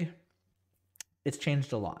 tsconfig. It's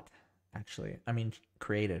changed a lot, actually. I mean,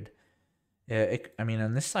 created.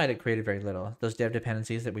 On this side, it created very little. Those dev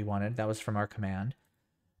dependencies that we wanted, that was from our command.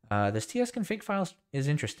 This tsconfig file is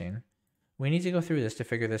interesting. We need to go through this to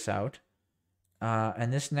figure this out.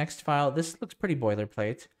 And this next file, this looks pretty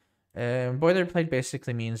boilerplate. Boilerplate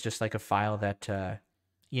basically means just like a file that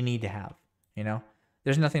you need to have,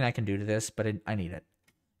 There's nothing I can do to this, but I need it.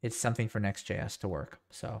 it's something for Next.js to work.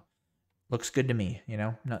 So looks good to me, you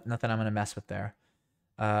know, nothing I'm going to mess with there.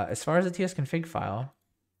 As far as the tsconfig file,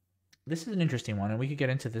 this is an interesting one, and we could get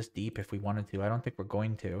into this deep if we wanted to. I don't think we're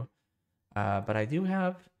going to. But I do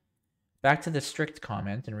have, back to the strict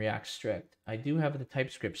comment in React strict, I do have the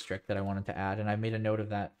TypeScript strict that I wanted to add, and I made a note of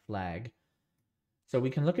that flag. So we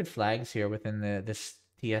can look at flags here within this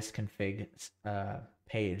tsconfig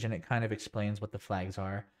page, and it kind of explains what the flags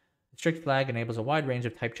are. The strict flag enables a wide range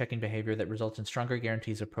of type checking behavior that results in stronger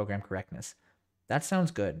guarantees of program correctness. That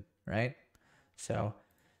sounds good, right? So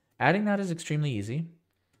adding that is extremely easy.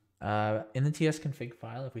 In the tsconfig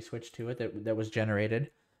file, if we switch to it that was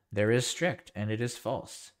generated, there is strict and it is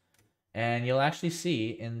false. And you'll actually see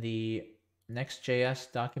in the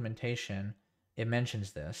Next.js documentation, it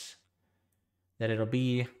mentions this, that it'll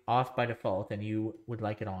be off by default and you would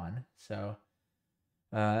like it on. So,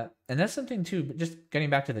 and that's something too, but just getting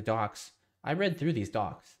back to the docs, I read through these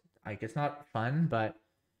docs. Like, it's not fun, but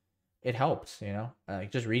it helps, you know,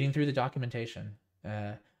 like just reading through the documentation,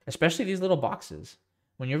 especially these little boxes.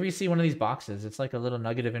 Whenever you see one of these boxes, it's like a little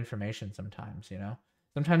nugget of information sometimes, you know.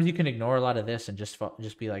 Sometimes you can ignore a lot of this and just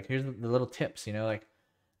be like, here's the little tips, you know, like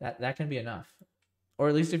that can be enough. Or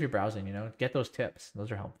at least if you're browsing, you know, get those tips.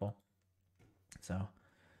 Those are helpful.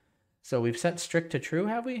 So we've set strict to true,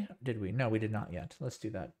 have we? Did we? No, we did not yet. Let's do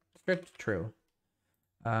that. Strict true.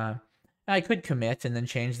 I could commit and then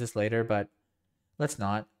change this later, but let's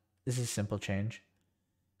not. This is a simple change.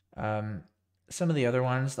 Some of the other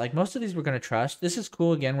ones, like most of these we're going to trust. This is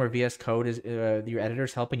cool, again, where VS Code is your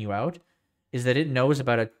editor's helping you out, is that it knows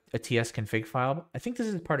about a tsconfig file. I think this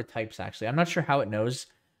is part of types, actually. I'm not sure how it knows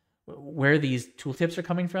where these tooltips are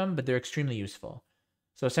coming from, but they're extremely useful.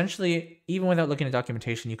 So essentially, even without looking at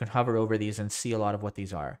documentation, you can hover over these and see a lot of what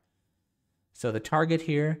these are. So the target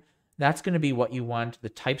here, that's going to be what you want the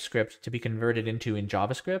TypeScript to be converted into in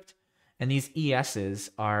JavaScript. And these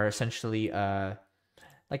ESs are essentially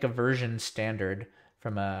like a version standard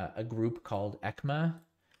from a group called ECMA,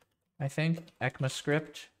 I think,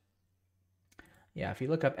 ECMAScript. Yeah, if you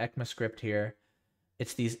look up ECMAScript here,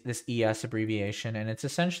 it's this ES abbreviation, and it's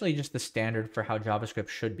essentially just the standard for how JavaScript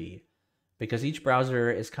should be, because each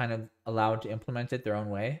browser is kind of allowed to implement it their own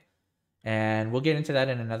way. And we'll get into that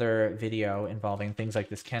in another video involving things like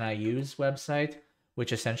this Can I Use website,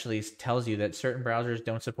 which essentially tells you that certain browsers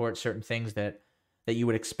don't support certain things that you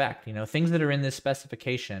would expect. You know, things that are in this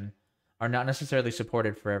specification are not necessarily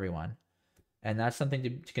supported for everyone. And that's something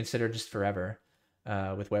to consider just forever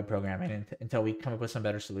with web programming until we come up with some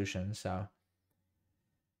better solutions. So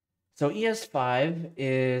ES5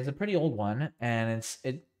 is a pretty old one, and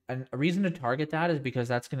a reason to target that is because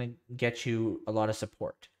that's going to get you a lot of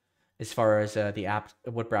support as far as the app,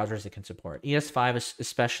 what browsers it can support. ES5 is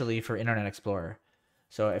especially for Internet Explorer.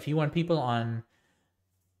 So if you want people on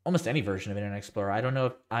almost any version of Internet Explorer, I don't know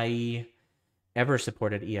if IE ever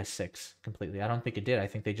supported ES6 completely. I don't think it did. I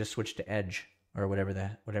think they just switched to Edge or whatever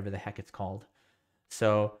the heck it's called.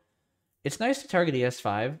 So it's nice to target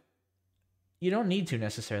ES5. You don't need to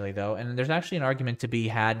necessarily, though, and there's actually an argument to be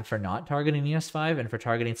had for not targeting ES5 and for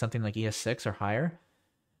targeting something like ES6 or higher,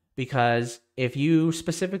 because if you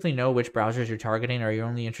specifically know which browsers you're targeting, or you're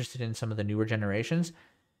only interested in some of the newer generations,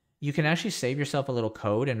 you can actually save yourself a little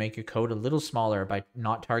code and make your code a little smaller by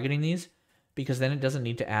not targeting these, because then it doesn't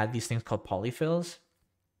need to add these things called polyfills,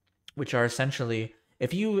 which are essentially,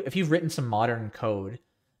 if you've written some modern code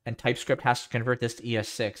and TypeScript has to convert this to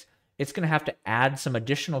ES6, it's going to have to add some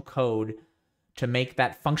additional code to make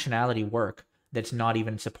that functionality work that's not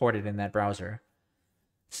even supported in that browser.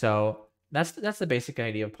 So that's the basic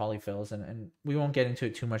idea of polyfills, and we won't get into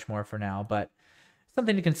it too much more for now, but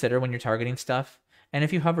something to consider when you're targeting stuff. And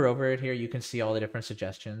if you hover over it here, you can see all the different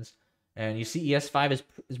suggestions. And you see ES5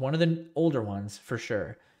 is one of the older ones for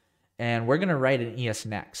sure. And we're going to write an ES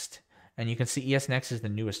Next. And you can see ES Next is the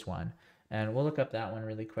newest one. And we'll look up that one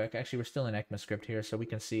really quick. Actually, we're still in ECMAScript here, so we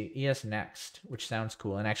can see ES Next, which sounds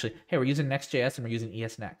cool. And actually, hey, we're using Next.js and we're using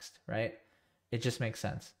ES Next, right? It just makes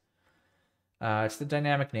sense. It's the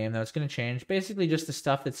dynamic name, though. It's going to change. Basically, just the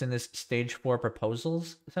stuff that's in this stage 4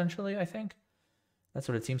 proposals, essentially, I think. That's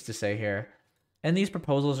what it seems to say here. And these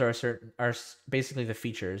proposals are basically the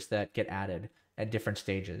features that get added at different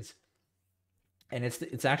stages. And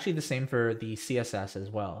it's actually the same for the CSS as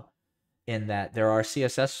well, in that there are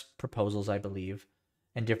CSS proposals, I believe,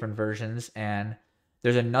 and different versions. And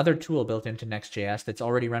there's another tool built into Next.js that's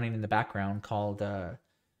already running in the background called,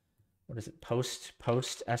 what is it, post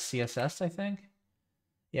SCSS, I think?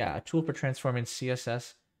 Yeah, a tool for transforming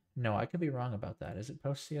CSS. No, I could be wrong about that. Is it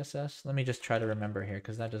post CSS? Let me just try to remember here,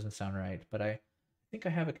 because that doesn't sound right. But I think I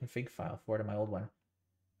have a config file for it in my old one.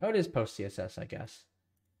 Oh, it is post CSS, I guess.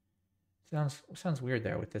 Sounds weird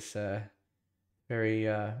there with this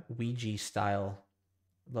very Ouija style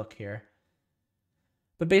look here.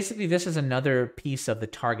 But basically, this is another piece of the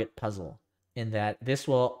target puzzle in that this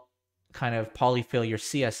will kind of polyfill your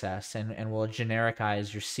CSS and will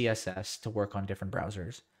genericize your CSS to work on different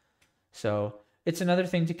browsers. So it's another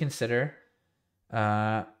thing to consider.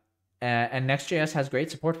 And Next.js has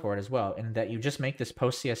great support for it as well, in that you just make this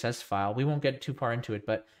post CSS file. We won't get too far into it,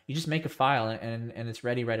 but you just make a file and it's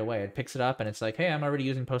ready right away. It picks it up and it's like, hey, I'm already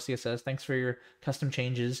using post CSS. Thanks for your custom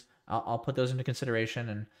changes. I'll put those into consideration.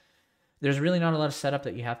 And there's really not a lot of setup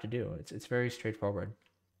that you have to do. It's very straightforward.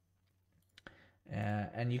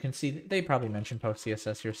 And you can see they probably mentioned post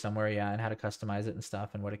CSS here somewhere, yeah, and how to customize it and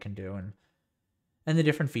stuff and what it can do and the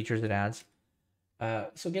different features it adds.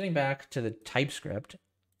 So getting back to the TypeScript.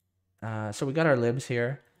 So we got our libs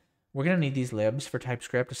here. We're going to need these libs for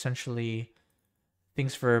TypeScript, essentially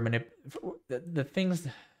things for the things,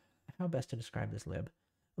 how best to describe this lib?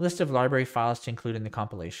 A list of library files to include in the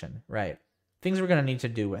compilation, right? Things we're going to need to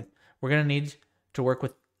do with. We're going to need to work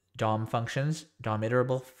with DOM functions, DOM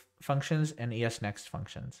iterable functions, and ESNext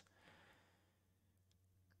functions.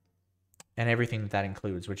 And everything that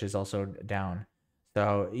includes, which is also down.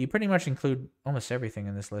 So you pretty much include almost everything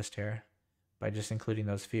in this list here by just including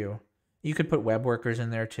those few. You could put web workers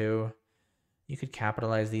in there too. You could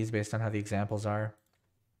capitalize these based on how the examples are.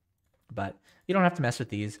 But you don't have to mess with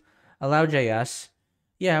these. Allow JS.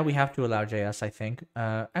 Yeah, we have to allow JS, I think.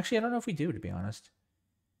 Actually, I don't know if we do, to be honest.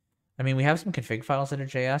 I mean, we have some config files that are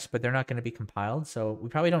JS, but they're not going to be compiled, so we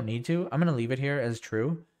probably don't need to. I'm going to leave it here as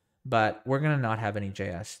true, but we're going to not have any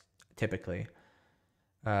JS, typically.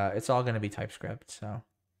 It's all going to be TypeScript, so.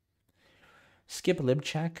 Skip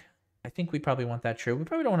libcheck. I think we probably want that true. We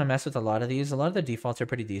probably don't want to mess with a lot of these. A lot of the defaults are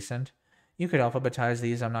pretty decent. You could alphabetize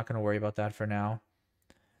these. I'm not going to worry about that for now.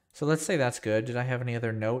 So let's say that's good. Did I have any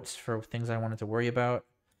other notes for things I wanted to worry about?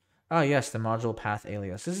 Oh, yes, the module path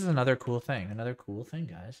alias. This is another cool thing. Another cool thing,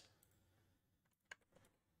 guys.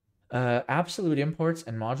 Absolute imports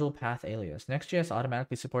and module path alias. Next.js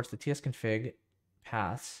automatically supports the tsconfig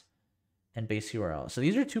paths and base URL. So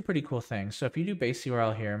these are two pretty cool things. So if you do base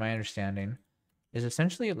URL here, my understanding is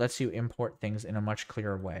essentially it lets you import things in a much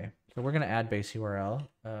clearer way. So we're going to add base URL.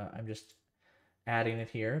 I'm just adding it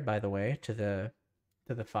here, by the way, to the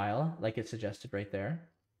file, like it suggested right there,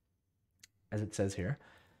 as it says here.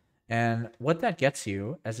 And what that gets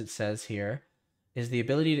you, as it says here, is the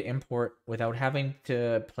ability to import without having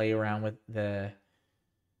to play around with the...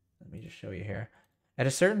 Let me just show you here. At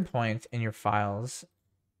a certain point in your files,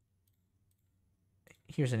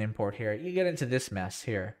 here's an import here. You get into this mess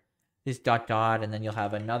here. This ... and then you'll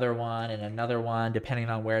have another one, depending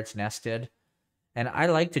on where it's nested. And I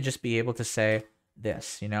like to just be able to say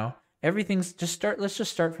this, you know? Everything's just let's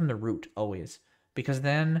just start from the root always. Because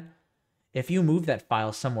then if you move that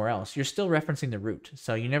file somewhere else, you're still referencing the root.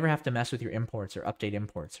 So you never have to mess with your imports or update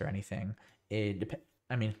imports or anything.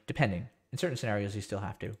 I mean, depending. In certain scenarios, you still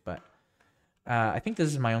have to. But I think this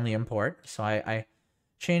is my only import. So I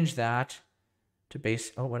changed that to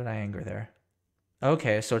base... Oh, what did I anger there?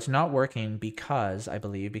 Okay, so it's not working because, I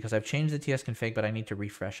believe, because I've changed the tsconfig, but I need to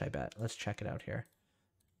refresh, I bet. Let's check it out here.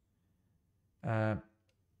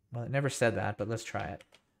 Well, it never said that, but let's try it.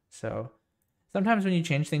 So sometimes when you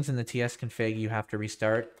change things in the tsconfig, you have to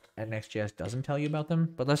restart, and Next.js doesn't tell you about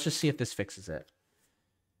them, but let's just see if this fixes it.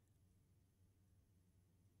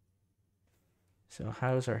 So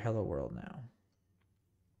how's our hello world now?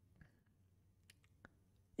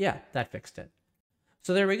 Yeah, that fixed it.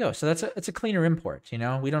 So there we go. So it's a cleaner import, you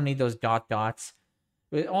know? We don't need those dots.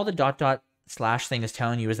 All the / thing is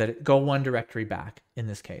telling you is that go one directory back in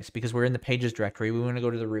this case, because we're in the pages directory. We want to go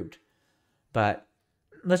to the root. But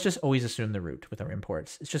let's just always assume the root with our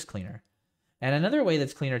imports. It's just cleaner. And another way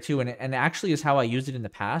that's cleaner too, and actually is how I used it in the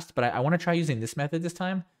past, but I want to try using this method this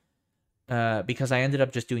time because I ended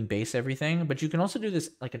up just doing base everything. But you can also do this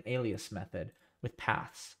like an alias method with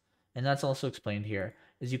paths. And that's also explained here,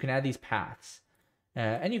 is you can add these paths.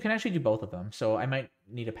 And you can actually do both of them. So I might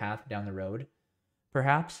need a path down the road,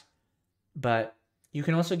 perhaps. But you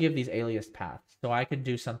can also give these alias paths. So I could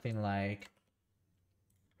do something like,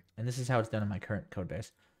 and this is how it's done in my current code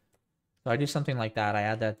base. So I do something like that. I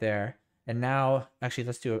add that there. And now, actually,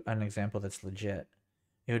 let's do an example that's legit.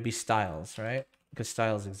 It would be styles, right? Because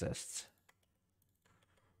styles exists.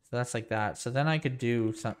 So that's like that. So then I could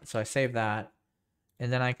do something. So I save that.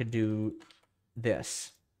 And then I could do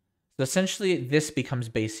this. So essentially, this becomes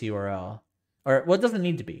base URL. Or, well, it doesn't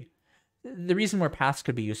need to be. The reason where paths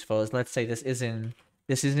could be useful is, let's say this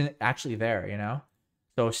isn't actually there, you know?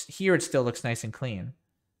 So here it still looks nice and clean.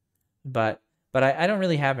 But But I don't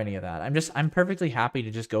really have any of that. I'm perfectly happy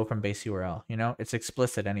to just go from base URL. You know, it's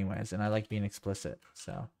explicit anyways, and I like being explicit.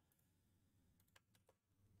 So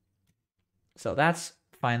that's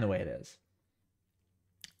fine the way it is.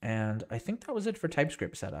 And I think that was it for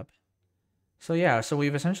TypeScript setup. So yeah, so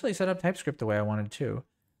we've essentially set up TypeScript the way I wanted to.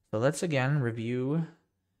 So let's again review,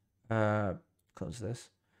 close this,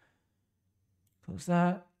 close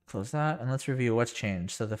that, and let's review what's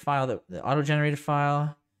changed. So the auto-generated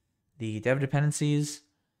file, the dev dependencies,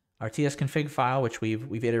 our tsconfig file, which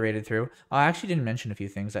we've iterated through. I actually didn't mention a few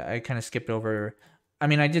things. I kind of skipped over. I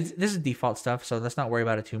mean, this is default stuff, so let's not worry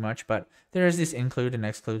about it too much, but there is this include and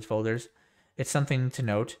excludes folders. It's something to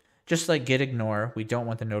note. Just like git ignore, we don't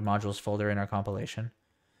want the node modules folder in our compilation.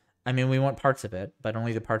 I mean, we want parts of it, but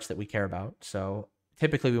only the parts that we care about. So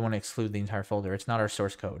typically we want to exclude the entire folder. It's not our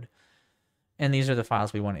source code. And these are the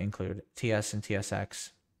files we want to include, ts and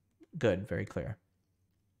tsx. Good, very clear.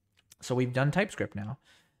 So we've done TypeScript now.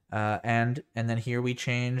 And then here we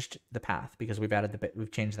changed the path because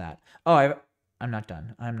we've changed that. Oh, I'm not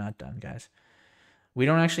done. I'm not done, guys. We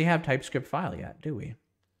don't actually have TypeScript file yet, do we?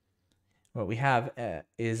 What we have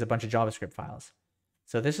is a bunch of JavaScript files.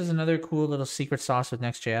 So this is another cool little secret sauce with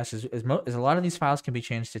Next.js is a lot of these files can be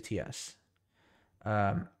changed to TS.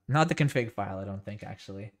 Not the config file, I don't think,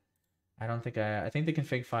 actually. I think the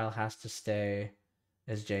config file has to stay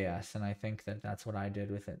as JS, and I think that's what I did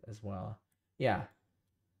with it as well. Yeah.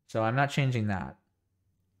 So I'm not changing that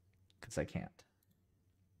because I can't.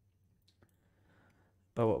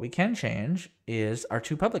 But what we can change is our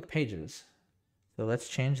two public pages. So let's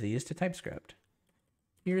change these to TypeScript.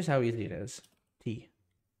 Here's how easy it is. T.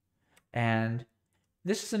 And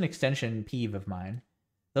this is an extension peeve of mine.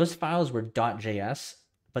 Those files were .js,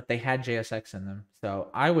 but they had JSX in them. So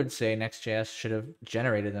I would say Next.js should have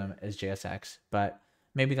generated them as JSX, but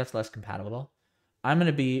maybe that's less compatible. I'm going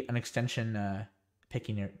to be an extension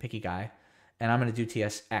picky guy, and I'm going to do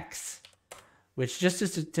TSX, which just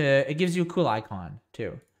is it gives you a cool icon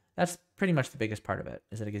too. That's pretty much the biggest part of it,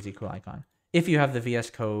 is that it gives you a cool icon if you have the VS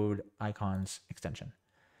Code icons extension.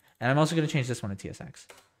 And I'm also going to change this one to TSX.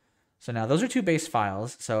 So now those are two base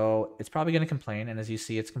files, so it's probably going to complain, and as you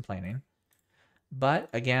see, it's complaining. But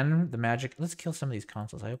again, the magic, let's kill some of these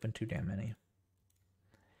consoles. I opened too damn many.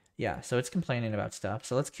 Yeah, so it's complaining about stuff.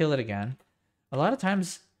 So let's kill it again. A lot of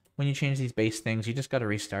times when you change these base things, you just got to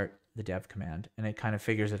restart the dev command, and it kind of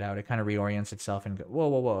figures it out. It kind of reorients itself and go,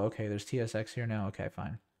 whoa, okay, there's TSX here now. Okay,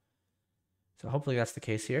 fine. So hopefully that's the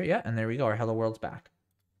case here. Yeah, and there we go. Our hello world's back.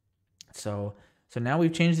 So now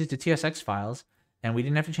we've changed these to TSX files, and we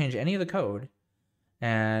didn't have to change any of the code.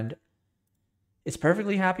 And it's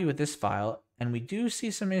perfectly happy with this file. And we do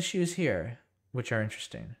see some issues here, which are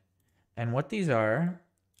interesting. And what these are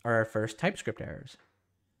our first TypeScript errors.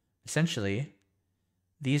 Essentially,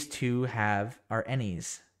 these two are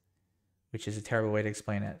any's, which is a terrible way to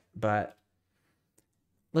explain it. But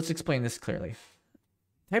let's explain this clearly.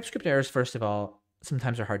 TypeScript errors, first of all,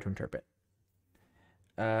 sometimes are hard to interpret.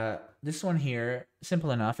 This one here,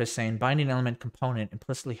 simple enough, is saying binding element component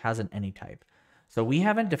implicitly has an any type. So we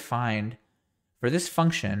haven't defined, for this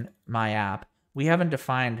function, my app, we haven't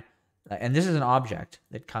defined, and this is an object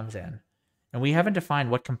that comes in, and we haven't defined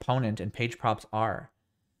what component and page props are.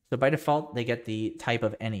 So by default, they get the type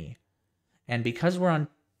of any. And because we're on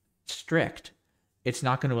strict, it's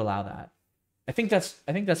not going to allow that. I think that's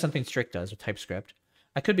something strict does with TypeScript.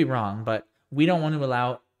 I could be wrong, but we don't want to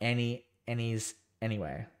allow any's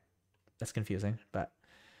anyway. That's confusing, but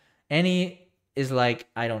any is like,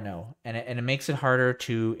 I don't know, and it makes it harder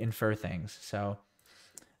to infer things. So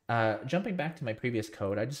jumping back to my previous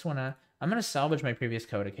code, I'm going to salvage my previous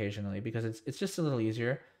code occasionally because it's just a little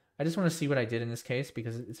easier. I just want to see what I did in this case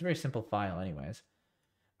because it's a very simple file anyways.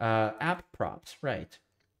 App props, right.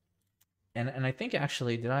 And I think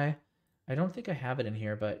actually, I don't think I have it in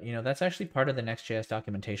here, but that's actually part of the Next.js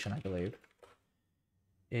documentation, I believe.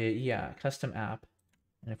 Yeah, custom app.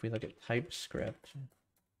 And if we look at TypeScript,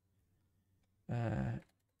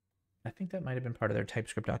 I think that might have been part of their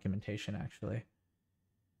TypeScript documentation, actually.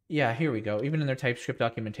 Yeah, here we go. Even in their TypeScript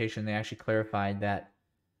documentation, they actually clarified that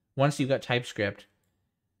once you've got TypeScript,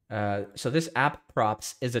 so this app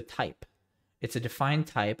props is a type. It's a defined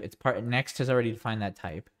type. Next has already defined that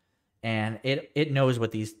type, and it knows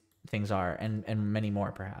what these things are, and many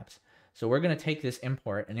more perhaps. So we're going to take this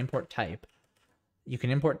import and import type. You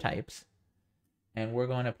can import types, and we're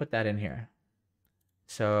going to put that in here.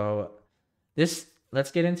 So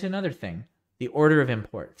let's get into another thing, the order of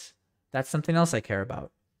imports. That's something else I care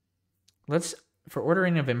about. For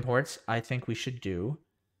ordering of imports, I think we should do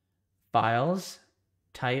files,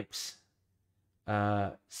 types,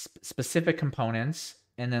 specific components,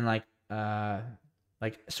 and then like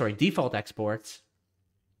default exports,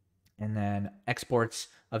 and then exports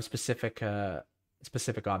of specific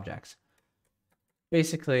objects.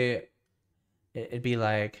 Basically, it'd be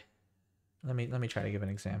like, let me try to give an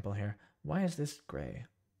example here. Why is this gray?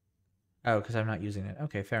 Oh, because I'm not using it.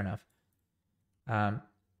 Okay, fair enough.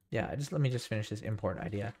 Yeah, let me just finish this import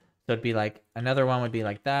idea. So it'd be like, another one would be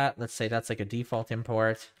like that. Let's say that's like a default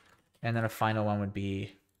import. And then a final one would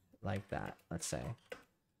be like that, let's say.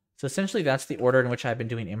 So essentially that's the order in which I've been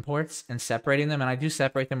doing imports and separating them. And I do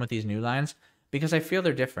separate them with these new lines because I feel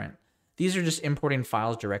they're different. These are just importing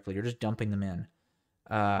files directly. You're just dumping them in.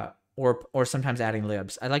 Or sometimes adding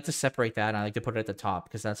libs. I like to separate that. And I like to put it at the top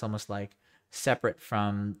because that's almost like separate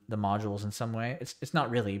from the modules in some way. It's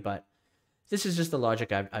not really, but this is just the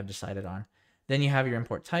logic I've decided on. Then you have your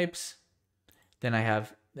import types. Then I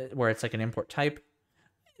have where it's like an import type.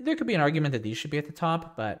 There could be an argument that these should be at the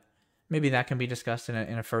top, but maybe that can be discussed in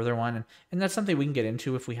a further one. And that's something we can get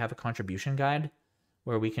into if we have a contribution guide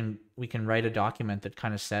where we can write a document that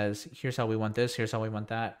kind of says, here's how we want this, here's how we want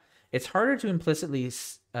that. It's harder to implicitly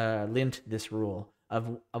lint this rule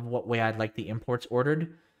of what way I'd like the imports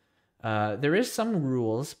ordered. There is some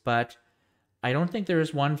rules, but I don't think there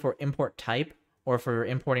is one for import type or for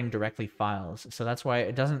importing directly files. So that's why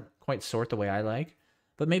it doesn't quite sort the way I like,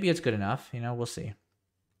 but maybe it's good enough, we'll see.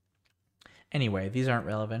 Anyway, these aren't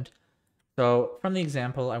relevant. So from the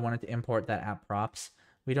example, I wanted to import that app props.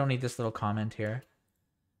 We don't need this little comment here.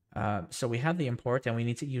 So we have the import and we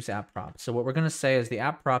need to use app props. So what we're going to say is the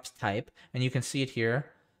app props type, and you can see it here.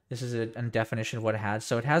 This is a definition of what it has.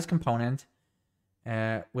 So it has component,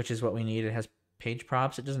 which is what we need. It has page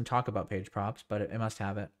props. It doesn't talk about page props, but it must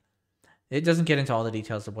have it. It doesn't get into all the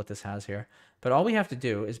details of what this has here. But all we have to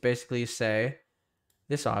do is basically say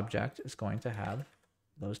this object is going to have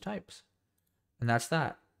those types. And that's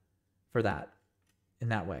that for that in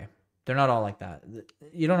that way. They're not all like that.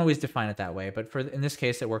 You don't always define it that way, but in this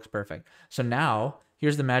case, it works perfect. So now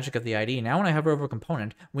here's the magic of the ID. Now when I hover over a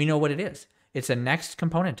component, we know what it is. It's a next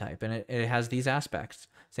component type, and it has these aspects.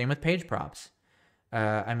 Same with page props.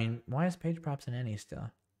 I mean, why is page props an any still?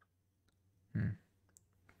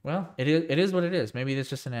 Well, it is what it is. Maybe it's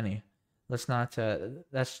just an any. Let's not.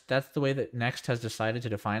 That's the way that Next has decided to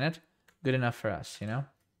define it. Good enough for us,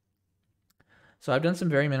 So I've done some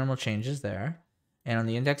very minimal changes there. And on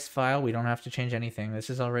the index file, we don't have to change anything. This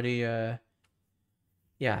is already,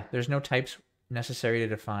 yeah, there's no types necessary to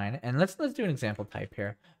define. And let's do an example type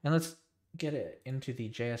here. And let's get it into the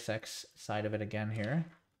JSX side of it again here.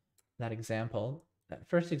 That example, that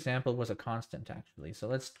first example was a constant actually. So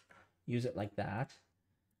let's use it like that.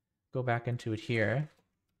 Go back into it here.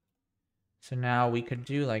 So now we could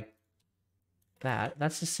do like that.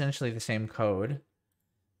 That's essentially the same code.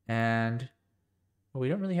 And we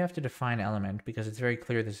don't really have to define element because it's very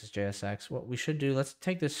clear this is JSX. What we should do, let's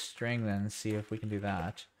take this string then and see if we can do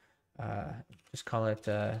that. Just call it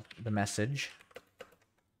the message.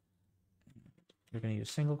 We're going to use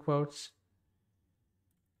single quotes.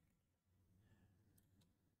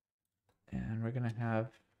 And we're going to have,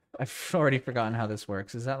 I've already forgotten how this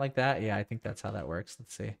works. Is that like that? Yeah, I think that's how that works.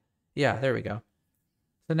 Let's see. Yeah, there we go.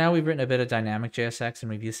 So now we've written a bit of dynamic JSX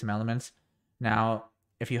and we've used some elements. Now,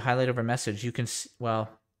 if you highlight over message, you can see, well,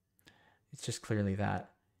 it's just clearly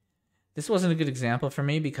that. This wasn't a good example for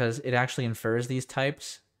me because it actually infers these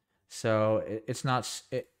types. So it's not,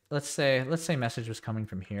 let's say message was coming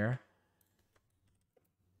from here.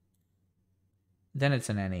 Then it's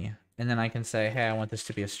an any. And then I can say, hey, I want this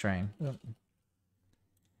to be a string.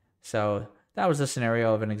 So that was the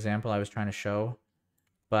scenario of an example I was trying to show.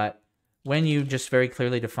 But when you just very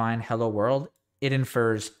clearly define hello world, it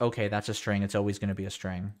infers, okay, that's a string. It's always going to be a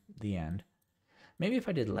string. The end. Maybe if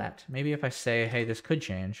I did let, maybe if I say, hey, this could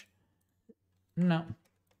change. No,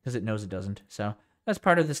 because it knows it doesn't. So that's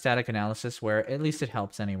part of the static analysis where at least it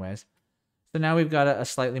helps anyways. So now we've got a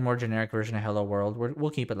slightly more generic version of hello world. We'll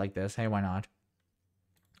keep it like this. Hey, why not?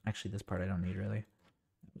 Actually, this part I don't need really.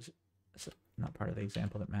 It's not part of the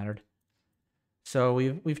example that mattered. So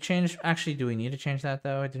we've changed. Actually, do we need to change that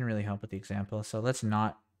though? It didn't really help with the example. So let's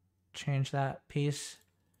not change that piece.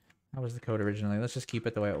 That was the code originally. Let's just keep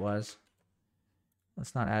it the way it was.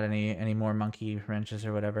 Let's not add any more monkey wrenches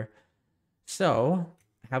or whatever. So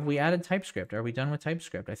have we added TypeScript? Are we done with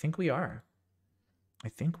TypeScript? I think we are. I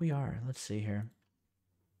think we are. Let's see here.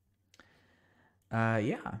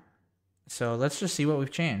 Yeah. So let's just see what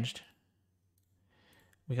we've changed.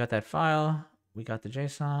 We got that file. We got the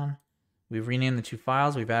JSON. We've renamed the two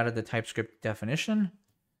files. We've added the TypeScript definition.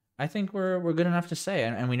 I think we're good enough to say,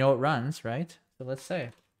 and we know it runs, right? So let's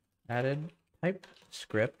say added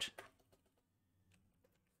TypeScript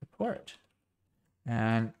support.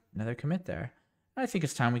 And another commit there. I think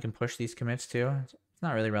it's time we can push these commits too. It's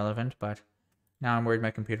not really relevant, but now I'm worried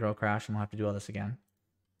my computer will crash and we'll have to do all this again.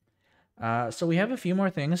 So we have a few more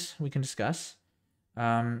things we can discuss.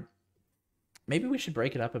 Maybe we should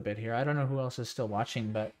break it up a bit here. I don't know who else is still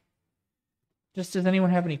watching, but just does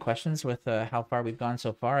anyone have any questions with how far we've gone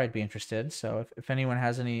so far? I'd be interested. So if anyone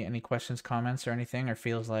has any questions, comments, or anything, or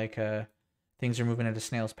feels like things are moving at a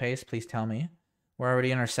snail's pace, please tell me. We're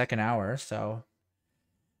already in our second hour, so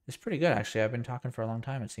it's pretty good, actually. I've been talking for a long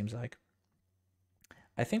time, it seems like.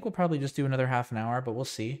 I think we'll probably just do another half an hour, but we'll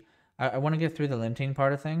see. I want to get through the linting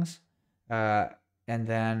part of things. And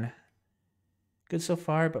then, good so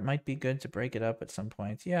far, but might be good to break it up at some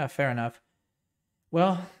point. Yeah, fair enough.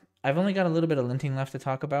 Well, I've only got a little bit of linting left to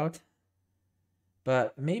talk about,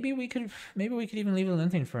 but maybe we could even leave the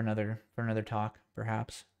linting for another talk,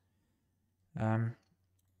 perhaps.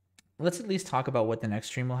 Let's at least talk about what the next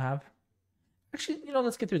stream will have. Actually,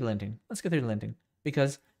 let's get through the linting. Let's get through the linting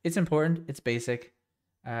because it's important. It's basic.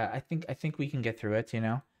 I think we can get through it,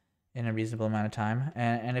 in a reasonable amount of time.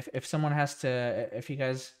 And if someone has to, if you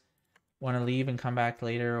guys want to leave and come back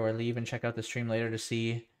later, or leave and check out the stream later to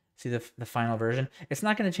see the final version, it's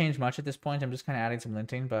not going to change much at this point. I'm just kind of adding some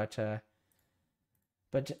linting, but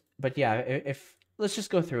yeah, if let's just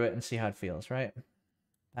go through it and see how it feels, right?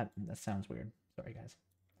 That sounds weird. Sorry, guys.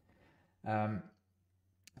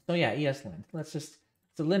 So yeah, ESLint.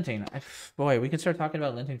 So linting. Boy, we could start talking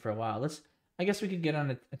about linting for a while. I guess we could get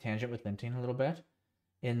on a tangent with linting a little bit.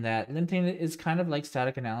 In that linting is kind of like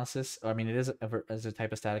static analysis. I mean, it is as a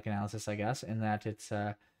type of static analysis, I guess, in that it's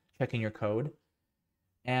checking your code.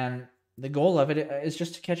 And the goal of it is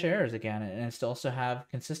just to catch errors again, and it's to also have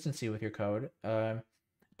consistency with your code. That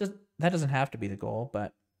doesn't have to be the goal,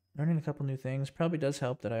 but learning a couple new things probably does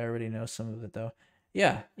help. That I already know some of it, though.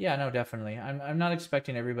 Yeah, no, definitely. I'm not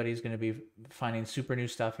expecting everybody's going to be finding super new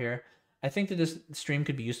stuff here. I think that this stream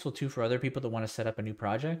could be useful too for other people that want to set up a new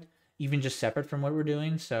project, even just separate from what we're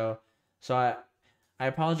doing. So I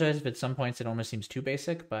apologize if at some points it almost seems too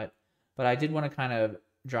basic, but I did want to kind of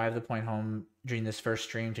drive the point home during this first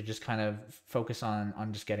stream to just kind of focus on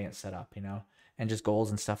just getting it set up, and just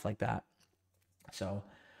goals and stuff like that. So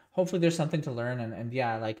hopefully there's something to learn, and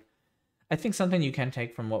yeah, like I think something you can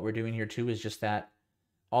take from what we're doing here too is just that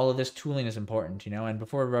all of this tooling is important, and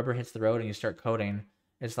before rubber hits the road and you start coding,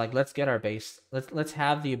 it's like, let's get our base. Let's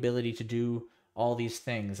have the ability to do all these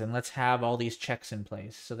things, and let's have all these checks in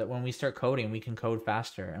place so that when we start coding, we can code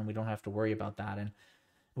faster and we don't have to worry about that. And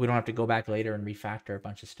we don't have to go back later and refactor a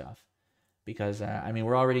bunch of stuff because, I mean,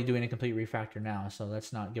 we're already doing a complete refactor now. So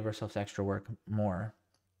let's not give ourselves extra work more.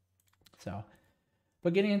 So,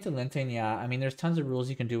 but getting into linting, yeah, I mean, there's tons of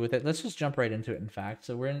rules you can do with it. Let's just jump right into it, in fact.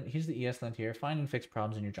 So here's the ESLint here. Find and fix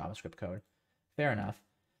problems in your JavaScript code. Fair enough.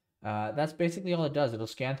 That's basically all it does. It'll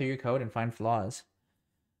scan through your code and find flaws.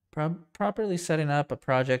 Properly setting up a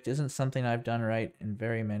project isn't something I've done right in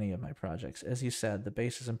very many of my projects. As you said, the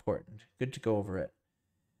base is important. Good to go over it.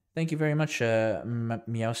 Thank you very much,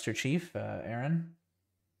 Meowster Chief, Aaron.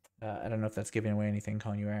 I don't know if that's giving away anything,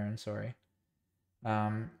 calling you Aaron, sorry.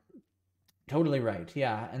 Totally right,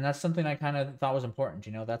 yeah. And that's something I kind of thought was important,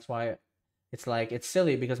 That's why it's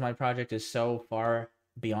silly because my project is so far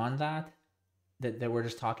beyond that we're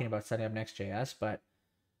just talking about setting up Next.js, but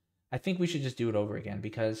I think we should just do it over again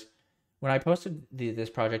because when I posted this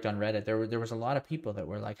project on Reddit, there was a lot of people that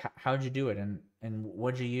were like, how'd you do it? And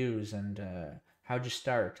what'd you use? And how'd you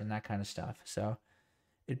start? And that kind of stuff. So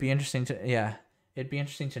it'd be interesting to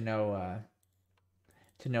know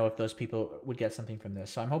if those people would get something from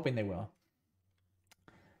this. So I'm hoping they will.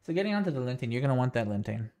 So getting onto the linting, you're going to want that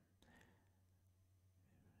linting.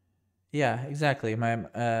 Yeah, exactly.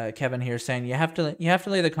 My Kevin here saying you have to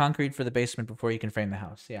lay the concrete for the basement before you can frame the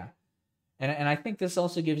house. Yeah. And I think this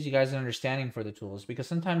also gives you guys an understanding for the tools because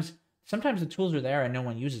sometimes the tools are there and no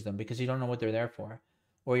one uses them because you don't know what they're there for,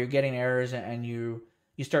 or you're getting errors and you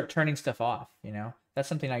start turning stuff off. That's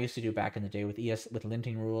something I used to do back in the day with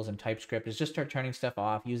linting rules and TypeScript is just start turning stuff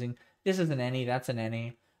off using this is an any, that's an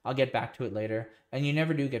any. I'll get back to it later, and you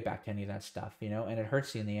never do get back to any of that stuff, and it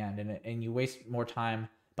hurts you in the end, and you waste more time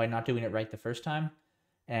by not doing it right the first time,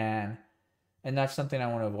 and that's something I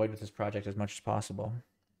want to avoid with this project as much as possible.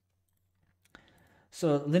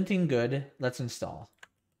 So linting good, let's install.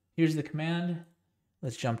 Here's the command.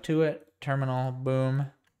 Let's jump to it. Terminal, boom.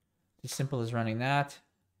 As simple as running that.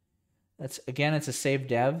 It's a save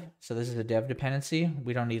dev. So this is a dev dependency.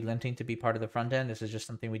 We don't need linting to be part of the front end. This is just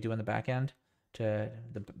something we do in the back end, to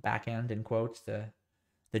the back end in quotes, the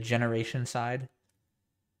generation side.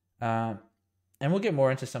 And we'll get more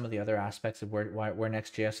into some of the other aspects of where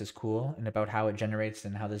Next.js is cool and about how it generates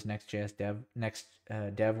and how this Next.js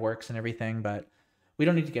dev works and everything. But we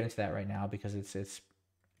don't need to get into that right now because it's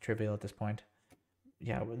trivial at this point.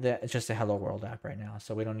 Yeah, it's just a hello world app right now,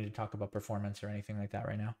 so we don't need to talk about performance or anything like that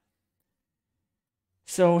right now.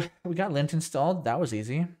 So we got lint installed. That was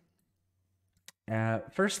easy.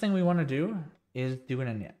 First thing we want to do is do an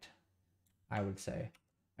init, I would say.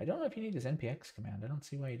 I don't know if you need this npx command. I don't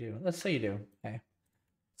see why you do. Let's say you do. Okay.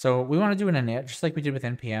 So we want to do an init just like we did with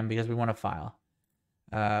npm because we want a file.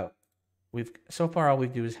 So far all we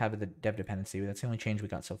do is have the dev dependency. That's the only change we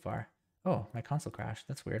got so far. Oh, my console crashed.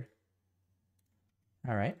 That's weird.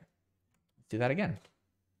 All right. Let's do that again.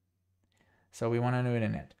 So we want to do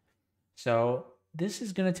an init. So this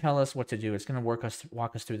is going to tell us what to do. It's going to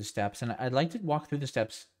walk us through the steps. And I'd like to walk through the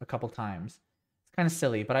steps a couple times. It's kind of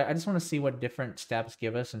silly, but I just want to see what different steps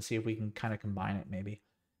give us and see if we can kind of combine it maybe.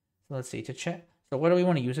 So let's see, to check. So what do we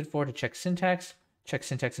want to use it for? To check syntax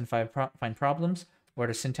and find problems, or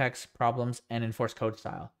to syntax problems and enforce code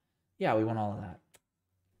style. Yeah, we want all of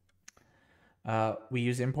that. We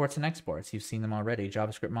use imports and exports. You've seen them already,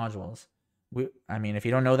 JavaScript modules. I mean, if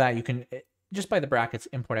you don't know that, you can, just by the brackets,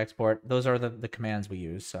 import, export, those are the commands we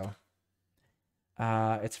use. So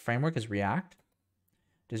its framework is React.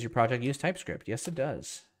 Does your project use TypeScript? Yes, it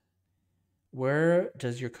does. Where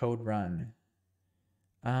does your code run?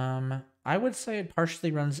 I would say it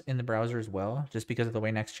partially runs in the browser as well, just because of the way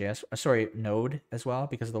Next.js, Node as well,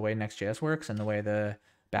 because of the way Next.js works and the way the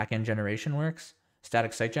backend generation works,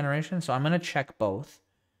 static site generation. So I'm going to check both.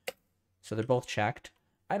 So they're both checked.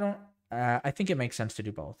 I think it makes sense to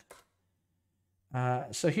do both.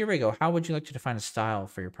 So here we go. How would you like to define a style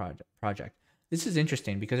for your project? This is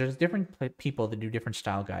interesting because there's different people that do different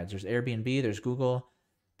style guides. There's Airbnb, there's Google,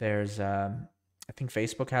 there's, I think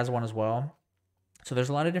Facebook has one as well. So there's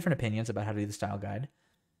a lot of different opinions about how to do the style guide.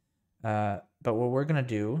 But what we're going to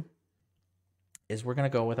do is we're going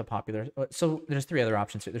to go with a popular. So there's three other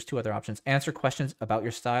options. There's two other options. Answer questions about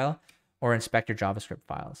your style or inspect your JavaScript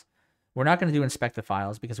files. We're not going to do inspect the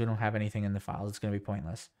files because we don't have anything in the files. It's going to be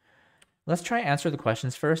pointless. Let's try answer the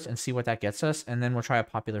questions first and see what that gets us. And then we'll try a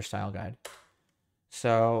popular style guide.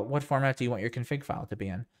 So what format do you want your config file to be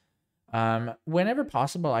in? Whenever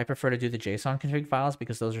possible, I prefer to do the JSON config files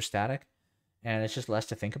because those are static and it's just less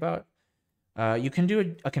to think about. You can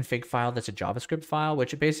do a config file that's a JavaScript file,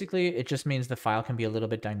 which basically it just means the file can be a little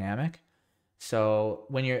bit dynamic. So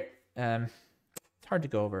when you're, it's hard to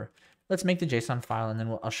go over. Let's make the JSON file and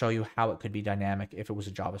then I'll show you how it could be dynamic if it was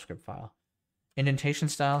a JavaScript file. Indentation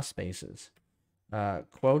style, spaces.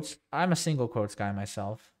 Quotes, I'm a single quotes guy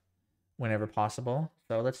myself whenever possible.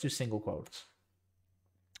 So let's do single quotes.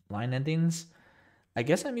 Line endings, I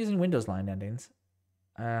guess I'm using Windows line endings.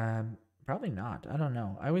 Probably not. I don't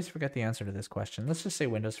know. I always forget the answer to this question. Let's just say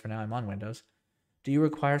Windows for now. I'm on Windows. Do you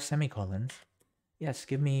require semicolons? Yes,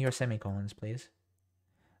 give me your semicolons, please.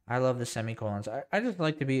 I love the semicolons. I just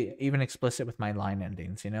like to be even explicit with my line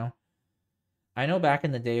endings, you know? I know back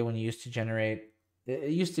in the day when you used to generate, it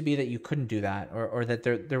used to be that you couldn't do that, or that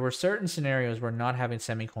there were certain scenarios where not having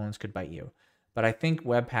semicolons could bite you. But I think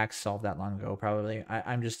Webpack solved that long ago, probably.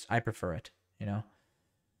 I prefer it, you know?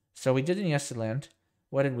 So we did an ESLint.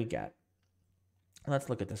 What did we get? Let's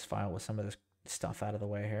look at this file with some of this stuff out of the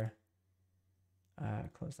way here.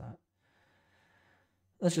 Close that.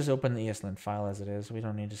 Let's just open the ESLint file as it is. We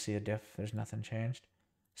don't need to see a diff. There's nothing changed.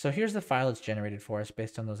 So here's the file it's generated for us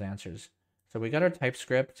based on those answers. So we got our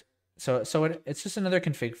TypeScript. So it's just another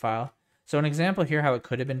config file. So an example here how it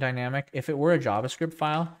could have been dynamic. If it were a JavaScript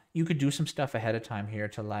file, you could do some stuff ahead of time here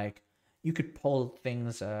to like, you could pull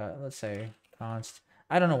things, let's say const.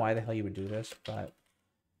 I don't know why the hell you would do this, but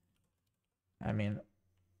I mean,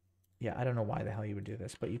 yeah, I don't know why the hell you would do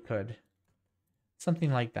this, but you could.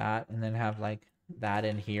 Something like that, and then have like that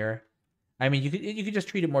in here. I mean, you could just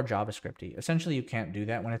treat it more JavaScript-y. Essentially, you can't do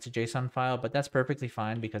that when it's a JSON file, but that's perfectly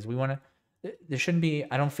fine because we want to, there shouldn't be,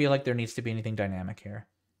 I don't feel like there needs to be anything dynamic here.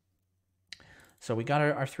 So we got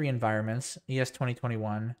our three environments, ES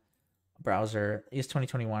 2021, browser, ES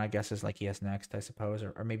 2021, I guess is like ES Next, I suppose,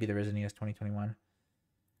 or maybe there is an ES 2021.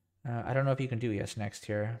 I don't know if you can do ES Next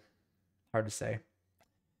here. Hard to say.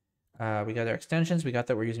 We got our extensions. We got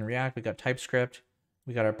that we're using React. We got TypeScript.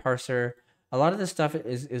 We got our parser. A lot of this stuff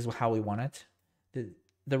is how we want it.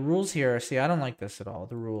 The rules here, see, I don't like this at all,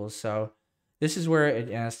 the rules. So this is where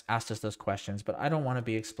it asked us those questions, but I don't want to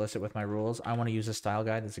be explicit with my rules. I want to use a style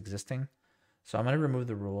guide that's existing. So I'm going to remove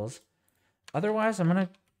the rules. Otherwise, I'm going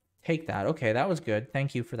to take that. Okay, that was good.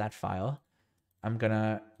 Thank you for that file. I'm going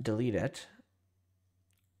to delete it.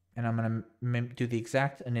 And I'm going to do the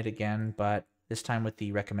exact init again, but this time with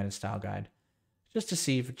the recommended style guide. just to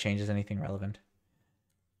see if it changes anything relevant.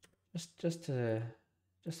 Just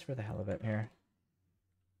for the hell of it here.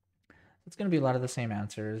 It's going to be a lot of the same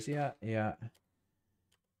answers. Yeah.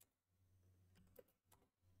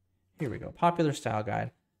 Here we go. Popular style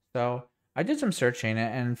guide. So I did some searching,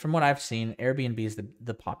 and from what I've seen, Airbnb is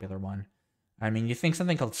the popular one. I mean, you think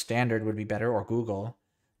something called standard would be better, or Google,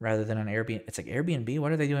 rather than an Airbnb. It's like Airbnb.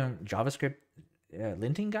 What are they doing? JavaScript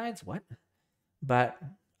linting guides? What? But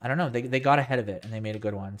I don't know. They got ahead of it and they made a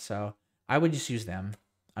good one. So I would just use them.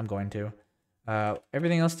 I'm going to.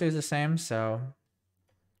 Everything else stays the same. So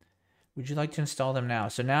would you like to install them now?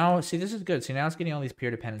 So now, see, this is good. See, now it's getting all these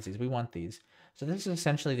peer dependencies. We want these. So this is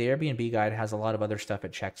essentially the Airbnb guide has a lot of other stuff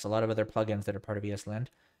it checks, a lot of other plugins that are part of ESLint.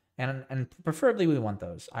 And preferably we want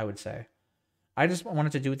those, I would say. I just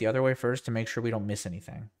wanted to do it the other way first to make sure we don't miss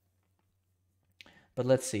anything. But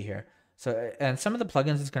let's see here. So, and some of the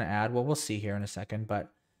plugins it's going to add, well, we'll see here in a second,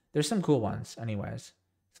 but there's some cool ones anyways.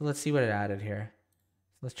 So let's see what it added here.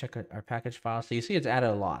 So let's check our package file. So you see it's added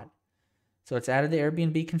a lot. So it's added the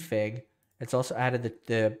Airbnb config. It's also added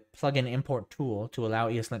the plugin import tool to allow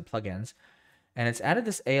ESLint plugins. And it's added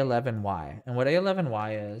this A11Y. And what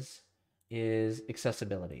A11Y is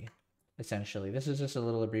accessibility, essentially. This is just a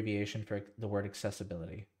little abbreviation for the word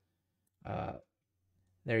accessibility.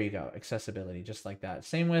 There you go, accessibility, just like that.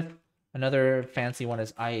 Same with another fancy one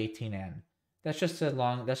is I18N. That's just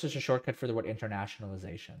a shortcut for the word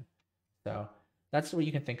internationalization. So that's what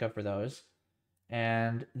you can think of for those.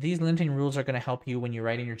 And these linting rules are going to help you when you're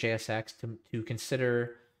writing your JSX to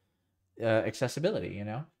consider accessibility, you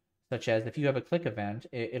know? Such as if you have a click event,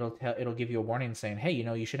 it'll give you a warning saying, hey, you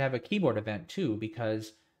know, you should have a keyboard event too,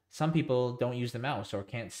 because some people don't use the mouse or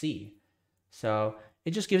can't see. So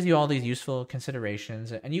it just gives you all these useful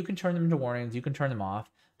considerations, and you can turn them into warnings, you can turn them off,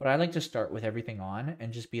 but I like to start with everything on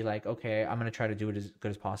and just be like, okay, I'm going to try to do it as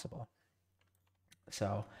good as possible.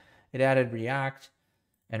 So it added React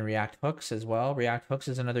and React hooks as well. React hooks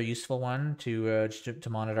is another useful one to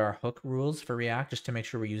monitor our hook rules for React, just to make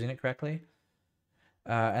sure we're using it correctly.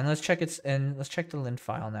 And let's check the lint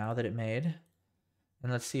file now that it made,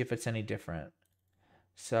 and let's see if it's any different.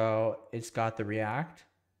 So it's got the React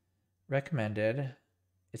recommended,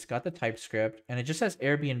 it's got the TypeScript, and it just has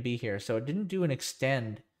Airbnb here. So it didn't do an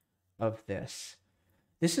extend of this.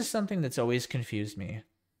 This is something that's always confused me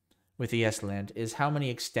with ESLint, is how many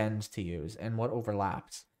extends to use and what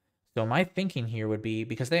overlaps. So my thinking here would be,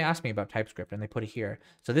 because they asked me about TypeScript and they put it here.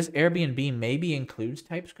 So this Airbnb maybe includes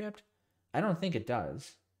TypeScript. I don't think it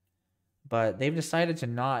does, but they've decided to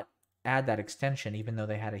not add that extension even though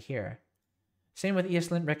they had it here. Same with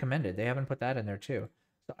ESLint recommended. They haven't put that in there too.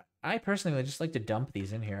 So I personally would just like to dump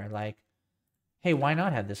these in here. Like, hey, why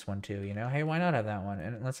not have this one too? You know, hey, why not have that one?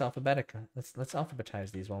 And let's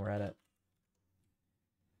alphabetize these while we're at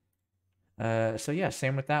it. So yeah,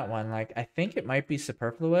 same with that one. Like, I think it might be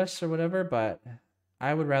superfluous or whatever, but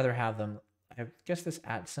I would rather have them. I guess this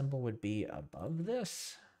 @ symbol would be above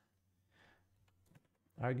this.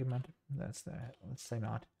 Argument, that's that. Let's say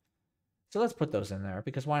not. So let's put those in there,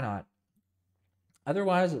 because why not?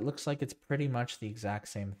 Otherwise, it looks like it's pretty much the exact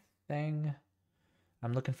same thing.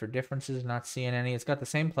 I'm looking for differences, not seeing any. It's got the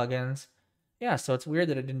same plugins. Yeah, so it's weird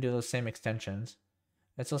that it didn't do those same extensions.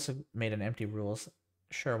 It's also made an empty rules.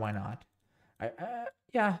 Sure, why not?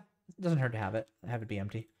 Yeah, it doesn't hurt to have it be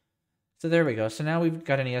empty. So there we go. So now we've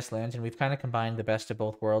got an ESLint, and we've kind of combined the best of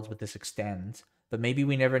both worlds with this extends. But maybe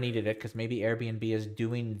we never needed it, because maybe Airbnb is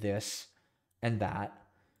doing this and that.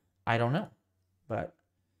 I don't know. But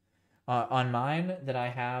on mine that I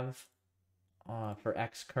have for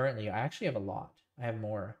X currently, I actually have a lot. I have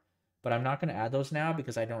more. But I'm not going to add those now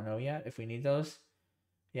because I don't know yet if we need those.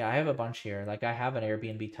 Yeah, I have a bunch here. Like, I have an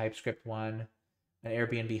Airbnb TypeScript one, an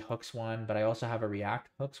Airbnb hooks one, but I also have a React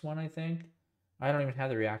hooks one, I think. I don't even have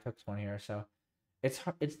the React hooks one here, so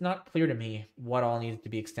it's not clear to me what all needs to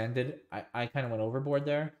be extended. I kind of went overboard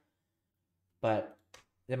there, but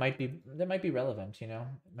that might be relevant, you know?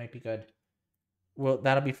 It might be good. Well,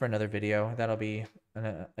 that'll be for another video. That'll be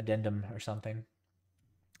an addendum or something.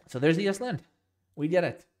 So there's ESLint. We did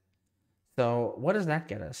it. So what does that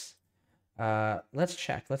get us? Let's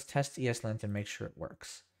check. Let's test ESLint and make sure it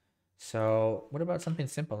works. So what about something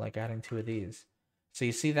simple like adding 2 of these? So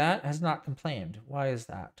you see that has not complained. Why is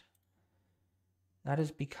that? That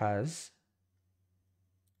is because,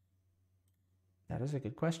 that is a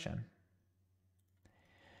good question.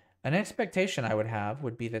 An expectation I would have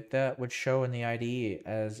would be that would show in the IDE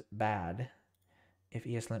as bad if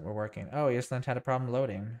ESLint were working. Oh, ESLint had a problem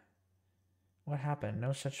loading. What happened?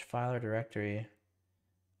 No such file or directory.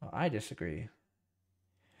 Well, I disagree.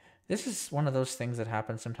 This is one of those things that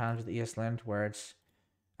happens sometimes with ESLint where it's,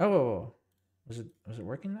 oh, Was it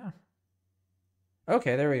working now?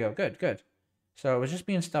 Okay, there we go. Good, good. So it was just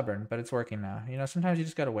being stubborn, but it's working now. You know, sometimes you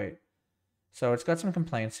just gotta wait. So it's got some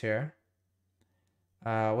complaints here.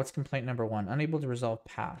 What's complaint number 1? Unable to resolve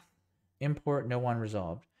path. Import no one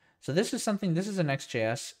resolved. So this is something, this is a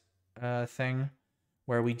Next.js thing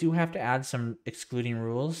where we do have to add some excluding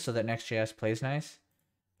rules so that Next.js plays nice.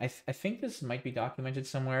 I think this might be documented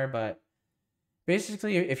somewhere, but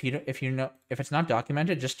basically if it's not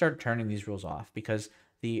documented, just start turning these rules off, because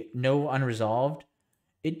the no unresolved,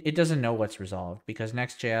 it doesn't know what's resolved, because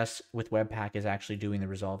Next.js with Webpack is actually doing the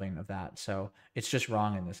resolving of that. So it's just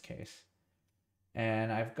wrong in this case.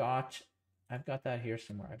 And I've got that here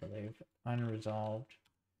somewhere, I believe. Unresolved.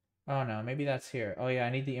 Oh no, maybe that's here. Oh yeah, I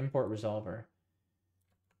need the import resolver.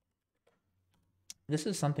 This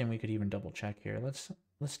is something we could even double check here.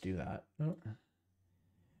 Let's do that. Oh.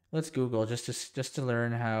 Let's Google just to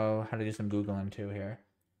learn how to do some Googling too here.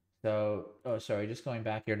 So, oh sorry, just going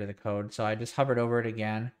back here to the code. So I just hovered over it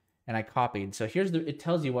again and I copied. So here's it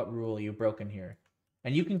tells you what rule you've broken here.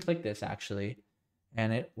 And you can click this actually.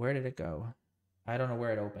 And where did it go? I don't know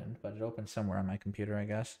where it opened, but it opened somewhere on my computer, I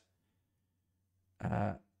guess.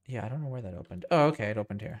 Yeah, I don't know where that opened. Oh, okay, it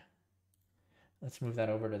opened here. Let's move that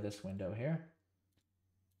over to this window here.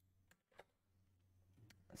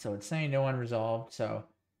 So it's saying no unresolved. So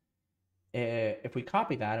if we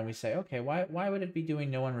copy that and we say, okay, why would it be doing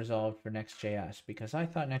no unresolved for Next.js? Because I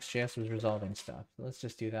thought Next.js was resolving stuff. So let's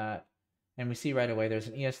just do that. And we see right away there's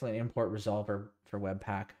an ESLint import resolver for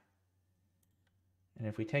Webpack. And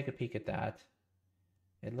if we take a peek at that,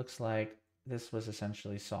 it looks like this was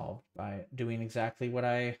essentially solved by doing exactly what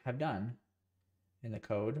I have done in the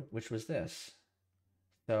code, which was this.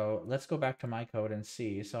 So let's go back to my code and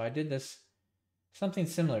see. So I did this, something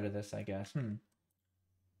similar to this, I guess. It's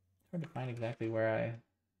hard to find exactly where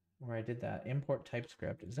I did that. Import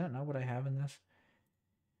TypeScript. Is that not what I have in this?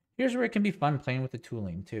 Here's where it can be fun playing with the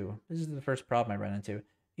tooling too. This is the first problem I ran into.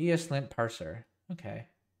 ESLint parser. Okay.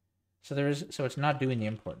 So it's not doing the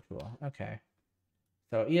import tool. Okay.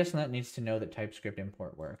 So ESLint needs to know that TypeScript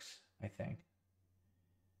import works, I think.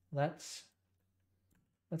 Let's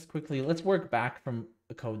work back from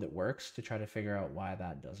the code that works to try to figure out why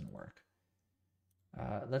that doesn't work.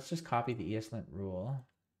 Let's just copy the ESLint rule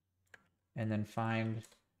and then find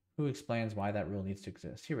who explains why that rule needs to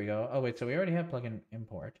exist. Here we go. Oh wait, so we already have plugin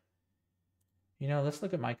import. You know, let's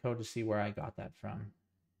look at my code to see where I got that from.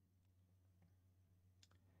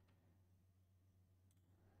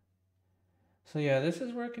 So yeah, this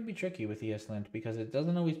is where it can be tricky with ESLint because it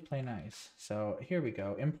doesn't always play nice. So here we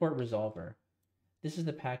go, import resolver. This is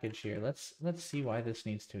the package here. Let's see why this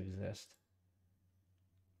needs to exist.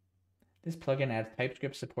 This plugin adds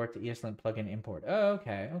TypeScript support to ESLint plugin import. Oh,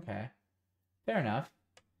 okay, okay. Fair enough.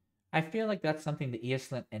 I feel like that's something the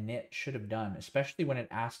ESLint init should have done, especially when it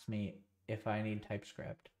asked me if I need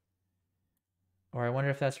TypeScript. Or I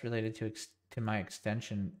wonder if that's related to my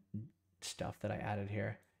extension stuff that I added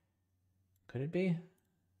here. Could it be?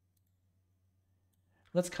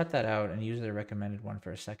 Let's cut that out and use the recommended one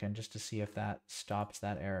for a second just to see if that stops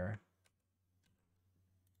that error.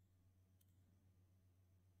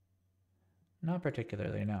 Not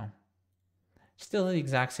particularly, no. Still the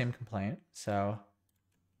exact same complaint, so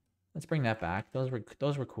let's bring that back. Those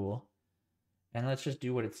were cool. And let's just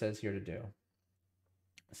do what it says here to do.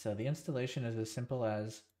 So the installation is as simple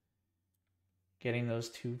as getting those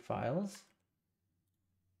 2 files.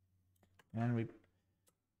 And we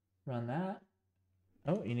run that.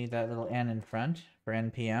 Oh, you need that little N in front for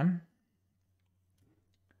NPM.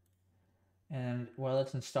 And while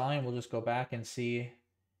it's installing, we'll just go back and see.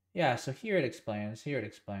 Yeah, so here it explains. Here it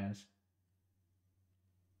explains.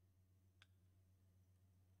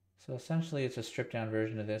 So essentially, it's a stripped down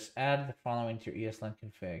version of this. Add the following to your ESLint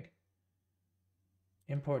config.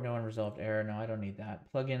 Import no unresolved error. No, I don't need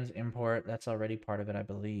that. Plugins import. That's already part of it, I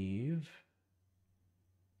believe.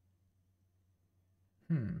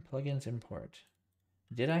 Plugins import.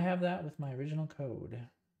 Did I have that with my original code?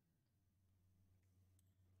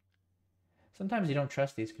 Sometimes you don't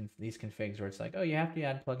trust these configs where it's like, oh, you have to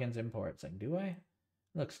add plugins import. It's like, do I?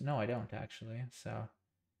 Looks, no, I don't actually. So,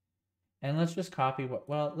 and let's just copy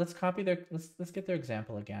let's copy let's get their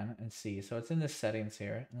example again and see. So it's in the settings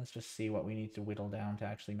here, and let's just see what we need to whittle down to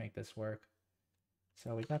actually make this work.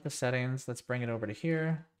 So we got the settings. Let's bring it over to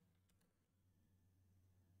here.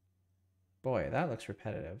 Boy, that looks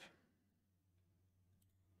repetitive.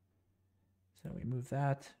 So we move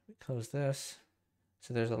that, we close this.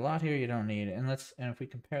 So there's a lot here you don't need. And if we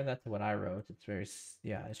compare that to what I wrote, it's very,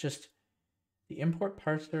 yeah, it's just the import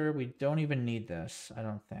parser. We don't even need this, I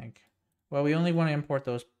don't think. Well, we only want to import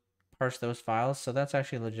parse those files. So that's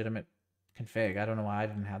actually a legitimate config. I don't know why I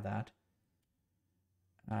didn't have that.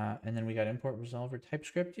 And then we got import resolver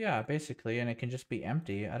TypeScript. Yeah, basically, and it can just be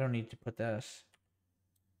empty. I don't need to put this.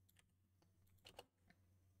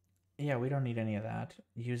 Yeah, we don't need any of that.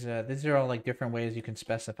 Use these are all like different ways you can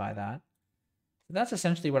specify that. So that's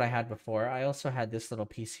essentially what I had before. I also had this little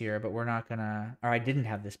piece here, but we're not gonna, or I didn't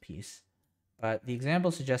have this piece. But the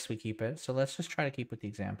example suggests we keep it. So let's just try to keep with the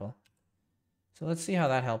example. So let's see how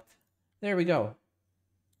that helped. There we go.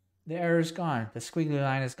 The error is gone. The squiggly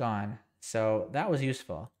line is gone. So that was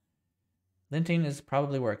useful. Linting is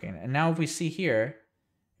probably working. And now if we see here,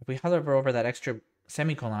 if we hover over that extra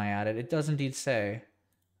semicolon I added, it does indeed say,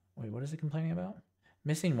 wait, what is it complaining about?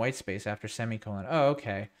 Missing white space after semicolon. Oh,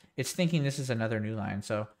 okay. It's thinking this is another new line.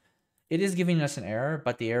 So it is giving us an error,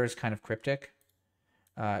 but the error is kind of cryptic.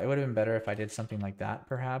 It would have been better if I did something like that,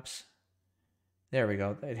 perhaps. There we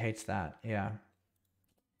go. It hates that. Yeah.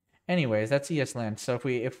 Anyways, that's ESLint. So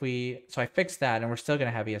so I fixed that, and we're still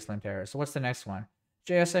gonna have ESLint errors. So what's the next one?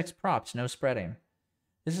 JSX props, no spreading.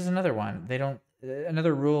 This is another one. They don't.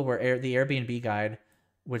 Another rule where the Airbnb guide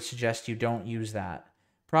would suggest you don't use that.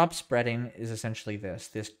 Prop spreading is essentially this.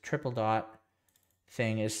 This triple dot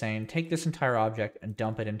thing is saying take this entire object and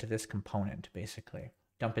dump it into this component, basically.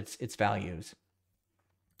 Dump its values.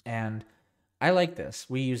 And I like this.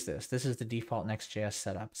 We use this. This is the default Next.js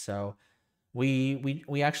setup. So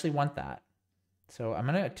we actually want that. So I'm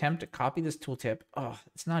going to attempt to copy this tooltip. Oh,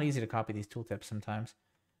 it's not easy to copy these tooltips sometimes.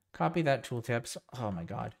 Copy that tooltips. Oh my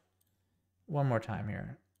God. One more time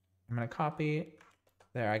here. I'm going to copy.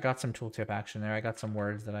 There, I got some tooltip action there. I got some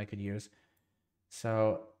words that I could use.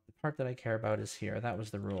 So the part that I care about is here. That was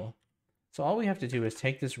the rule. So all we have to do is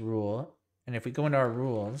take this rule, and if we go into our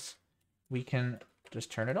rules, we can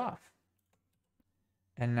just turn it off.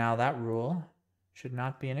 And now that rule should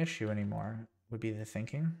not be an issue anymore, would be the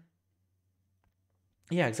thinking.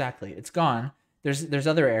 Yeah, exactly. It's gone. There's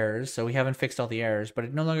other errors, so we haven't fixed all the errors, but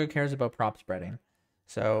it no longer cares about prop spreading.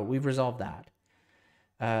 So we've resolved that.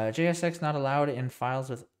 JSX not allowed in files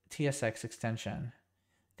with TSX extension.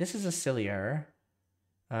 This is a silly error.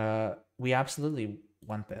 We absolutely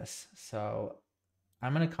want this. So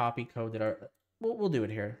I'm going to copy code that we'll do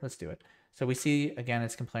it here. Let's do it. So we see, again,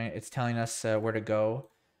 it's telling us where to go.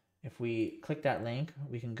 If we click that link,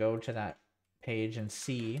 we can go to that page and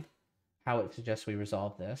see how it suggests we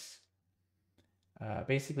resolve this.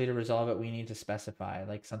 Basically, to resolve it, we need to specify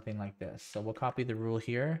like something like this. So we'll copy the rule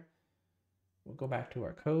here. We'll go back to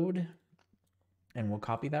our code and we'll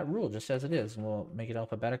copy that rule just as it is. We'll make it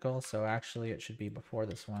alphabetical. So actually it should be before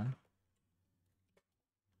this one.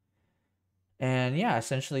 And yeah,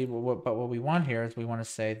 essentially, but what we want here is we want to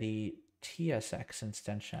say the TSX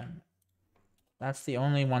extension. That's the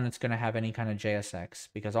only one that's going to have any kind of JSX,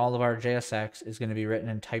 because all of our JSX is going to be written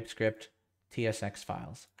in TypeScript TSX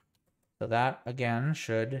files. So that, again,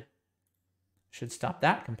 should stop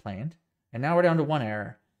that complaint. And now we're down to one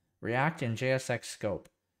error. React in JSX scope.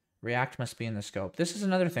 React must be in the scope. This is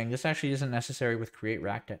another thing. This actually isn't necessary with create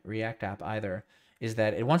React app either, is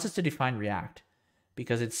that it wants us to define React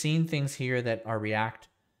because it's seen things here that are React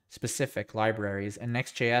specific libraries, and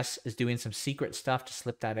Next.js is doing some secret stuff to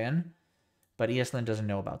slip that in, but ESLint doesn't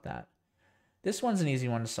know about that. This one's an easy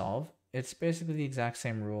one to solve. It's basically the exact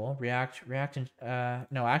same rule.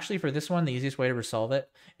 No, actually for this one, the easiest way to resolve it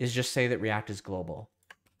is just say that React is global.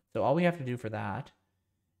 So all we have to do for that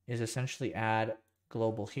is essentially add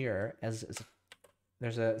global here as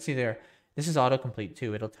there's a, see there, this is autocomplete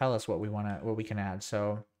too. It'll tell us what we can add.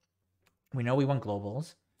 So we know we want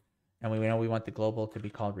globals, and we know we want the global to be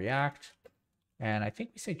called React. And I think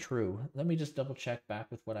we say true. Let me just double check back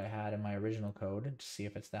with what I had in my original code to see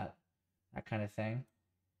if it's that kind of thing.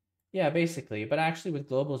 Yeah, basically. But actually with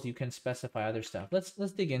globals, you can specify other stuff. Let's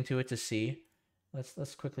dig into it to see.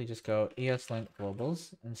 Let's quickly just go ESLint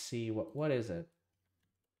globals and see what is it.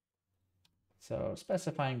 So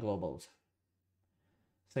specifying globals.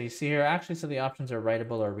 So you see here, actually, so the options are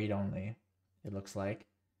writable or read-only, it looks like.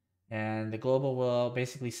 And the global will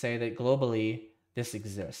basically say that globally this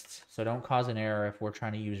exists. So don't cause an error if we're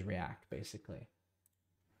trying to use React, basically.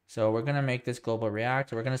 So we're going to make this global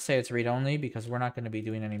React. We're going to say it's read-only because we're not going to be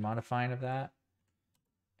doing any modifying of that.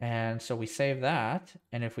 And so we save that.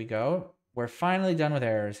 And if we go, we're finally done with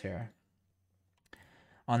errors here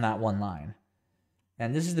on that one line.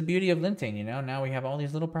 And this is the beauty of linting, you know. Now we have all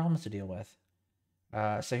these little problems to deal with.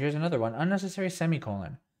 So here's another one. Unnecessary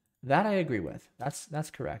semicolon. That I agree with.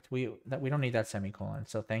 That's correct. We don't need that semicolon.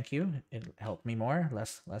 So thank you. It helped me more.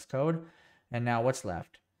 Less code. And now what's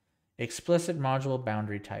left? Explicit module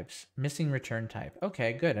boundary types. Missing return type.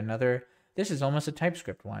 Okay, good. This is almost a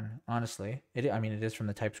TypeScript one, honestly. I mean, it is from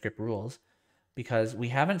the TypeScript rules. because we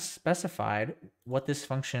haven't specified what this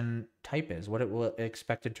function type is, what it will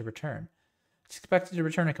expected to return. It's expected to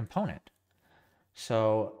return a component.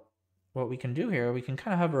 So what we can do here, we can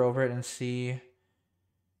kind of hover over it and see,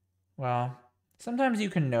 well, sometimes you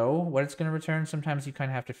can know what it's going to return. Sometimes you kind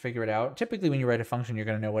of have to figure it out. Typically, when you write a function, you're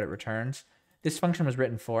going to know what it returns. This function was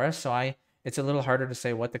written for us, so it's a little harder to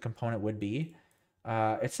say what the component would be.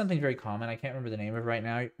 It's something very common. I can't remember the name of it right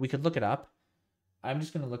now. We could look it up. I'm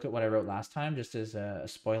just going to look at what I wrote last time, just as a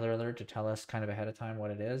spoiler alert to tell us kind of ahead of time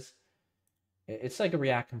what it is. It's like a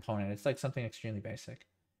React component. It's like something extremely basic.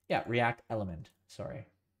 Yeah, React element, sorry.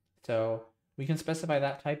 So we can specify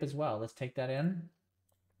that type as well. Let's take that in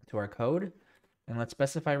to our code, and let's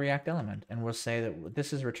specify React element. And we'll say that what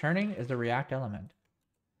this is returning is the React element.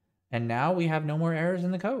 And now we have no more errors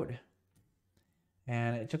in the code.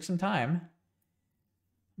 And it took some time,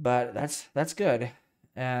 but that's good.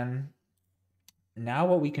 And now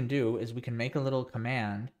what we can do is we can make a little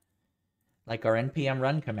command, like our npm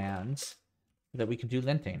run commands, that we can do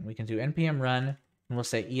linting. We can do npm run, and we'll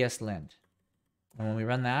say ESLint. And when we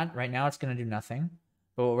run that, right now it's going to do nothing.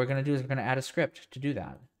 But what we're going to do is we're going to add a script to do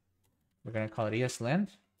that. We're going to call it ESLint,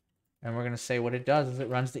 and we're going to say what it does is it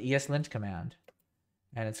runs the ESLint command.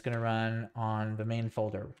 And it's going to run on the main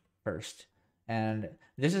folder first. And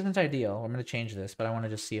this isn't ideal. I'm going to change this, but I want to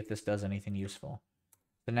just see if this does anything useful.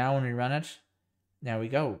 So now when we run it, there we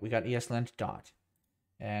go. We got ESLint dot.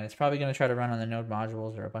 And it's probably going to try to run on the node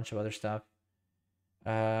modules or a bunch of other stuff.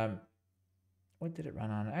 What did it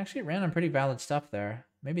run on? Actually, it ran on pretty valid stuff there.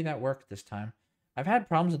 Maybe that worked this time. I've had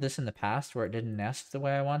problems with this in the past where it didn't nest the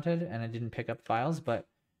way I wanted and it didn't pick up files, but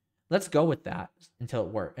let's go with that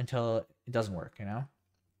until it doesn't work, you know?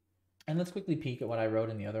 And let's quickly peek at what I wrote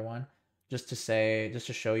in the other one, just to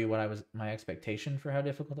show you what my expectation for how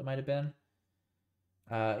difficult it might have been.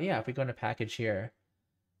 Yeah, if we go into package here,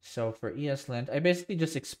 so for ESLint, I basically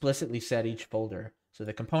just explicitly set each folder. So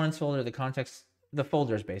the components folder, the context, the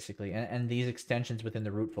folders basically, and these extensions within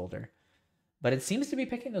the root folder. But it seems to be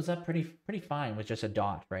picking those up pretty fine with just a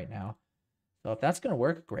dot right now. So if that's going to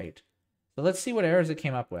work, great. So let's see what errors it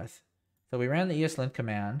came up with. So we ran the ESLint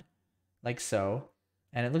command, like so,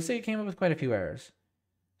 and it looks like it came up with quite a few errors.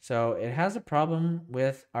 So it has a problem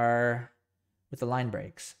with the line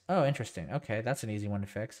breaks. Oh, interesting. Okay, that's an easy one to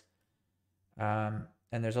fix. And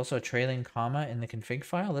there's also a trailing comma in the config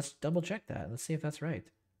file. Let's double check that. Let's see if that's right.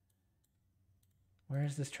 Where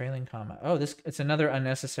is this trailing comma? Oh, it's another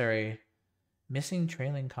unnecessary missing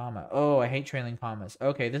trailing comma. Oh, I hate trailing commas.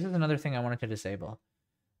 Okay, this is another thing I wanted to disable.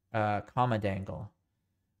 Comma dangle.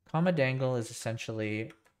 Comma dangle is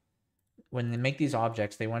essentially when they make these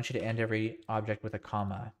objects, they want you to end every object with a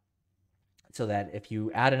comma, so that if you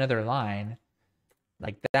add another line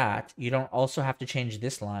like that, you don't also have to change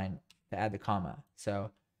this line to add the comma.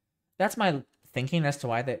 So that's my thinking as to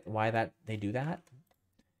why they do that.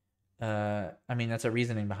 I mean, that's a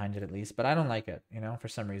reasoning behind it at least, but I don't like it, you know, for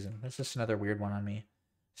some reason. That's just another weird one on me.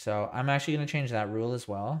 So I'm actually going to change that rule as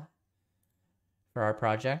well for our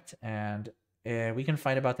project, and we can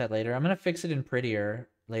fight about that later. I'm going to fix it in Prettier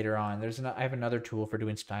later on. I have another tool for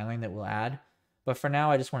doing styling that we'll add, but for now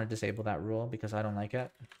I just want to disable that rule because I don't like it.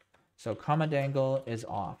 So comma dangle is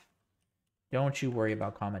off. Don't you worry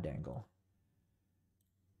about comma dangle.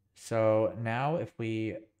 So now if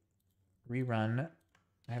we rerun,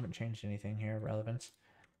 I haven't changed anything here, relevance.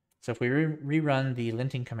 So if we rerun the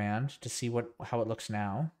linting command to see how it looks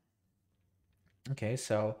now. Okay,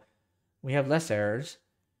 so we have less errors.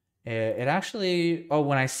 It actually,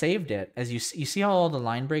 when I saved it, as you see how all the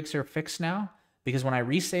line breaks are fixed now? Because when I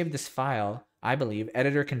resaved this file, I believe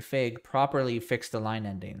EditorConfig properly fixed the line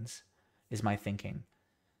endings, is my thinking.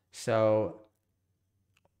 So,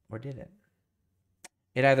 or did it?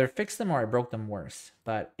 It either fixed them or I broke them worse,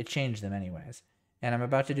 but it changed them anyways. And I'm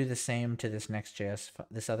about to do the same to this Next.js,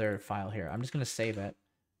 this other file here. I'm just going to save it,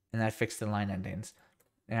 and that fixed the line endings.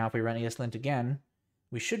 Now if we run ESLint again,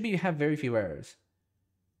 we should have very few errors.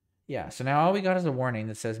 Yeah, so now all we got is a warning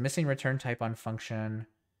that says missing return type on function,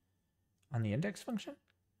 on the index function?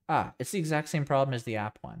 Ah, it's the exact same problem as the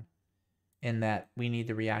app one, in that we need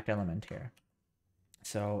the React element here.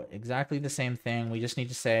 So exactly the same thing. We just need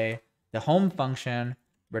to say the home function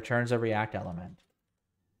returns a React element.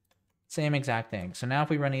 Same exact thing. So now if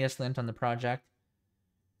we run ESLint on the project,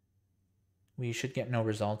 we should get no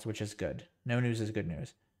results, which is good. No news is good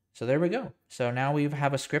news. So there we go. So now we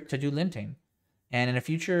have a script to do linting. And in a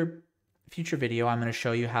future video, I'm going to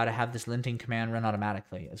show you how to have this linting command run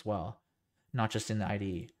automatically as well, not just in the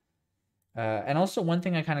IDE. And also one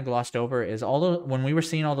thing I kind of glossed over is when we were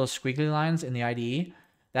seeing all those squiggly lines in the IDE,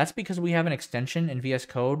 that's because we have an extension in VS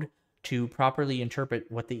Code to properly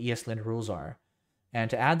interpret what the ESLint rules are. And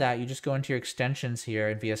to add that, you just go into your extensions here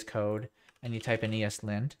in VS Code and you type in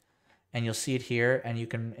ESLint, and you'll see it here, and you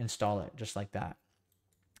can install it just like that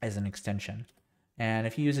as an extension. And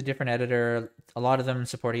if you use a different editor, a lot of them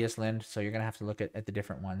support ESLint, so you're gonna have to look at the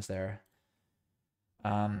different ones there.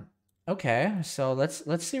 Okay, so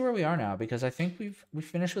let's see where we are now, because I think we've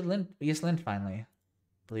finished with ESLint finally,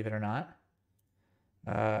 believe it or not.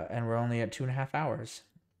 And we're only at 2.5 hours.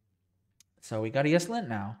 So we got ESLint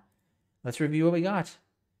now. Let's review what we got.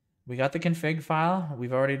 We got the config file.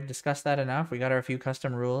 We've already discussed that enough. We got our few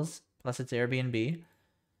custom rules, plus it's Airbnb.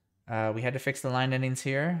 We had to fix the line endings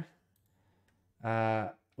here.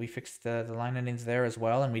 We fixed the line endings there as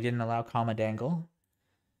well, and we didn't allow comma dangle.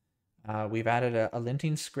 We've added a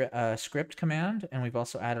linting script command, and we've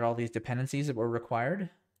also added all these dependencies that were required.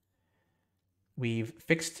 We've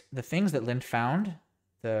fixed the things that lint found,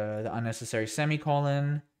 the unnecessary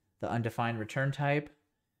semicolon, the undefined return type.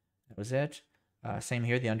 That was it. Same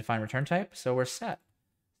here, the undefined return type. So we're set.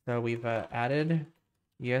 So we've added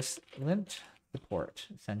ESLint support,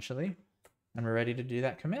 essentially, and we're ready to do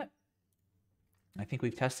that commit. I think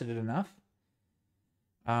we've tested it enough.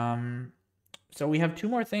 So we have 2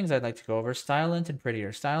 more things I'd like to go over, Stylelint and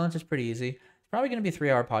Prettier. Stylelint is pretty easy. It's probably going to be a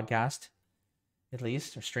 3-hour podcast, at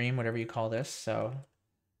least, or stream, whatever you call this. So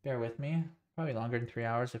bear with me. Probably longer than 3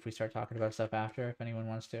 hours if we start talking about stuff after, if anyone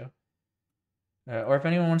wants to. Or if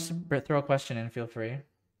anyone wants to throw a question in, feel free.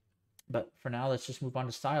 But for now, let's just move on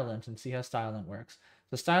to Stylelint and see how Stylelint works.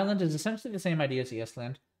 So Stylelint is essentially the same idea as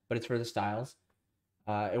ESLint, but it's for the styles.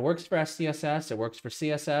 It works for SCSS, it works for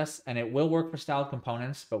CSS, and it will work for styled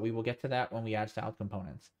components, but we will get to that when we add styled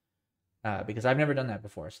components. Because I've never done that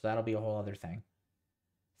before, so that'll be a whole other thing.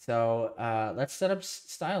 So let's set up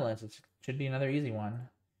Stylelint. It should be another easy one.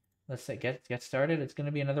 Let's say get started. It's going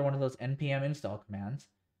to be another one of those npm install commands.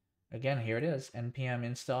 Again, here it is, npm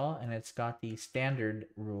install, and it's got the standard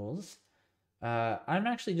rules. I'm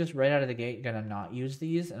actually just right out of the gate going to not use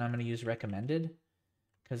these, and I'm going to use recommended,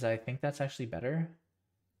 because I think that's actually better.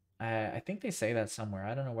 I think they say that somewhere.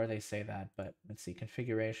 I don't know where they say that, but let's see,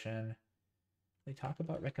 configuration. They talk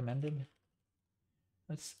about recommended.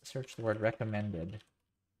 Let's search the word recommended.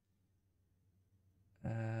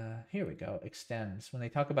 Here we go, extends. When they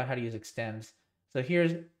talk about how to use extends. So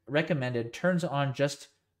here's recommended turns on just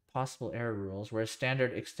possible error rules, whereas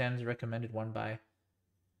standard extends recommended one by.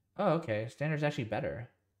 Oh, okay, standard's actually better.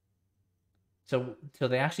 So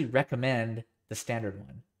they actually recommend the standard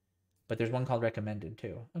one, but there's one called recommended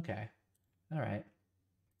too. Okay, all right.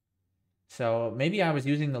 So maybe I was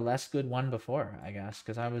using the less good one before, I guess,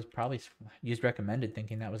 because I was probably used recommended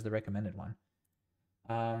thinking that was the recommended one.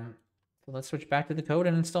 So let's switch back to the code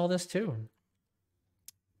and install this too.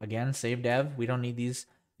 Again, save dev. We don't need these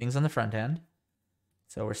things on the front end.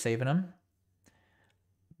 So we're saving them.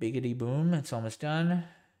 Biggity boom, it's almost done.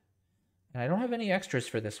 And I don't have any extras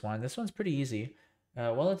for this one. This one's pretty easy.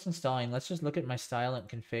 While it's installing, let's just look at my Stylelint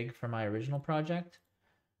config for my original project,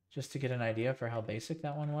 just to get an idea for how basic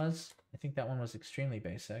that one was. I think that one was extremely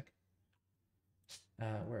basic.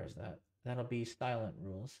 Where is that? That'll be Stylelint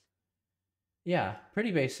rules. Yeah,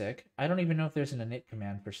 pretty basic. I don't even know if there's an init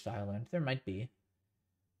command for Stylelint. There might be.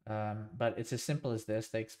 But it's as simple as this.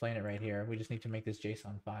 They explain it right here. We just need to make this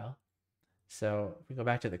JSON file. So if we go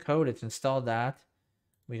back to the code, it's installed that.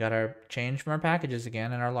 We got our change from our packages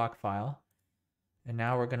again in our lock file. And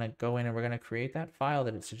now we're going to go in and we're going to create that file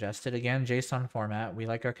that it suggested. Again, JSON format. We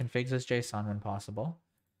like our configs as JSON when possible.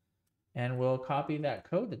 And we'll copy that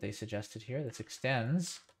code that they suggested here. This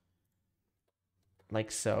extends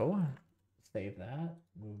like so. Save that.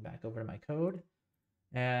 Move back over to my code.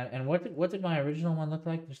 And what did my original one look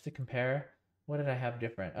like? Just to compare, what did I have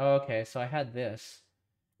different? Oh, okay, so I had this.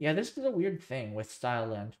 Yeah, this is a weird thing with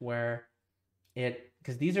Stylelint where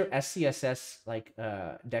because these are SCSS like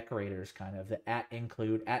decorators, kind of the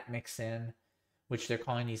 @include, @mixin, which they're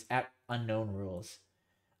calling these @unknown rules.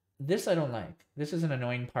 This I don't like. This is an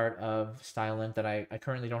annoying part of Stylelint that I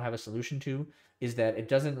currently don't have a solution to, is that it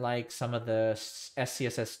doesn't like some of the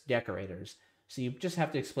SCSS decorators. So you just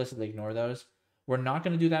have to explicitly ignore those. We're not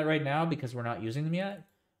going to do that right now because we're not using them yet.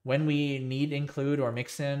 When we need include or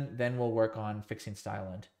mixin, then we'll work on fixing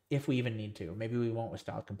Stylelint, if we even need to. Maybe we won't with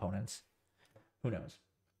styled components. Who knows?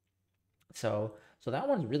 So that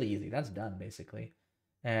one's really easy. That's done, basically.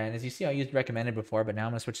 And as you see, I used recommended before, but now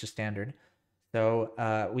I'm going to switch to standard.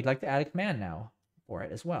 So we'd like to add a command now for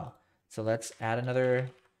it as well. So let's add another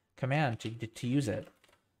command to use it.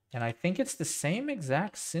 And I think it's the same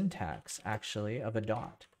exact syntax, actually, of a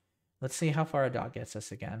dot. Let's see how far a dot gets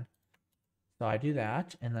us again. So I do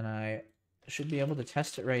that, and then I should be able to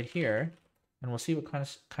test it right here. and we'll see what kind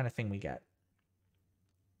of thing we get.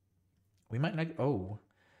 We might not. Oh,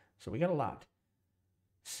 so we got a lot.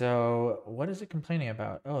 So what is it complaining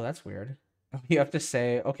about? Oh, that's weird. You have to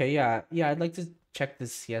say, okay, yeah, I'd like to check the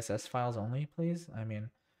CSS files only, please. I mean,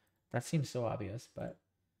 that seems so obvious, but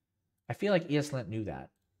I feel like ESLint knew that,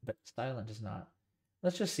 but Stylelint does not.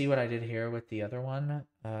 Let's just see what I did here with the other one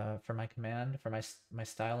for my command, for my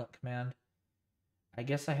Stylelint command. I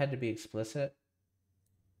guess I had to be explicit.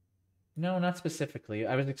 No, not specifically.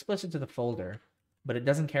 I was explicit to the folder, but it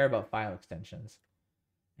doesn't care about file extensions.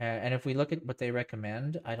 And if we look at what they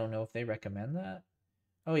recommend, I don't know if they recommend that.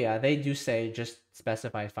 Oh yeah, they do say just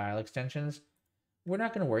specify file extensions. We're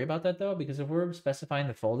not going to worry about that though, because if we're specifying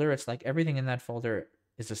the folder, it's like everything in that folder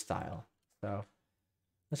is a style. So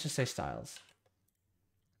let's just say styles.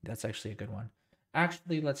 That's actually a good one.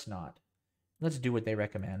 Actually, let's not. Let's do what they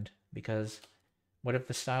recommend, because what if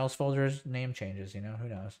the styles folder's name changes, you know? Who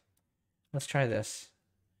knows? Let's try this.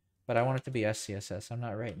 But I want it to be SCSS. I'm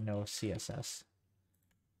not writing no CSS.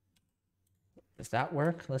 Does that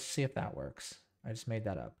work? Let's see if that works. I just made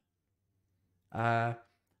that up.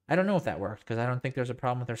 I don't know if that worked, because I don't think there's a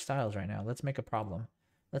problem with our styles right now. Let's make a problem.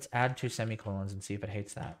 Let's add 2 semicolons and see if it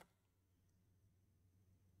hates that.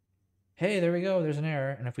 Hey, there we go. There's an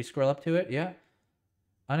error. And if we scroll up to it, yeah.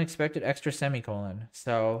 Unexpected extra semicolon.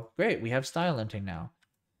 So great, we have stylinting now.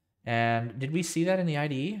 And did we see that in the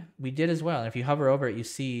IDE? We did as well. And if you hover over it, you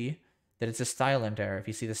see that it's a Stylelint error. If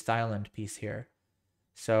you see the Stylelint piece here.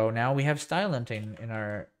 So now we have Stylinting in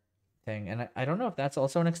our thing. And I don't know if that's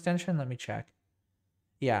also an extension. Let me check.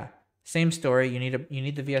 Yeah, same story. You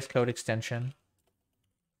need the VS Code extension.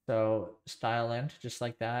 So Stylelint, just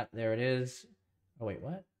like that. There it is. Oh wait,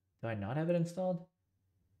 what? Do I not have it installed?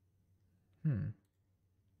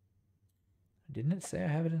 Didn't it say I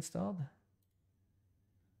have it installed?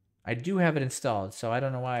 I do have it installed, so I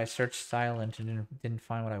don't know why I searched Stylelint and didn't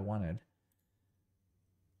find what I wanted.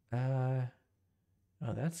 Oh,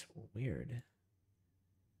 that's weird.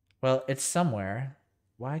 Well, it's somewhere.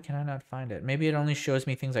 Why can I not find it? Maybe it only shows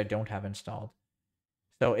me things I don't have installed.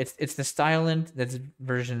 So it's the Stylelint that's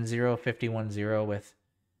version 0.5010 with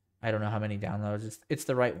I don't know how many downloads. It's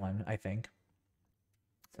the right one, I think.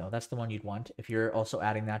 So that's the one you'd want if you're also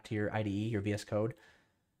adding that to your IDE, your VS Code.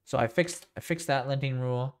 So I fixed that linting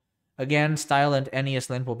rule. Again, Stylelint and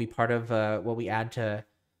ESLint will be part of what we add to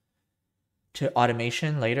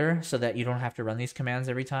automation later, so that you don't have to run these commands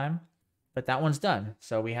every time. But that one's done,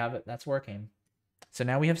 so we have it. That's working. So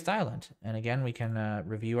now we have Stylelint, and again we can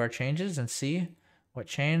review our changes and see what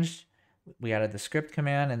changed. We added the script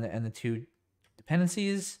command and the 2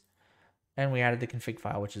 dependencies, and we added the config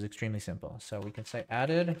file, which is extremely simple. So we can say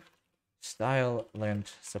added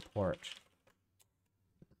Stylelint support.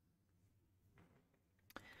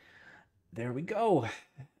 There we go.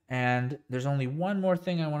 And there's only one more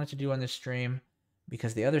thing I wanted to do on this stream,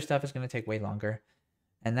 because the other stuff is going to take way longer,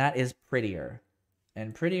 and that is Prettier.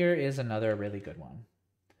 And Prettier is another really good one.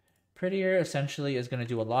 Prettier essentially is going to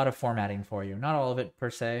do a lot of formatting for you. Not all of it per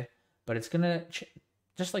se, but it's going to,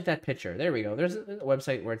 just like that picture. There we go. There's a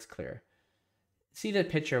website where it's clear. See the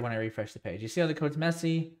picture when I refresh the page. You see how the code's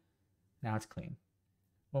messy? Now it's clean.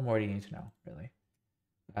 What more do you need to know, really?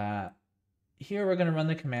 Here we're going to run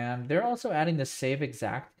the command. They're also adding the save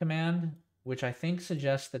exact command, which I think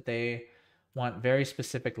suggests that they want very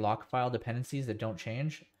specific lock file dependencies that don't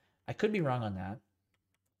change. I could be wrong on that.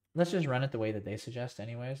 Let's just run it the way that they suggest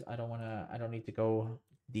anyways. I don't need to go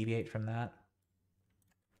deviate from that.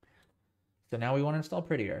 So now we want to install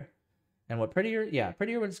Prettier. And what Prettier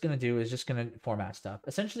what it's going to do is just going to format stuff.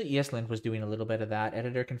 Essentially, ESLint was doing a little bit of that.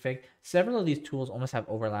 EditorConfig. Several of these tools almost have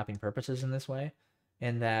overlapping purposes in this way,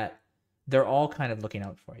 in that they're all kind of looking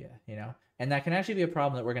out for you, you know? And that can actually be a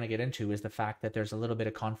problem that we're going to get into, is the fact that there's a little bit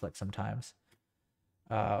of conflict sometimes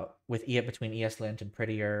between ESLint and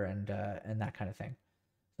Prettier and that kind of thing.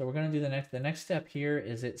 So we're going to do the next step here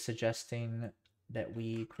is it suggesting that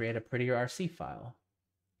we create a Prettier RC file.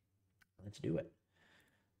 Let's do it.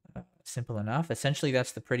 Simple enough. Essentially,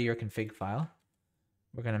 that's the Prettier config file.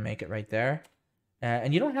 We're going to make it right there.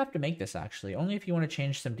 And you don't have to make this, actually, only if you want to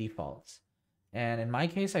change some defaults. And in my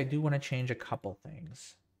case, I do want to change a couple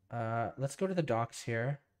things. Let's go to the docs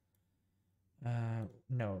here.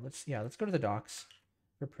 Let's go to the docs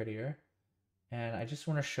for Prettier. And I just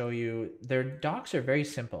want to show you, their docs are very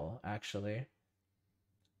simple, actually,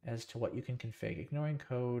 as to what you can config. Ignoring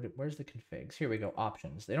code, where's the configs? Here we go,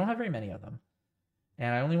 options. They don't have very many of them.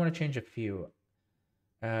 And I only want to change a few.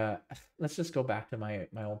 Let's just go back to my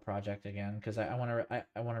old project again, because I want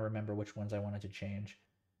to remember which ones I wanted to change.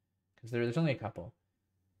 Because there's only a couple.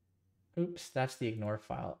 Oops, that's the ignore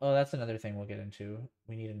file. Oh, that's another thing we'll get into.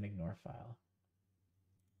 We need an ignore file.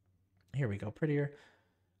 Here we go, Prettier.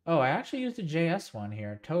 Oh, I actually used a JS one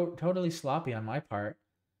here. Totally sloppy on my part.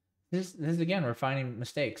 This is again, we're finding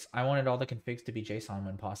mistakes. I wanted all the configs to be JSON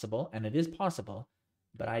when possible, and it is possible,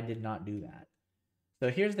 but I did not do that. So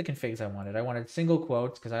here's the configs I wanted. I wanted single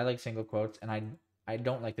quotes because I like single quotes, and I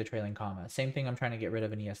don't like the trailing comma. Same thing I'm trying to get rid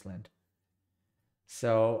of in ESLint.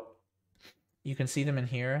 So you can see them in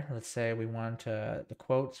here. Let's say we want the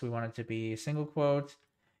quotes, we want it to be single quotes.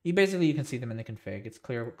 You can see them in the config. It's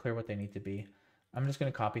clear what they need to be. I'm just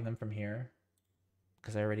going to copy them from here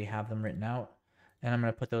because I already have them written out. And I'm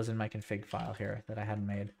going to put those in my config file here that I hadn't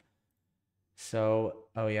made. So,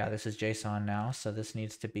 oh yeah, this is JSON now. So this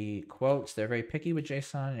needs to be quotes. They're very picky with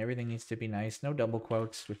JSON, and everything needs to be nice. No double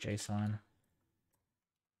quotes with JSON.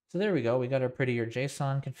 So there we go. We got our Prettier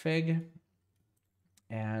JSON config.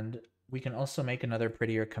 And we can also make another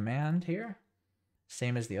Prettier command here.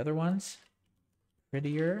 Same as the other ones.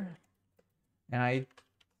 Prettier. And I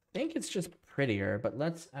think it's just Prettier, but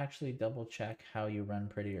let's actually double check how you run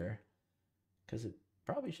Prettier. Because it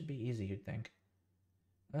probably should be easy, you'd think.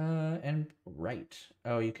 And write.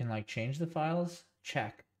 Oh, you can like change the files?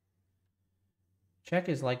 Check. Check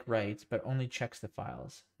is like write, but only checks the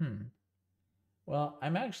files. Well,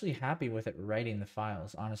 I'm actually happy with it writing the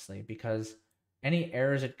files, honestly, because any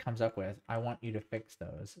errors it comes up with, I want you to fix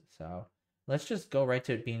those. So let's just go right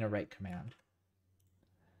to it being a write command.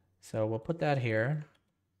 So we'll put that here,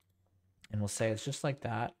 and we'll say it's just like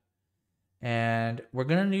that. And we're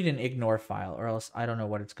going to need an ignore file, or else I don't know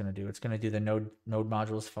what it's going to do. It's going to do the node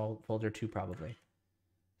modules folder too, probably.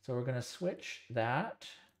 So we're going to switch that.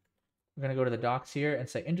 We're going to go to the docs here and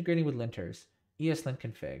say integrating with linters, ESLint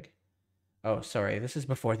config. Oh, sorry, this is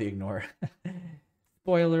before the ignore.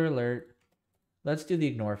 Spoiler alert. Let's do the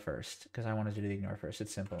ignore first, because I want to do the ignore first.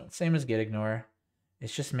 It's simple. It's same as git ignore.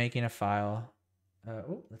 It's just making a file.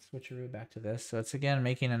 Let's switch back to this. So it's again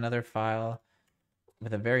making another file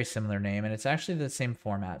with a very similar name, and it's actually the same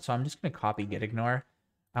format. So I'm just going to copy git ignore.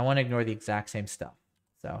 I want to ignore the exact same stuff.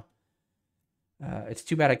 So it's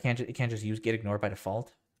too bad it can't just use git ignore by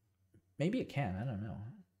default. Maybe it can. I don't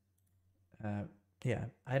know. Yeah,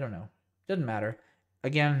 I don't know. Doesn't matter.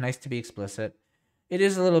 Again, nice to be explicit. It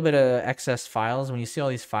is a little bit of excess files. When you see all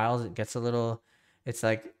these files, it gets a little, it's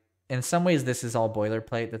like, in some ways, this is all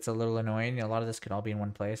boilerplate. That's a little annoying. A lot of this could all be in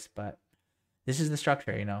one place, but this is the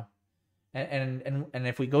structure, you know? And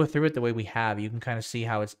if we go through it the way we have, you can kind of see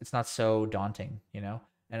how it's not so daunting, you know?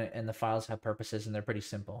 And the files have purposes, and they're pretty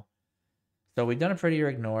simple. So we've done a prettier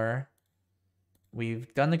ignore.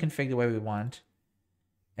 We've done the config the way we want,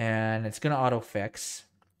 and it's going to auto fix.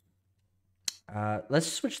 Let's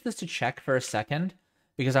switch this to check for a second,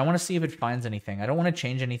 because I want to see if it finds anything. I don't want to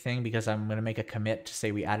change anything because I'm going to make a commit to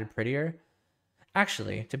say we added Prettier.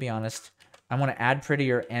 Actually, to be honest, I want to add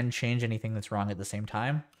Prettier and change anything that's wrong at the same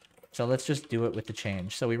time. So let's just do it with the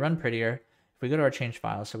change. So we run Prettier. If we go to our change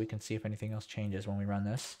file so we can see if anything else changes when we run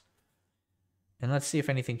this. And let's see if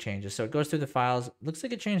anything changes. So it goes through the files. Looks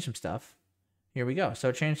like it changed some stuff. Here we go. So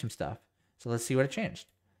it changed some stuff. So let's see what it changed.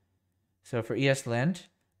 So for ESLint,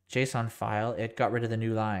 JSON file, it got rid of the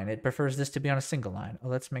new line. It prefers this to be on a single line. Oh,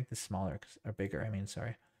 let's make this smaller, or bigger, I mean,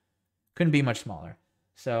 sorry. Couldn't be much smaller.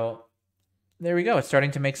 So there we go. It's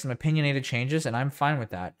starting to make some opinionated changes, and I'm fine with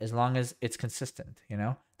that as long as it's consistent, you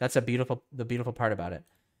know? That's the beautiful part about it.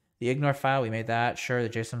 The ignore file, we made that. Sure, the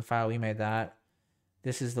JSON file, we made that.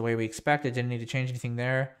 This is the way we expected. Didn't need to change anything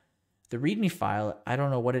there. The README file, I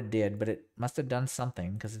don't know what it did, but it must have done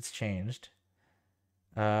something because it's changed.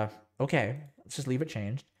 Okay, let's just leave it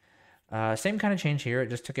changed. Same kind of change here. It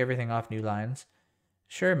just took everything off new lines.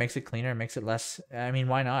 Sure, it makes it cleaner, makes it less. I mean,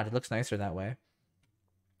 why not? It looks nicer that way.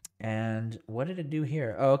 And what did it do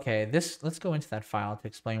here? Oh, okay, let's go into that file to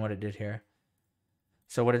explain what it did here.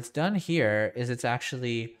 So what it's done here is it's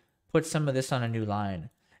actually put some of this on a new line.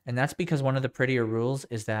 And that's because one of the Prettier rules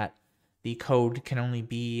is that the code can only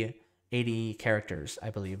be 80 characters, I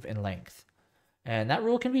believe, in length. And that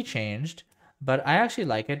rule can be changed. But I actually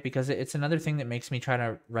like it because it's another thing that makes me try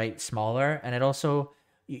to write smaller. And it also,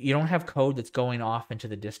 you don't have code that's going off into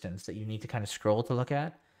the distance that you need to kind of scroll to look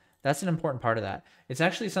at. That's an important part of that. It's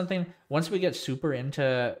actually something, once we get super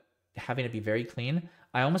into having to be very clean,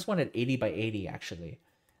 I almost wanted 80 by 80 actually.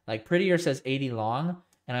 Like Prettier says 80 long,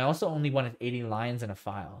 and I also only wanted 80 lines in a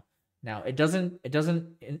file. Now, it doesn't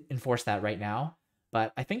enforce that right now,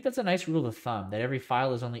 but I think that's a nice rule of thumb, that every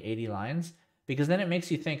file is only 80 lines. Because then it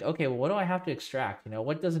makes you think, okay, well, what do I have to extract? You know,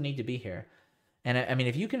 what doesn't need to be here? And I mean,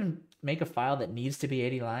 if you can make a file that needs to be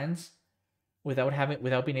 80 lines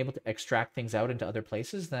without being able to extract things out into other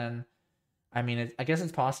places, then I mean, I guess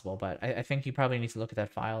it's possible. But I think you probably need to look at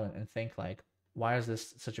that file and think like, why is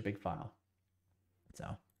this such a big file?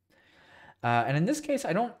 So And in this case,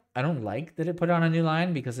 I don't like that it put on a new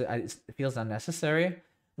line because it feels unnecessary.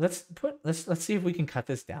 Let's see if we can cut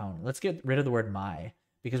this down. Let's get rid of the word my,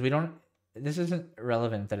 because this isn't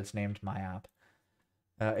relevant that it's named my app.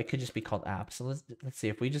 It could just be called app. So let's see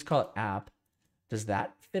if we just call it app. Does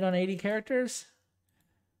that fit on 80 characters?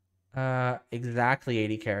 Exactly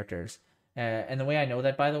 80 characters. And the way I know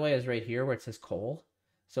that, by the way, is right here where it says col.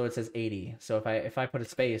 So it says 80. So if I put a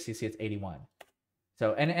space, you see it's 81.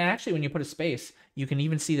 So and actually when you put a space, you can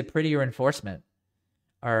even see the prettier enforcement.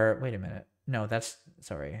 Or wait a minute. No,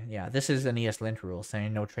 sorry. Yeah, this is an ESLint rule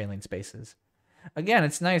saying no trailing spaces. Again,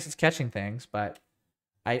 it's nice, it's catching things, but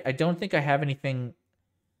I don't think I have anything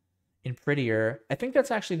in Prettier. I think that's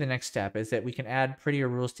actually the next step, is that we can add Prettier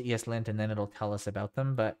rules to ESLint and then it'll tell us about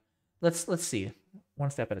them. But let's see, one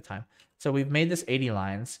step at a time. So we've made this 80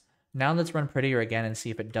 lines. Now let's run Prettier again and see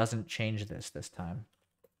if it doesn't change this time.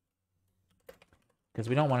 Because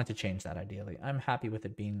we don't want it to change that ideally. I'm happy with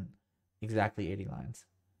it being exactly 80 lines.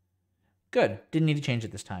 Good, didn't need to change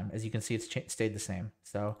it this time. As you can see, it's stayed the same.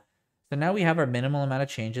 So now we have our minimal amount of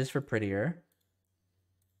changes for Prettier,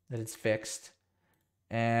 that it's fixed.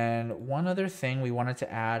 And one other thing we wanted to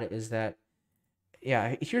add is that,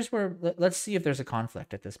 yeah, here's where, let's see if there's a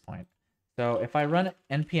conflict at this point. So if I run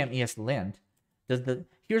npm ESLint,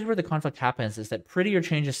 here's where the conflict happens, is that Prettier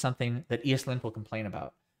changes something that ESLint will complain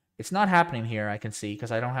about. It's not happening here, I can see,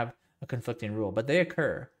 because I don't have a conflicting rule, but they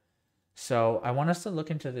occur. So I want us to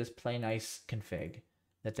look into this play nice config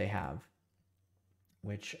that they have,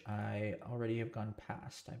 which I already have gone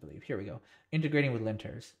past, I believe. Here we go. Integrating with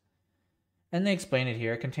linters. And they explain it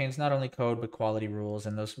here. It contains not only code, but quality rules,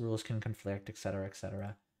 and those rules can conflict, etc.,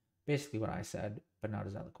 etc. Basically what I said, but not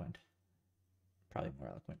as eloquent. Probably more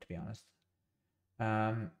eloquent, to be honest.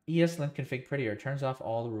 ESLint config Prettier turns off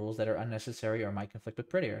all the rules that are unnecessary or might conflict with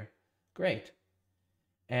Prettier. Great.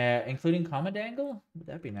 Including comma dangle? Would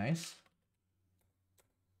that be nice?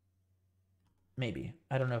 Maybe.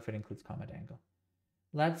 I don't know if it includes comma dangle.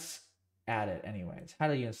 Let's add it anyways. How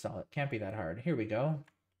do you install it? Can't be that hard. Here we go.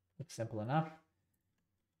 Looks simple enough.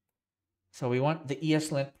 So we want the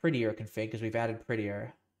ESLint Prettier config because we've added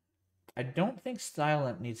Prettier. I don't think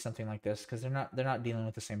Stylelint needs something like this because they're not dealing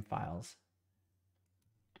with the same files.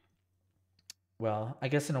 Well, I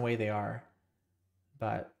guess in a way they are.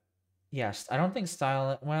 But yes, I don't think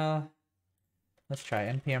Stylelint, well, let's try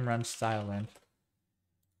npm run Stylelint.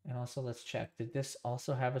 And also let's check. Did this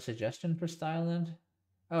also have a suggestion for Stylelint?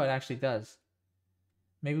 Oh, it actually does.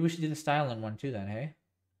 Maybe we should do the Stylelint one too then, hey?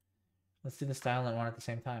 Let's do the Stylelint one at the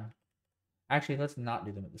same time. Actually, let's not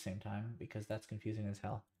do them at the same time because that's confusing as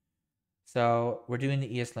hell. So we're doing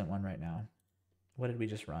the ESLint one right now. What did we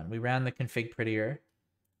just run? We ran the config Prettier.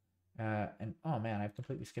 And oh man, I've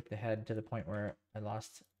completely skipped ahead to the point where I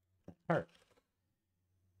lost the part.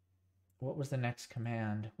 What was the next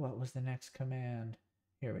command? What was the next command?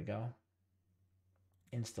 Here we go.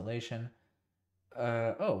 Installation.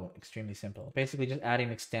 Oh, extremely simple. Basically just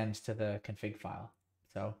adding extends to the config file.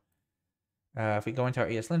 So if we go into our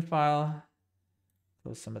ESLint file,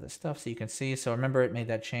 close some of this stuff so you can see. So remember it made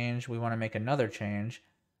that change. We want to make another change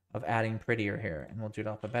of adding Prettier here, and we'll do it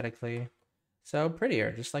alphabetically. So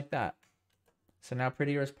Prettier, just like that. So now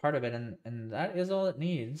Prettier is part of it, and that is all it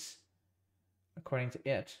needs, according to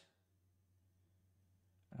it.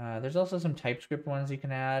 There's also some TypeScript ones you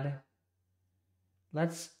can add.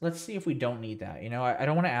 Let's see if we don't need that. You know, I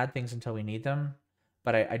don't want to add things until we need them,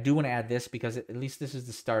 but I do want to add this because at least this is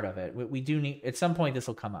the start of it. We do need, at some point this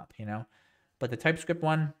will come up, you know, but the TypeScript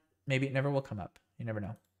one, maybe it never will come up. You never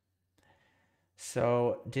know.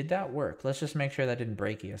 So did that work? Let's just make sure that didn't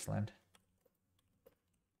break ESLint.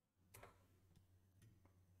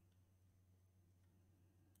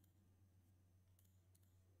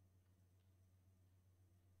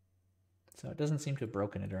 So it doesn't seem to have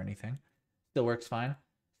broken it or anything. Still works fine.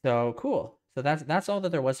 So cool. So that's all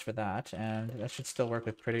that there was for that, and that should still work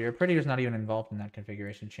with Prettier. Prettier's not even involved in that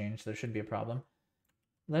configuration change, so there shouldn't be a problem.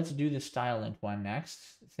 Let's do the Stylelint one next.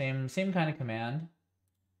 Same kind of command.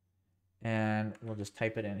 And we'll just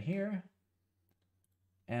type it in here.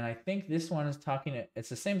 And I think this one is talking, it's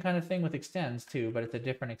the same kind of thing with extends too, but it's a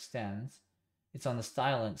different extends. It's on the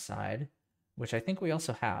Stylelint side, which I think we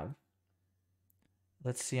also have.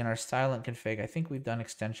 Let's see in our Stylelint config, I think we've done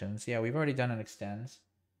extensions. Yeah, we've already done an extends.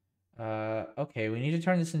 Okay, we need to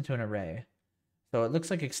turn this into an array. So it looks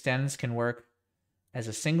like extends can work as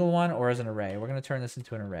a single one or as an array. We're going to turn this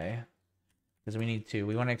into an array because we need to.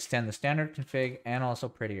 We want to extend the standard config and also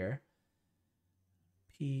Prettier.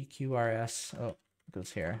 PQRS, oh, it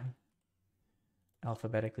goes here.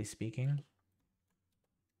 Alphabetically speaking.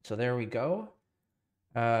 So there we go.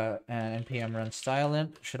 And npm run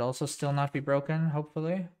Stylelint should also still not be broken,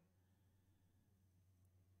 hopefully.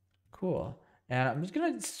 Cool. And I'm just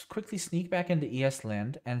going to quickly sneak back into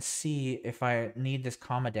ESLint and see if I need this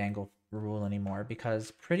comma dangle rule anymore,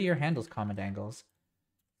 because Prettier handles comma dangles.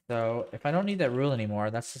 So if I don't need that rule anymore,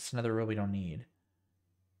 that's just another rule we don't need.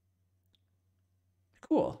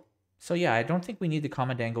 Cool. So yeah, I don't think we need the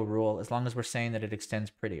comma dangle rule as long as we're saying that it extends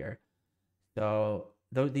Prettier. So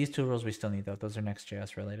these two rules we still need, though. Those are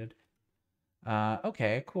Next.js related.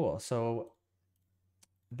 Okay, cool. So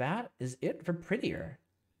that is it for Prettier.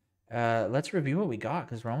 Let's review what we got,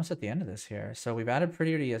 because we're almost at the end of this here. So we've added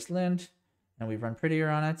Prettier to ESLint, and we've run Prettier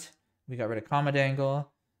on it. We got rid of comma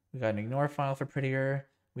dangle. We got an ignore file for Prettier.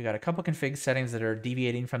 We got a couple config settings that are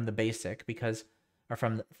deviating from the basic or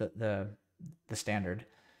from the standard,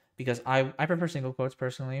 because I prefer single quotes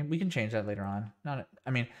personally. We can change that later on. I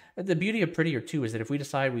mean, the beauty of Prettier too is that if we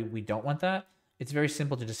decide we don't want that, it's very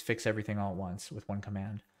simple to just fix everything all at once with one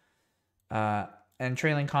command. And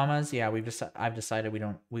trailing commas, yeah, I've decided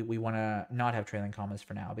we want to not have trailing commas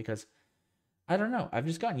for now, because I don't know, I've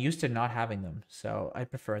just gotten used to not having them, so I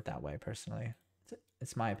prefer it that way personally.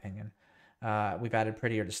 It's my opinion. We've added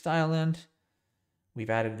Prettier to Stylelint. We've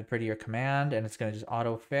added the Prettier command, and it's going to just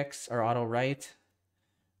auto fix or auto write.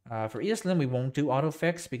 For ESLint, we won't do auto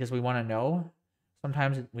fix because we want to know.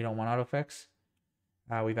 Sometimes we don't want auto fix.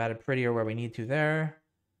 We've added Prettier where we need to there.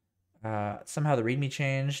 Somehow the README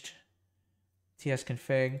changed.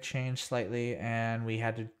 tsconfig changed slightly, and we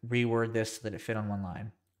had to reword this so that it fit on one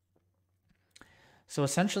line. So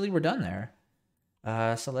essentially we're done there.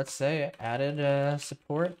 So let's say added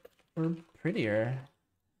support for Prettier.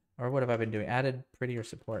 Or what have I been doing? Added Prettier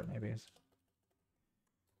support, maybe.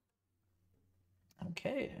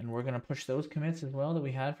 Okay, and we're going to push those commits as well that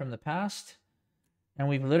we had from the past. And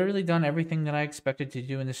we've literally done everything that I expected to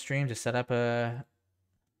do in the stream to set up the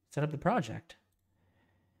project.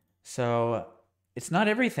 So it's not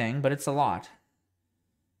everything, but it's a lot.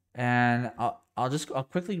 And I'll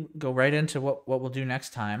quickly go right into what we'll do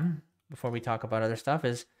next time before we talk about other stuff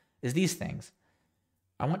is these things.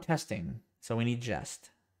 I want testing, so we need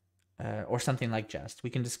Jest. Or something like Jest. We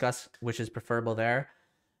can discuss which is preferable there.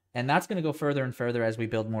 And that's going to go further and further as we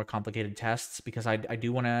build more complicated tests, because I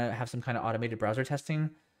do want to have some kind of automated browser testing.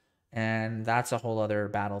 And that's a whole other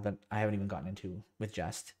battle that I haven't even gotten into with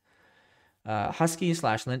Jest. Husky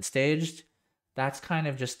 / lint-staged. That's kind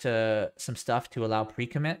of just some stuff to allow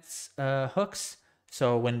pre-commits hooks.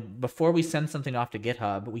 So before we send something off to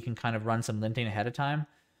GitHub, we can kind of run some linting ahead of time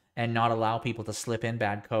and not allow people to slip in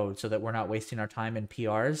bad code, so that we're not wasting our time in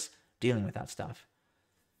PRs dealing with that stuff.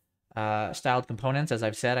 Styled components, as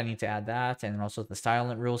I've said, I need to add that, and also the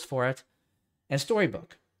Stylelint rules for it. And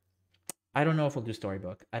Storybook. I don't know if we'll do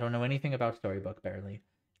Storybook. I don't know anything about Storybook, barely,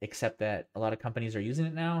 except that a lot of companies are using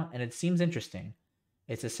it now, and it seems interesting.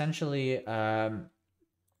 It's essentially,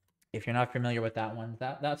 if you're not familiar with that one,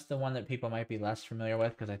 that's the one that people might be less familiar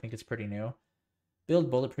with, because I think it's pretty new. Build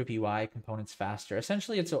bulletproof UI components faster.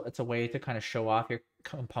 Essentially, it's a way to kind of show off your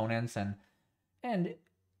components, and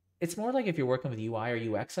it's more like if you're working with UI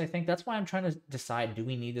or UX, I think. That's why I'm trying to decide, do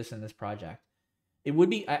we need this in this project? It would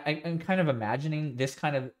be, I'm kind of imagining this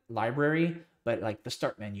kind of library, but like the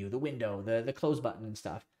start menu, the window, the close button and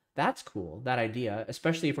stuff. That's cool, that idea,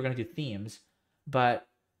 especially if we're going to do themes. But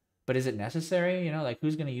is it necessary? You know, like,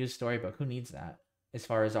 who's going to use Storybook? Who needs that as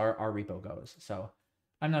far as our repo goes? So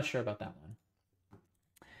I'm not sure about that one.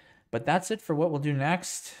 But that's it for what we'll do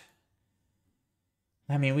next.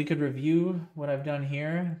 I mean, we could review what I've done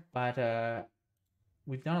here, but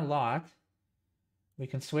we've done a lot. We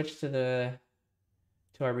can switch to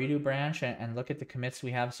our redo branch and look at the commits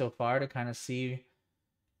we have so far to kind of see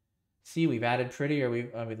we've added Prettier.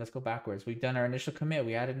 Let's go backwards. We've done our initial commit.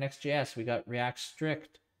 We added Next.js. We got React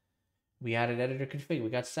strict. We added EditorConfig. We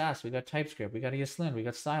got Sass. We got TypeScript. We got ESLint. We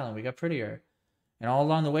got Stylelint. We got Prettier. And all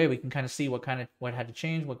along the way, we can kind of see what had to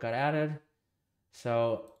change, what got added.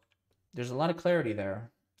 So there's a lot of clarity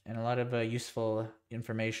there and a lot of useful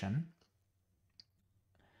information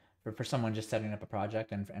for someone just setting up a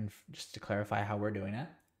project and just to clarify how we're doing it.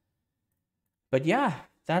 But yeah,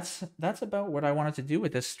 that's about what I wanted to do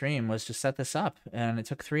with this stream, was to set this up, and it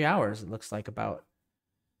took 3 hours, it looks like, about.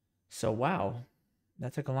 So wow,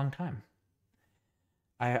 that took a long time.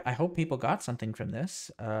 I hope people got something from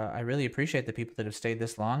this. I really appreciate the people that have stayed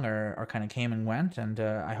this long or kind of came and went, and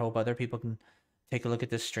I hope other people can take a look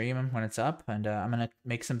at this stream when it's up, and I'm going to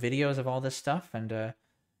make some videos of all this stuff, and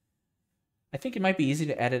I think it might be easy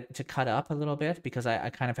to cut up a little bit, because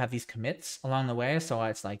I kind of have these commits along the way, so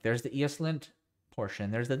it's like there's the ESLint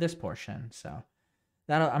portion, there's this portion, so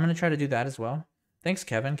I'm going to try to do that as well. Thanks,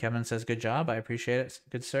 Kevin. Kevin says, good job. I appreciate it.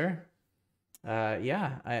 Good, sir.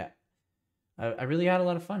 Yeah, I really had a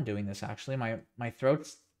lot of fun doing this, actually. My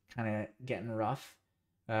throat's kind of getting rough.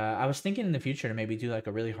 I was thinking in the future to maybe do like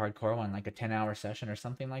a really hardcore one, like a 10-hour session or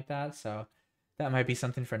something like that. So that might be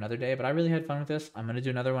something for another day. But I really had fun with this. I'm going to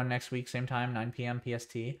do another one next week, same time, 9 p.m.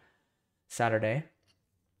 PST, Saturday.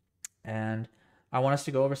 And I want us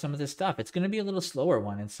to go over some of this stuff. It's going to be a little slower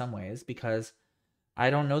one in some ways because I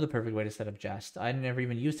don't know the perfect way to set up Jest. I never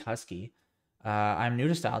even used Husky. I'm new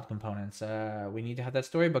to styled components. We need to have that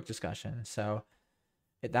storybook discussion. So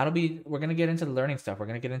we're going to get into the learning stuff. We're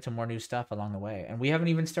going to get into more new stuff along the way. And we haven't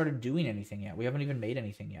even started doing anything yet. We haven't even made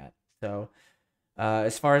anything yet. So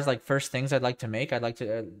as far as like first things I'd like to make, I'd like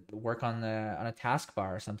to work on a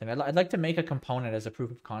taskbar or something. I'd like to make a component as a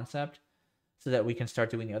proof of concept so that we can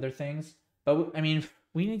start doing the other things. But I mean,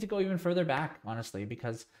 we need to go even further back, honestly,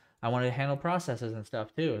 because I want to handle processes and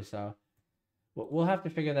stuff too. So we'll have to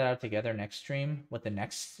figure that out together next stream, what the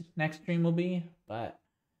next stream will be. But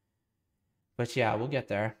yeah, we'll get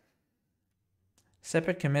there.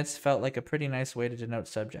 Separate commits felt like a pretty nice way to denote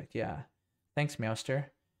subject. Yeah. Thanks, Meowster.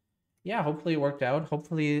 Yeah, hopefully it worked out.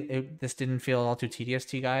 Hopefully this didn't feel all too tedious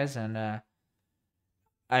to you guys. And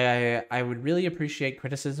I would really appreciate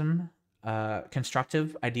criticism,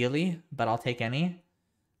 constructive, ideally, but I'll take any.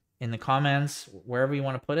 In the comments, wherever you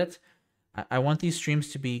want to put it. I want these streams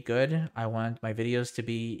to be good. I want my videos to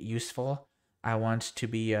be useful. I want to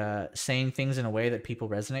be saying things in a way that people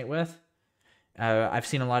resonate with. I've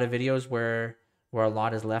seen a lot of videos where a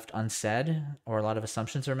lot is left unsaid or a lot of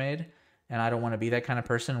assumptions are made, and I don't want to be that kind of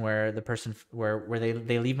person where the person where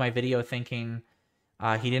they leave my video thinking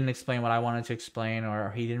he didn't explain what I wanted to explain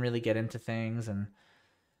or he didn't really get into things. And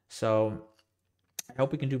so I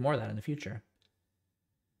hope we can do more of that in the future.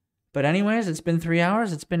 But anyways, it's been 3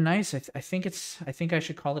 hours. It's been nice. I think I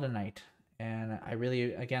should call it a night. And I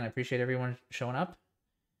really, again, I appreciate everyone showing up.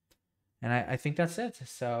 And I think that's it.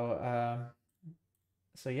 So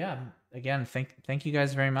yeah, again, thank you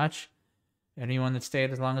guys very much. Anyone that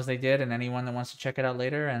stayed as long as they did, and anyone that wants to check it out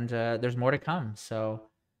later. And there's more to come. So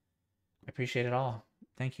I appreciate it all.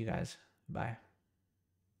 Thank you guys. Bye.